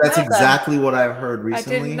 that's exactly what I've heard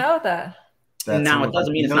recently. I didn't know that. Now it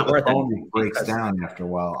doesn't mean it's not worth it. It breaks down after a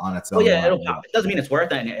while on its own. Oh yeah, it'll pop. It doesn't mean it's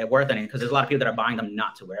worth anything because there's a lot of people that are buying them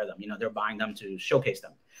not to wear them. You know, they're buying them to showcase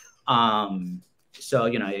them. So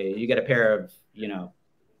you know, you get a pair of, you know,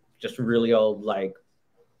 just really old, like,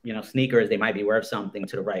 you know, sneakers. They might be worth something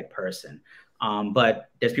to the right person. But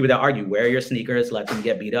there's people that argue, wear your sneakers, let them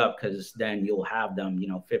get beat up, because then you'll have them, you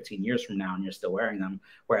know, 15 years from now and you're still wearing them.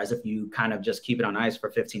 Whereas if you kind of just keep it on ice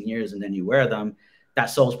for 15 years and then you wear them, that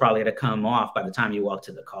sole's probably to come off by the time you walk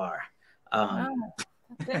to the car.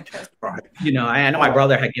 You know, I know my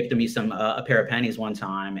brother had gifted me a pair of pennies one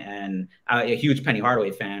time, and a huge Penny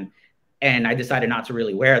Hardaway fan. And I decided not to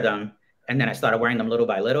really wear them. And then I started wearing them little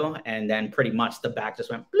by little. And then pretty much the back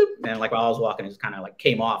just went bloop. And like while I was walking, it just kind of like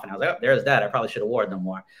came off. And I was like, oh, there's that. I probably should have worn them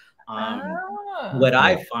more. What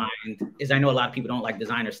I find is I know a lot of people don't like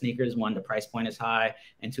designer sneakers. One, the price point is high.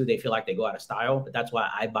 And two, they feel like they go out of style. But that's why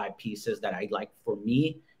I buy pieces that I like for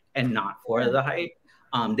me and not for the hype.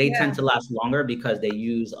 They tend to last longer because they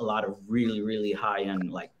use a lot of really, really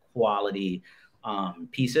high-end, like, quality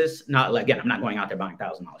pieces. Not like, again, I'm not going out there buying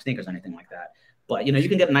 $1,000 sneakers or anything like that. But, you know, you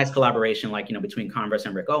can get a nice collaboration, like, you know, between Converse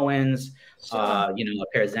and Rick Owens, you know, a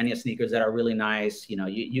pair of Xenia sneakers that are really nice. You know,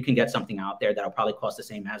 you can get something out there that'll probably cost the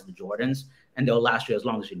same as the Jordans, and they'll last you as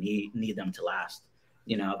long as you need them to last.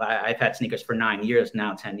 You know, I've had sneakers for 9 years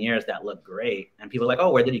now, 10 years that look great. And people are like,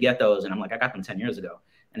 oh, where did you get those? And I'm like, I got them 10 years ago.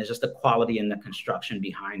 And it's just the quality and the construction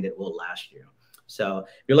behind it will last you. So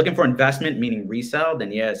if you're looking for investment, meaning resale,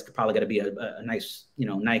 then yeah, it's probably going to be a nice, you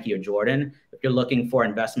know, Nike or Jordan. If you're looking for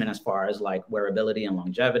investment as far as like wearability and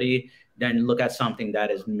longevity, then look at something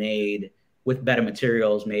that is made with better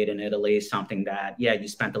materials, made in Italy, something that, yeah, you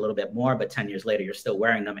spent a little bit more, but 10 years later, you're still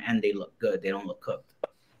wearing them and they look good. They don't look cooked.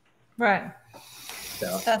 Right.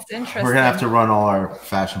 So that's interesting. We're going to have to run all our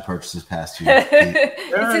fashion purchases past you. And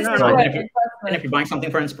if you're buying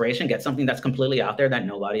something for inspiration, get something that's completely out there that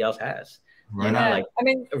nobody else has. Right. You know, like, I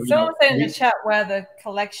mean, someone said in the chat where the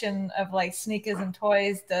collection of like sneakers and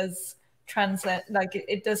toys does translate, like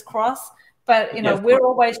it does cross, but you know, we're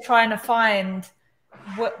always trying to find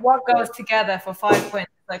what goes together for 5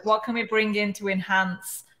 points. Like, what can we bring in to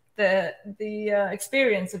enhance the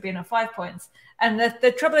experience of being a 5 points? And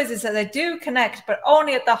the trouble is that they do connect, but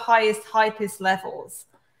only at the hypest levels.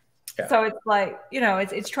 Yeah. So it's like, you know,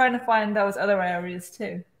 it's trying to find those other areas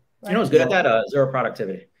too. Right? You know what's good at that? Zero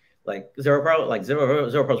productivity. Like Zero Pro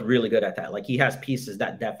is really good at that. Like he has pieces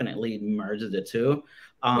that definitely merges the two.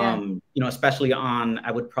 You know, especially on,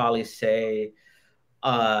 I would probably say,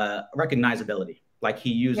 recognizability. Like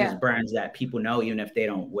he uses brands that people know even if they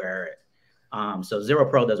don't wear it. So Zero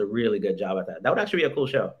Pro does a really good job at that. That would actually be a cool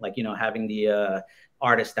show. Like, you know, having the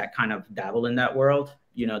artists that kind of dabble in that world,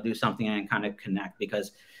 you know, do something and kind of connect,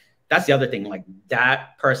 because that's the other thing. Like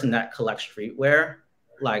that person that collects streetwear,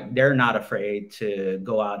 like they're not afraid to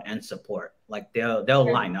go out and support. Like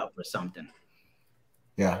they'll line up for something.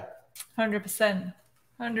 Yeah. 100%.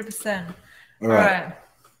 100%. All right.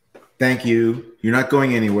 Thank you. You're not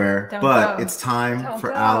going anywhere, but it's time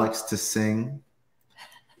for Alex to sing.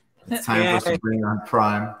 It's time for us to bring on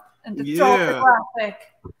Prime. And to talk the graphic.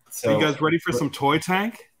 So, you guys ready for some Toy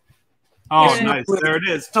Tank? Oh, nice. There it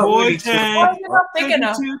is. Toy Tank. Take it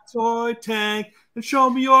to Toy Tank and show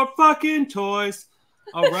me your fucking toys.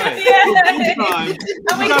 All right. And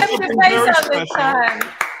we kept your face on this time.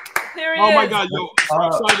 Here he is. My God, yo, I'm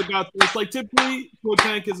excited about this. Like, typically, Toy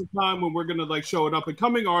Tank is a time when we're gonna like show an up and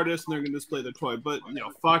coming artist and they're gonna display their toy. But you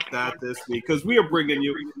know, fuck that this week, because we are bringing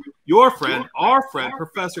you your friend, our friend,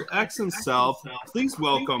 Professor X himself. Please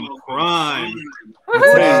welcome Prime.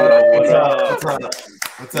 What's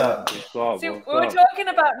up? See, we were talking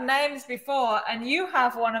about names before, and you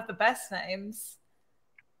have one of the best names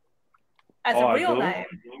as a real name.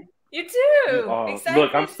 You do. Exactly.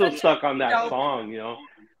 Look, I'm still stuck on that song, you know.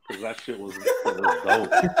 That shit was dope.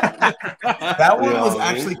 That one was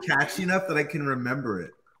actually catchy enough that I can remember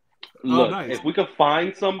it. Look, nice. If we could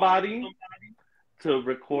find somebody to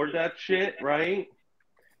record that shit, right,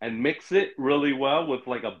 and mix it really well with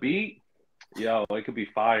like a beat, yo, it could be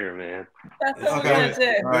fire, man. That's what we're gonna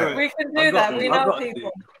do. Right. We can do that. We know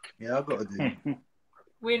people. Yeah, I've got to do.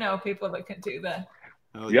 We know people that can do that.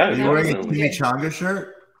 Yeah, are you wearing a chimichanga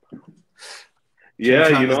shirt?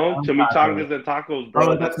 Yeah, you know, chimichangas and tacos,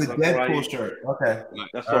 bro. Oh, that's a Deadpool shirt. Okay.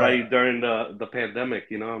 That's what I eat during the pandemic,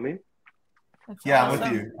 you know what I mean? Yeah,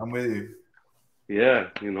 awesome. I'm with you. Yeah,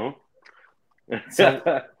 you know. So,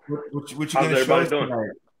 what you gonna show us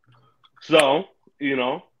tonight? So, you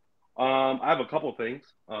know, I have a couple things.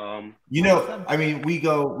 You know, I mean, we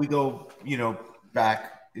go, you know,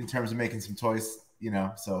 back in terms of making some toys, you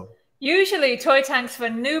know, so. Usually toy tanks for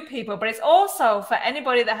new people, but it's also for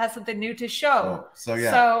anybody that has something new to show. So yeah.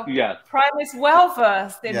 So Yes. Prime is well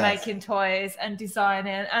versed in Yes. making toys and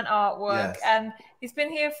designing and artwork. Yes. And he's been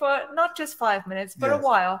here for not just 5 minutes, but a Yes.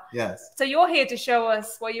 while. Yes. So you're here to show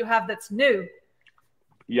us what you have that's new.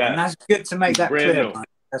 Yeah. And that's good to make that Brand clear. new. Man.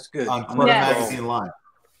 That's good. On Clutter Yes. Magazine Live.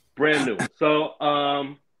 Brand new. So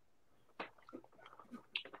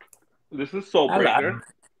this is Soulbreaker.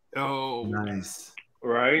 Oh, Nice.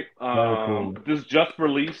 Right. cool. This just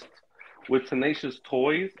released with Tenacious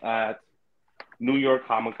Toys at New York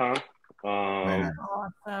Comic Con. Very nice.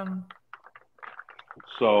 Awesome.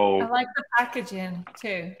 So I like the packaging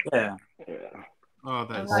too. Yeah. yeah. oh, I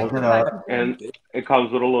that's like Hold the it up. packaging. And it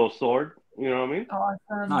comes with a little sword. You know what I mean?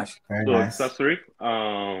 Awesome. Nice. Very Little nice. accessory.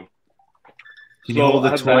 Can so you hold I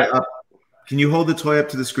the have toy that. up? Can you hold the toy up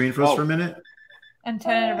to the screen for us Oh. for a minute? And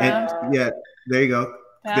turn it around. And yeah, there you go.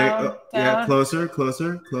 There, Down, yeah, down. closer,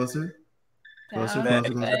 closer, closer, closer, Down.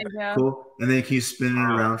 closer, There closer. you go. Cool. And then can you spin it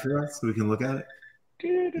around for us so we can look at it?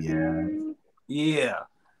 Yeah. Yeah.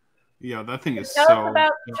 yeah, that thing is Tell so. us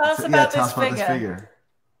about, tell us So, about, tell this, us about figure. this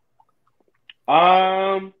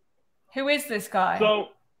figure. Who is this guy? So,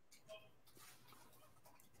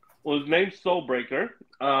 well, his name's Soulbreaker.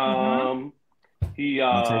 He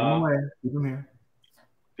Don't take him away. Keep him here.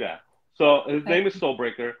 yeah. So his name is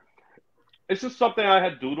Soulbreaker. It's just something I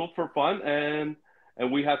had doodled for fun, and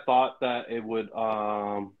we had thought that it would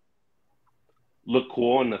look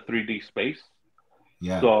cool in the 3D space.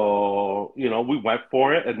 Yeah. So we went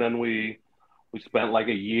for it, and then we spent like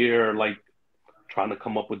a year like trying to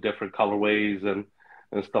come up with different colorways and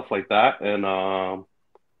stuff like that, and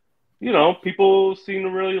people seem to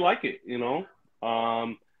really like it.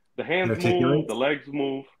 The hands move, the legs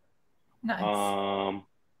move. Nice.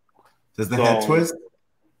 Does the head twist?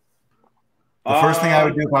 The first thing I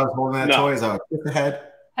would do if I was holding that toy is I would twist the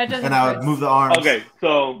head, and I would move the arms. Okay,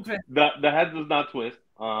 so the head does not twist.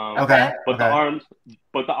 Okay. But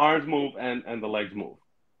the arms move and the legs move.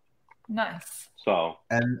 Nice. So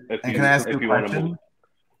and can I ask you a question?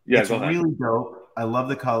 Yeah, it's really dope. I love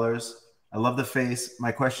the colors. I love the face.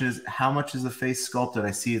 My question is, how much is the face sculpted?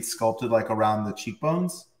 I see it's sculpted like around the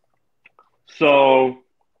cheekbones. So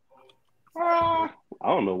I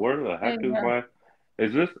don't know where the heck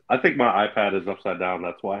is this? I think my iPad is upside down.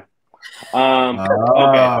 That's why.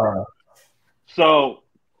 Okay. So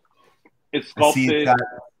it's sculpted.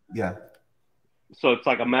 Yeah. So it's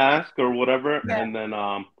like a mask or whatever, and then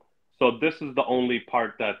so this is the only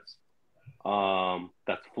part that's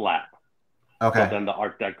flat. Okay. So then the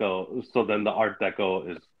Art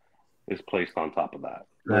Deco is placed on top of that.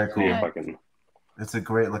 Very Let's cool. see if I can. It's a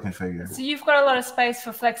great looking figure. So you've got a lot of space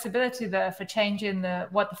for flexibility there for changing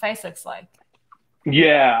what the face looks like.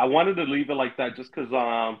 Yeah, I wanted to leave it like that just because,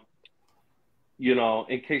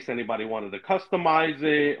 in case anybody wanted to customize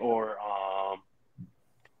it, or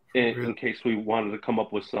in case we wanted to come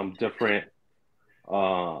up with some different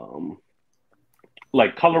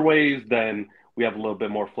like colorways, then we have a little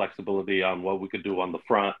bit more flexibility on what we could do on the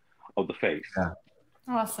front of the face. Yeah.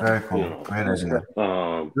 Awesome. Very cool. Great idea.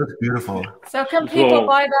 Looks beautiful. So can people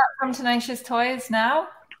buy that from Tenacious Toys now?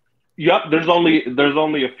 Yep. There's only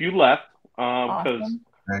a few left because Awesome.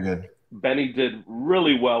 Very good. Benny did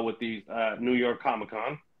really well with these at New York Comic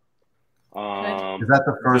Con. Is that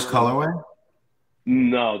the first colorway?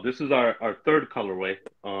 No, this is our third colorway.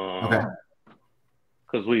 Okay.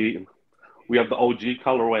 Because we have the OG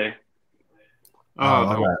colorway.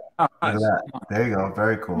 Oh, look at that. There you go.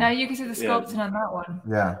 Very cool. Now you can see the sculpting on that one.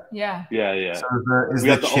 Yeah. Yeah. Yeah. So is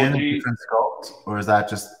the chin a different sculpt, or is that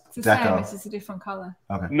just it's the deco? same, it's just a different color.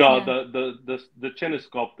 Okay. No, the chin is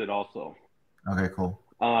sculpted also. Okay, cool.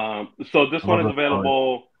 So this one is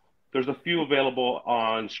available. There's a few available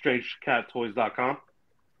on StrangeCatToys.com.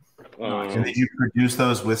 And did you produce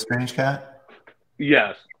those with Strange Cat?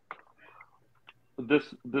 Yes. This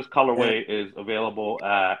colorway is available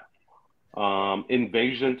at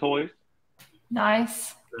Invasion Toys.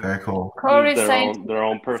 Nice. Very cool. Corey's saying their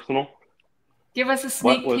own personal. Give us a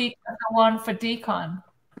sneak peek of the one for Decon.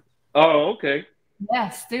 Oh, okay.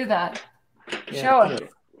 Yes, do that. Show us.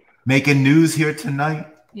 Making news here tonight.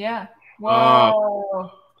 Yeah.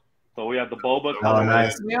 Whoa. So we have the Boba colorway. Oh,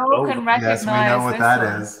 nice. We all can recognize Yes, we know what that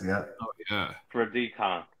one. is. Yeah. Oh, yeah. For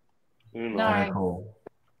Decon. Nice. Very cool.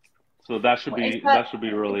 So that should be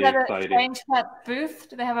really exciting. Strange Cat booth?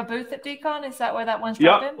 Do they have a booth at Decon? Is that where that one's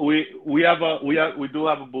Yeah, dropping? we do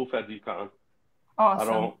have a booth at Decon.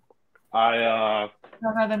 Awesome. I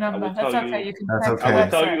don't know the number. That's okay. You can That's check okay. I the will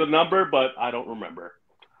tell website. you the number, but I don't remember.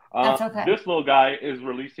 That's okay. This little guy is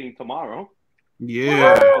releasing tomorrow.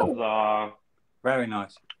 Yeah. Very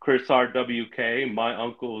nice. Chris RWK, my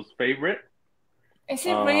uncle's favorite. Is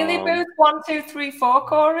it really booth 1, 2, 3, 4,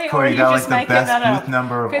 Corey? Corey, or you got like the best booth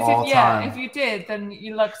number of all time. If you did, then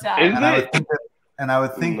you lucked out. Is it? I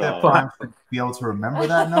would think that Prime should be able to remember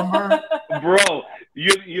that number. Bro,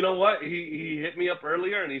 you know what? He hit me up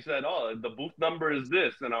earlier and he said, "Oh, the booth number is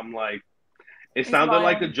this," and I'm like, it sounded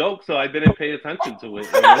like a joke, so I didn't pay attention to it.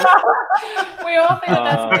 You know? We all think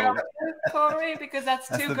that's real, Corey, because that's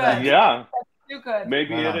too good. Best. Yeah, that's too good.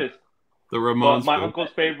 Maybe it is. The Ramones. My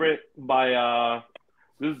uncle's favorite by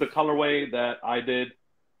this is the colorway that I did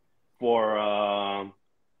for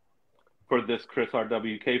this Chris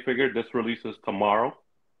RWK figure. This releases tomorrow.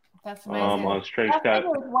 That's amazing. On Strange Cat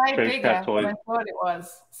Toys. Than I thought it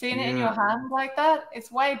was. Seeing it in your hand like that, it's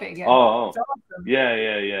way bigger. Oh, it's awesome.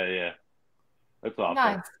 Yeah. That's awesome.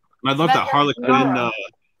 Nice. I love that Harlequin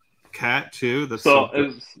cat too. That's so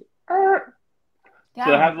it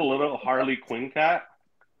has a little Harley Quinn cat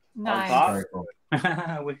on top.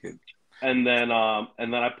 Wicked. And then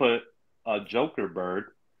I put a Joker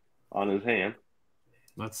bird on his hand.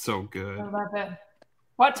 That's so good. I love it.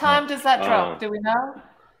 What time does that drop? Do we know?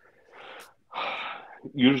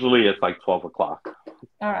 Usually it's like 12 o'clock.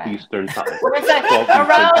 All right. Eastern time.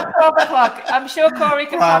 Around 12 o'clock. I'm sure Corey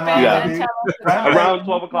can pop in and tell us. Around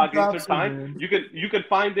 12 o'clock Eastern time. You can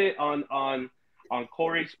find it on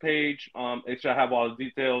Corey's page. It should have all the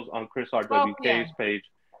details. On Chris RWK's page,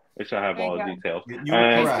 it should have all the details.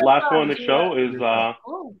 And last one to show is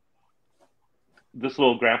this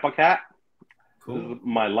little grandpa cat. Cool. This is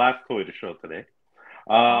my last toy to show today.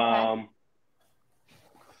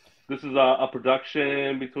 This is a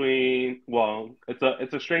production between,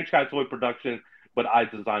 it's a Strange Cat toy production, but I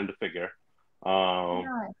designed the figure.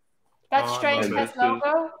 That's Strange Cat's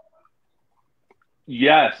logo?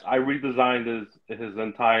 Yes, I redesigned his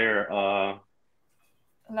entire.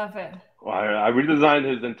 Love it. I redesigned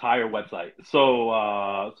his entire website.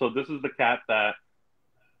 So this is the cat that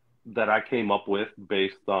I came up with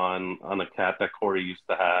based on a cat that Corey used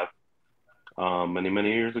to have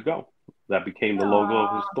many years ago. That became the logo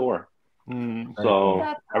of his store. So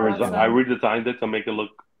I redesigned it to make it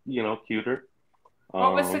look, cuter.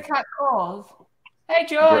 What was the cat called? Hey,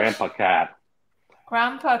 George. Grandpa Cat.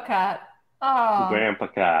 Grandpa Cat. Oh. Grandpa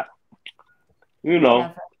Cat.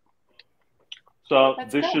 So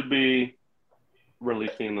this should be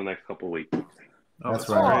releasing in the next couple of weeks. Oh, that's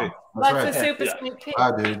right. That's a super sneak peek.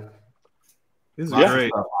 Wow, dude. This is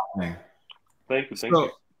great. Thank you.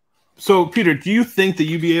 So, Peter, do you think that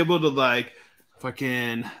you'd be able to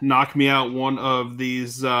fucking knock me out one of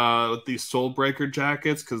these Soul Breaker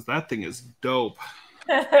jackets? Because that thing is dope.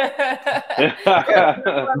 Yeah,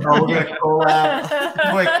 totally.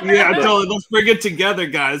 Let's bring it together,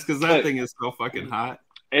 guys, because that thing is so fucking hot.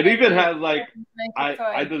 It even has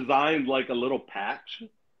I designed a little patch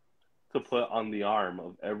to put on the arm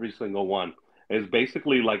of every single one. It's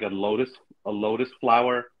basically like a lotus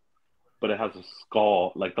flower, but it has a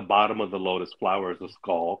skull. Like the bottom of the lotus flower is a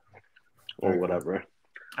skull, or whatever.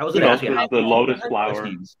 I was going to ask you the lotus flower.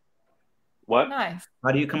 What? Nice.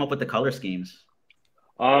 How do you come up with the color schemes?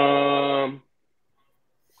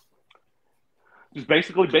 Just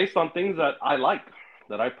basically based on things that I like,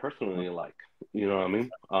 that I personally like. You know what I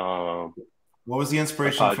mean? What was the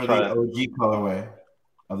inspiration for the OG colorway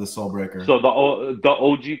of the Soul Breaker? So the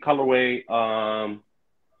OG colorway,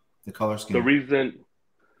 the color scheme. The reason.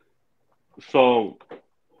 So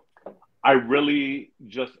I really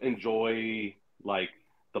just enjoy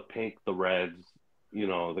the pink, the reds,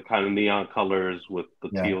 the kind of neon colors with the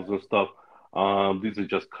teals and stuff. These are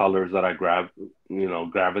just colors that I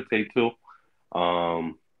gravitate to.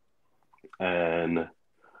 And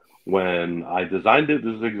when I designed it,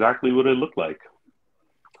 this is exactly what it looked like.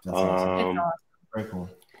 That's awesome. Very cool.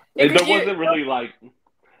 There wasn't really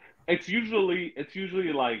it's usually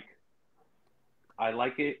I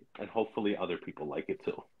like it, and hopefully other people like it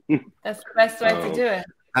too. That's the best way to do it.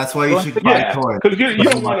 That's why you should buy toys. Because you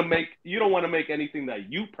don't want to make anything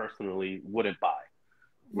that you personally wouldn't buy.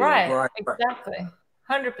 Right. Exactly.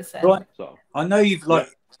 100%. Right. So I know you've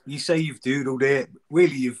you say you've doodled it.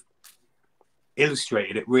 Really, you've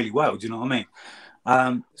illustrated it really well. Do you know what I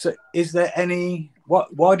mean? So is there any?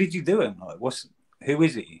 Why did you do it? Who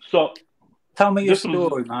is it? So tell me your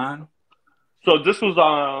story, man. So this was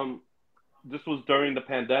during the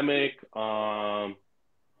pandemic. So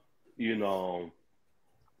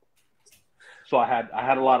I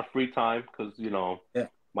had a lot of free time because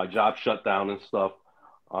my job shut down and stuff.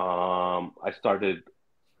 I started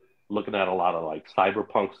looking at a lot of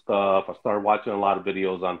cyberpunk stuff. I started watching a lot of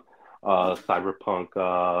videos on Cyberpunk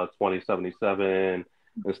 2077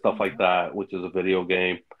 and stuff like that, which is a video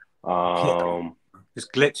game. It's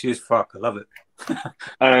glitchy as fuck. I love it.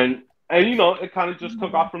 and you know, it kind of just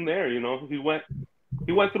took off from there. You know, he went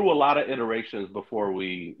through a lot of iterations before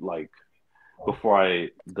I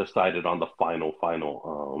decided on the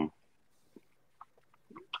final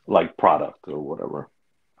like product or whatever.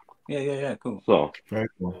 Yeah, cool. So very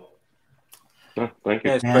cool. Thank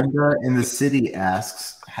you. Panda in the city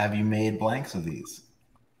asks, have you made blanks of these?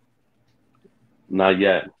 Not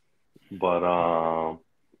yet, but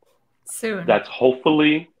soon. That's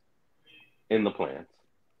hopefully in the plans.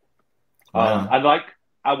 I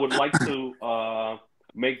would like to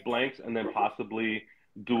make blanks and then possibly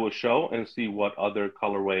do a show and see what other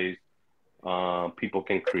colorways people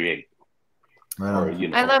can create. Or, you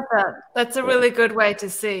know. I love that. That's a really good way to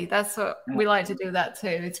see. That's what we like to do that too.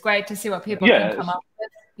 It's great to see what people can come up with.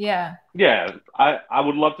 Yeah. Yeah. I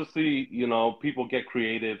would love to see, you know, people get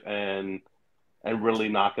creative and really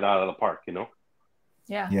knock it out of the park, you know?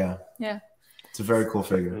 Yeah. Yeah. Yeah. It's a very cool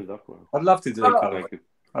figure. I'd love to do a color.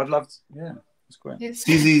 I'd love to, yeah. It's great.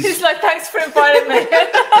 He's like, thanks for inviting me.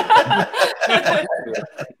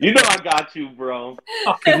 You know I got you, bro.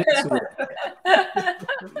 You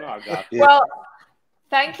know I got you. Well,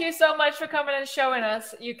 thank you so much for coming and showing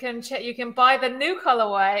us. You can buy the new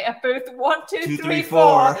colorway at booth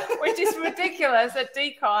 1234, which is ridiculous at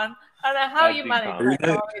Decon. I don't know how you manage that.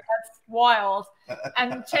 That's wild.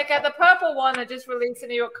 And check out the purple one that just released a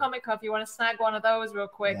New York Comic Con if you want to snag one of those real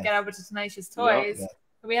quick. Get over to Tenacious Toys. Yep.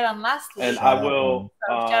 We had on last week. And I will.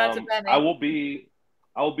 Shout out to Benny. I will be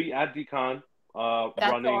at Decon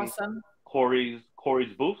running awesome. Corey's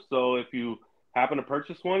booth. So if you happen to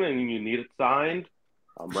purchase one and you need it signed,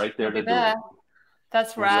 I'm right there to do it.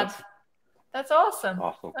 That's rad. That's awesome.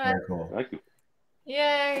 Awesome. Very cool. Thank you.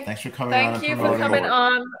 Yay. Thanks for coming on. Thank you for coming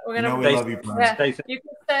on. We're gonna we love you, you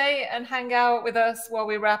can stay and hang out with us while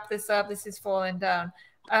we wrap this up. This is falling down.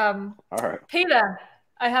 All right. Peter,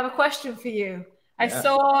 I have a question for you. I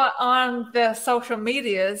saw on the social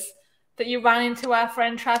medias that you ran into our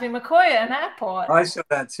friend Travis McCoy at an airport. I saw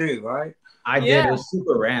that too, right? I did. It was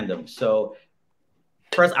super random. So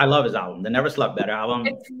first, I love his album, the Never Slept Better album.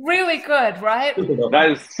 It's really good, right?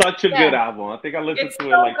 That is such a good album. I think I listened to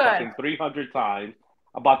it like fucking 300 times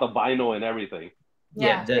about the vinyl and everything.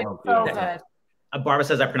 Yeah, it's so good. Barbara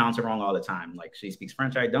says I pronounce it wrong all the time. Like she speaks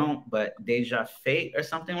French, I don't, but Deja Fate or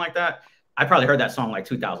something like that. I probably heard that song like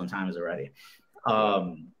 2,000 times already.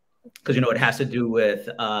 Because, you know, it has to do with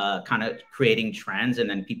kind of creating trends and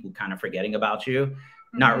then people kind of forgetting about you,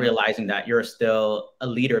 not realizing that you're still a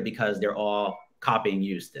leader because they're all copying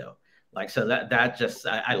you still. Like, so that just,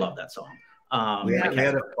 I love that song. We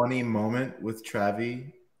had a funny moment with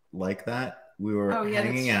Travi like that. We were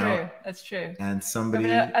hanging out. That's true. And somebody...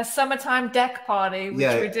 a summertime deck party,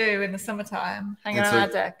 which we do in the summertime, hanging on our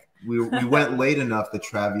deck. We went late enough that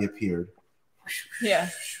Travi appeared. Yeah,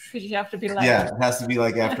 because you have to be late. Yeah, it has to be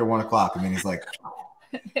like after 1 o'clock. I mean, he's like...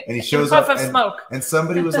 And he shows up and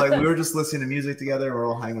somebody was like, we were just listening to music together. We're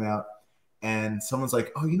all hanging out. And someone's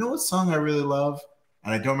like, oh, you know what song I really love?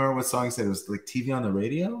 And I don't remember what song he said. It was like TV on the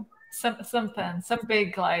radio? Some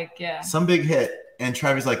big, some big hit. And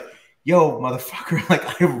Travis like, yo, motherfucker,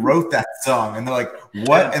 like I wrote that song. And they're like,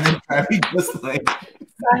 what? And then Travis just like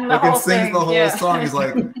sings the whole song. He's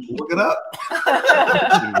like, look it up.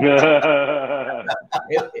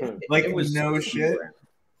 It was no shit.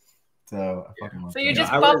 So I fucking love you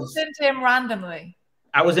just bumped into him randomly.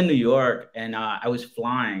 I was in New York and I was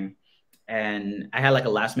flying and I had like a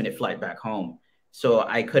last minute flight back home. So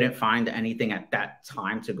I couldn't find anything at that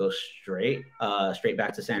time to go straight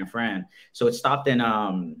back to San Fran. So it stopped in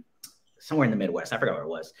somewhere in the Midwest. I forgot where it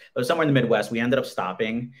was, but somewhere in the Midwest. We ended up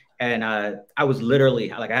stopping, and I was literally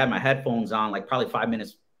like, I had my headphones on, like probably 5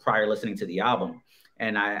 minutes prior listening to the album,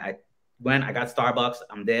 and I got Starbucks.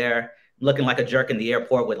 I'm there, looking like a jerk in the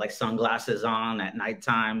airport with like sunglasses on at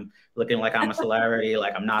nighttime, looking like I'm a celebrity,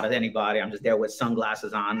 like I'm not anybody. I'm just there with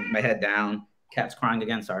sunglasses on, my head down. Cat's crying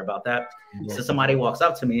again. Sorry about that. Yeah. So somebody walks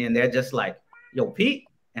up to me and they're just like, yo, Pete.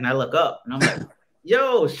 And I look up and I'm like,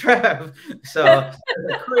 yo, it's Trev. So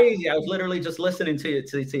crazy. I was literally just listening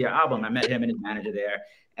to your album. I met him and his manager there.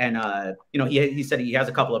 And, you know, he said he has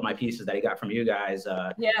a couple of my pieces that he got from you guys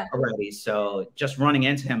already. So just running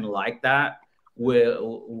into him like that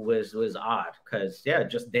was odd because,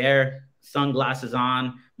 just there, sunglasses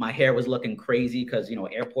on. My hair was looking crazy because, you know,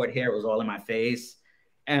 airport hair was all in my face.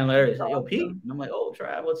 And Larry's like, yo, Pete. And I'm like, oh,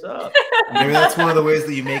 Trav, what's up? Maybe that's one of the ways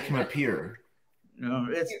that you make him appear. No,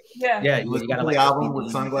 it's you gotta like the album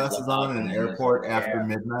with sunglasses on in an airport after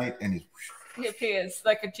midnight, and he appears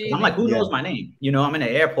like a genius. I'm like, who knows my name? You know, I'm in an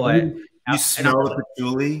airport. You smell the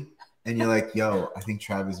patchouli. and you're like, yo, I think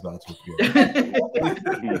Travis is about to appear.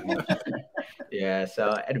 Yeah,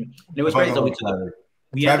 so and it was great. So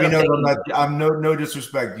Travis knows I'm no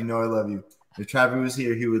disrespect. You know I love you. If Travis was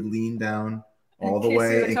here, he would lean down all the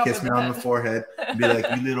way and kiss me on the forehead and be like,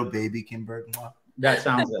 "You little baby Kimberg." That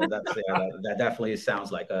sounds that definitely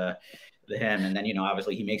sounds like him. And then, you know,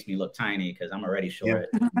 obviously he makes me look tiny because I'm already short.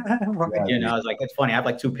 Yeah. You know, it's like, it's funny. I have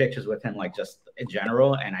like 2 pictures with him, like just in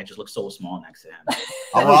general, and I just look so small next to him.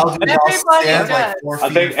 I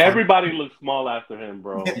think everybody looks small after him,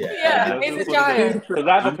 bro. Yeah, he's a giant. Because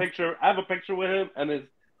I have a picture with him, and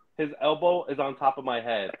his elbow is on top of my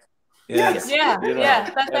head. Yes. Yeah.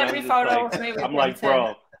 That's every photo with me. I'm like,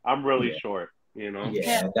 bro, I'm really short. You know,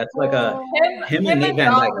 that's like him and Nate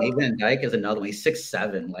Van Dyke. Nate Van Dyke is another one. He's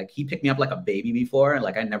 6'7". Like he picked me up like a baby before.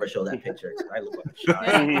 Like I never show that picture. I look like a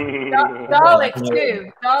child. Dalek too.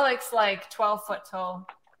 Dalek's like 12 foot tall.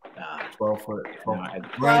 12 foot.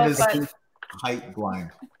 Blind is height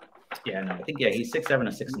blind. Yeah, no, I think he's 6'7"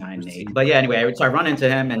 or 6'9", Nate. But yeah, anyway, so I run into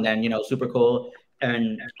him, and then, you know, super cool.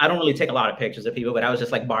 And I don't really take a lot of pictures of people, but I was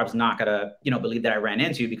just like, Barb's not gonna, you know, believe that I ran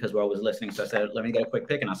into you because we're always listening. So I said, let me get a quick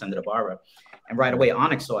pic and I'll send it to Barbara. And right away,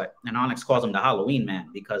 Onyx saw it, and Onyx calls him the Halloween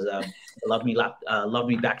man because the Love Me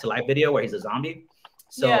Back to Life video where he's a zombie.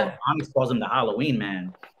 So Onyx calls him the Halloween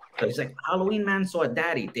man. So he's like, Halloween man saw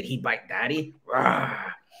Daddy. Did he bite Daddy? So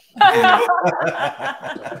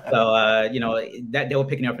you know, that they were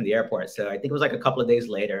picking up from the airport. So I think it was like a couple of days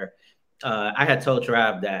later. I had told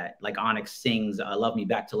Trav that like Onyx sings Love Me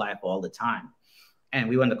Back to Life all the time. And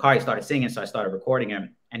we went in the car, he started singing, so I started recording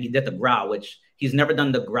him. And he did the growl, which he's never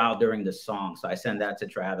done the growl during the song. So I sent that to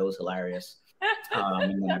Trav. It was hilarious.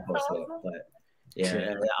 And then I posted it. But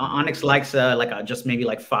yeah, Onyx likes just maybe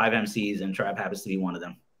like 5 MCs, and Trav happens to be one of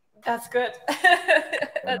them. That's good.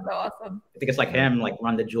 That's awesome. I think it's like him, like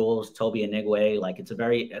Run the Jewels, Toby Anigwe. Like it's a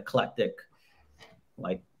very eclectic,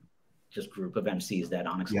 like just group of MCs that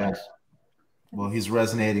Onyx likes. Well, he's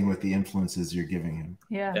resonating with the influences you're giving him.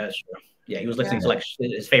 Yeah, that's true. Yeah, he was listening to like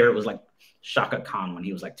his favorite was like Shaka Khan when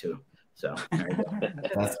he was like 2. So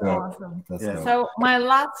that's awesome. So my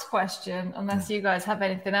last question, unless you guys have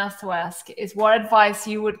anything else to ask, is what advice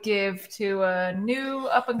you would give to a new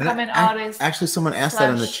up and coming artist? Actually, someone asked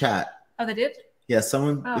that in the chat. Oh, they did? Yeah,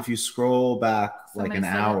 someone. If you scroll back like an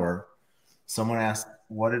hour, someone asked,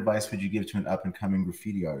 what advice would you give to an up and coming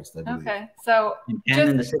graffiti artist? I believe. Okay, so and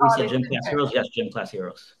in the city said gym class heroes. Yes, gym class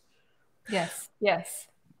heroes. Yes.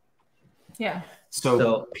 Yeah.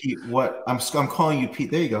 So Pete, what I'm calling you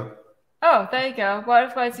Pete. There you go. Oh, there you go. What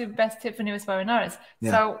advice is your best tip for new aspiring artists?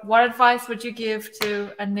 Yeah. So what advice would you give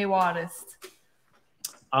to a new artist?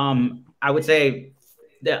 I would say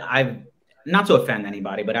that I've, not to offend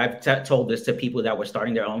anybody, but I've told this to people that were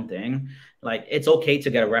starting their own thing. Like, it's okay to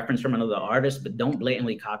get a reference from another artist, but don't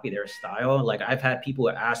blatantly copy their style. Like, I've had people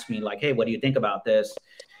ask me, like, hey, what do you think about this?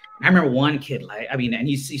 And I remember one kid, like, I mean, and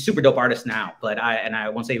he's super dope artist now, but I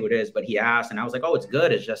won't say who it is, but he asked, and I was like, oh, it's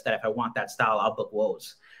good. It's just that if I want that style, I'll book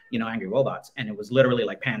Woes, you know, Angry Robots. And it was literally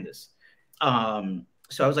like pandas.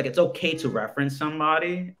 So I was like, it's okay to reference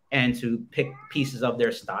somebody and to pick pieces of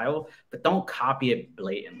their style, but don't copy it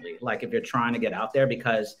blatantly. Like, if you're trying to get out there,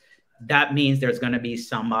 because that means there's going to be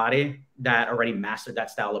somebody that already mastered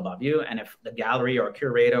that style above you. And if the gallery or a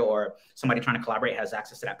curator or somebody trying to collaborate has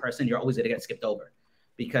access to that person, you're always going to get skipped over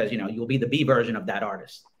because, you know, you'll be the B version of that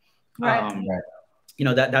artist. Right. You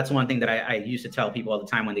know, that's one thing that I used to tell people all the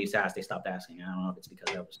time when they used to ask, they stopped asking. I don't know if it's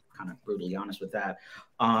because I was kind of brutally honest with that.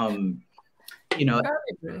 You know,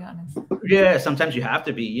 really honest. Yeah, sometimes you have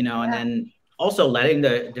to be, you know, and then also letting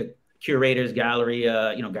the curators, gallery,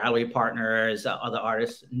 you know, gallery partners, other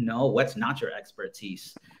artists know what's not your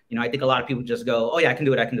expertise. You know, I think a lot of people just go, oh yeah, I can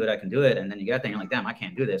do it. And then you get there and you're like, damn, I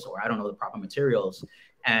can't do this, or I don't know the proper materials.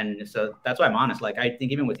 And so that's why I'm honest. Like, I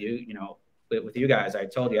think even with you, you know, with you guys, I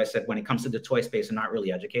told you, I said, when it comes to the toy space, I'm not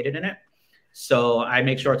really educated in it. So I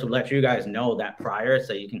make sure to let you guys know that prior,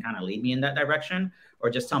 so you can kind of lead me in that direction, or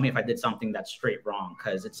just tell me if I did something that's straight wrong,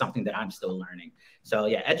 because it's something that I'm still learning. So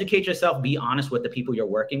yeah, educate yourself, be honest with the people you're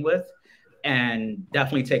working with, and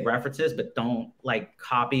definitely take references, but don't like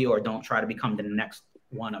copy or don't try to become the next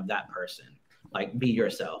one of that person. Like, be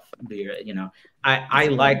yourself. You know, I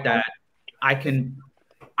like that.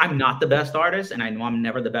 I'm not the best artist, and I know I'm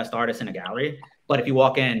never the best artist in a gallery, but if you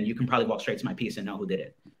walk in, you can probably walk straight to my piece and know who did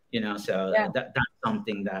it. You know, so that's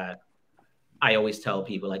something that I always tell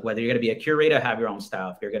people, like, whether you're going to be a curator, have your own style.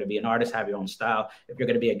 If you're going to be an artist, have your own style. If you're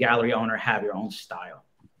going to be a gallery owner, have your own style.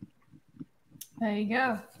 There you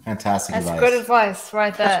go. Fantastic advice. That's good advice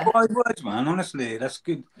right there. That's wise words, man. Honestly, that's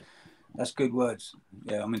good. That's good words.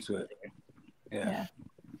 Yeah, I'm into it. Yeah.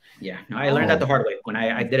 Yeah, no, I learned that the hard way. When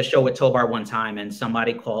I did a show with Tobar one time, and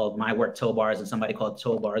somebody called my work Tobar's and somebody called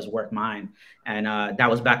Tobar's work mine. And that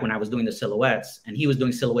was back when I was doing the silhouettes, and he was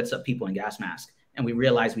doing silhouettes of people in gas mask. And we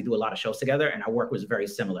realized we do a lot of shows together, and our work was very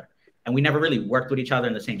similar. And we never really worked with each other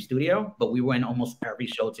in the same studio, but we were in almost every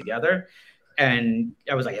show together. And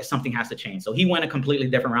I was like, yeah, something has to change. So he went a completely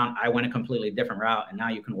different route. I went a completely different route. And now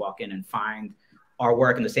you can walk in and find our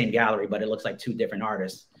work in the same gallery, but it looks like two different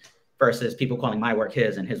artists versus people calling my work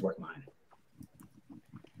his and his work mine.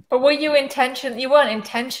 But were you you weren't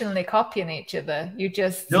intentionally copying each other. You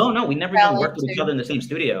just No, we never even worked with each other in the same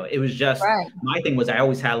studio. It was just my thing was I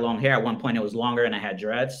always had long hair. At one point it was longer and I had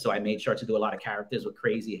dreads. So I made sure to do a lot of characters with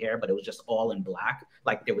crazy hair, but it was just all in black.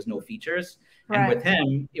 Like there was no features. And with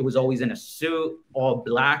him, it was always in a suit, all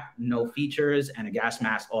black, no features, and a gas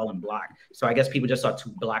mask, all in black. So I guess people just saw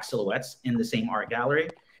two black silhouettes in the same art gallery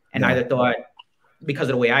and either thought, because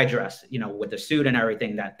of the way I dress, you know, with the suit and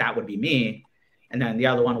everything, that would be me. And then the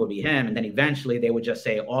other one would be him. And then eventually they would just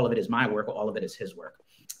say, all of it is my work or all of it is his work.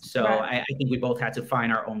 So I think we both had to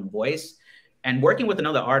find our own voice. And working with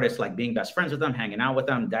another artist, like being best friends with them, hanging out with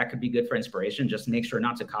them, that could be good for inspiration. Just make sure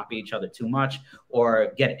not to copy each other too much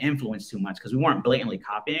or get influenced too much, because we weren't blatantly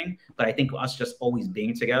copying. But I think us just always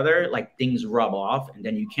being together, like things rub off and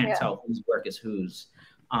then you can't tell whose work is whose.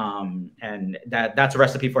 And that's a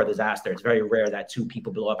recipe for a disaster. It's very rare that two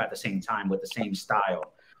people blow up at the same time with the same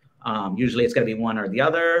style. Usually it's going to be one or the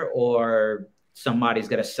other, or somebody's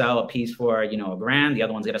going to sell a piece for, you know, $1,000. The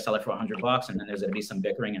other one's going to sell it for $100, and then there's going to be some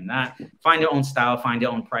bickering in that. Find your own style, find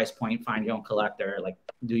your own price point, find your own collector, like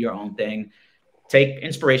do your own thing. Take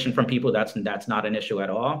inspiration from people. That's not an issue at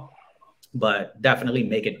all, but definitely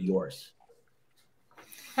make it yours.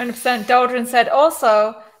 100%. Doldrin said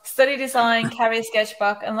also study design, carry a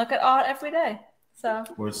sketchbook, and look at art every day. So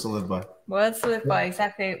words to live by. Words to live by,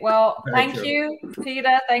 exactly. Well, thank you,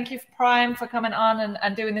 Peter. Thank you, Prime, for coming on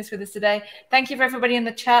and doing this with us today. Thank you for everybody in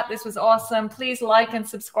the chat. This was awesome. Please like and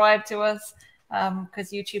subscribe to us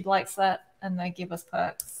because YouTube likes that and they give us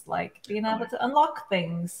perks like being able to unlock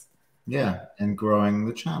things. Yeah, and growing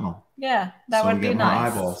the channel. Yeah, that would be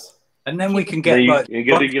nice. Eyeballs. And then we can get you like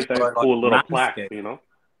gotta get that cool little plaque, you know.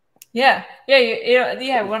 Yeah,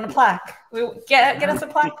 we want a plaque. We get us a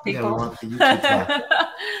plaque, people. Yeah, we want the YouTube plaque.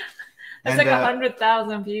 It's like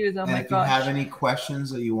 100,000 views. Oh my gosh. If you have any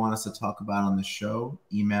questions that you want us to talk about on the show,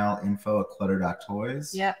 email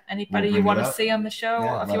info@clutter.toys. Yeah, anybody you want to see on the show,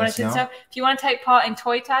 or if you want to take part in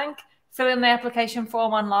Toy Tank, fill in the application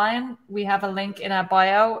form online. We have a link in our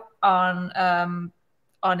bio on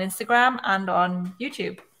Instagram and on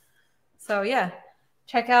YouTube. So yeah.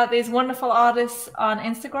 Check out these wonderful artists on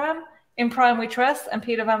Instagram, In Prime We Trust, and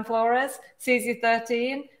Peter Van Flores,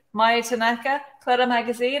 CZ13, Maya Tanaka, Clutter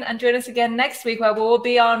Magazine, and join us again next week where we'll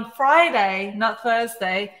be on Friday, not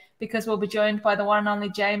Thursday, because we'll be joined by the one and only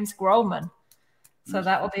James Groman. So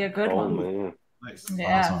that will be a good one. Man. Nice.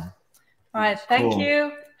 Yeah. Awesome. All right. Thank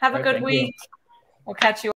you. Have a good week. We'll catch you.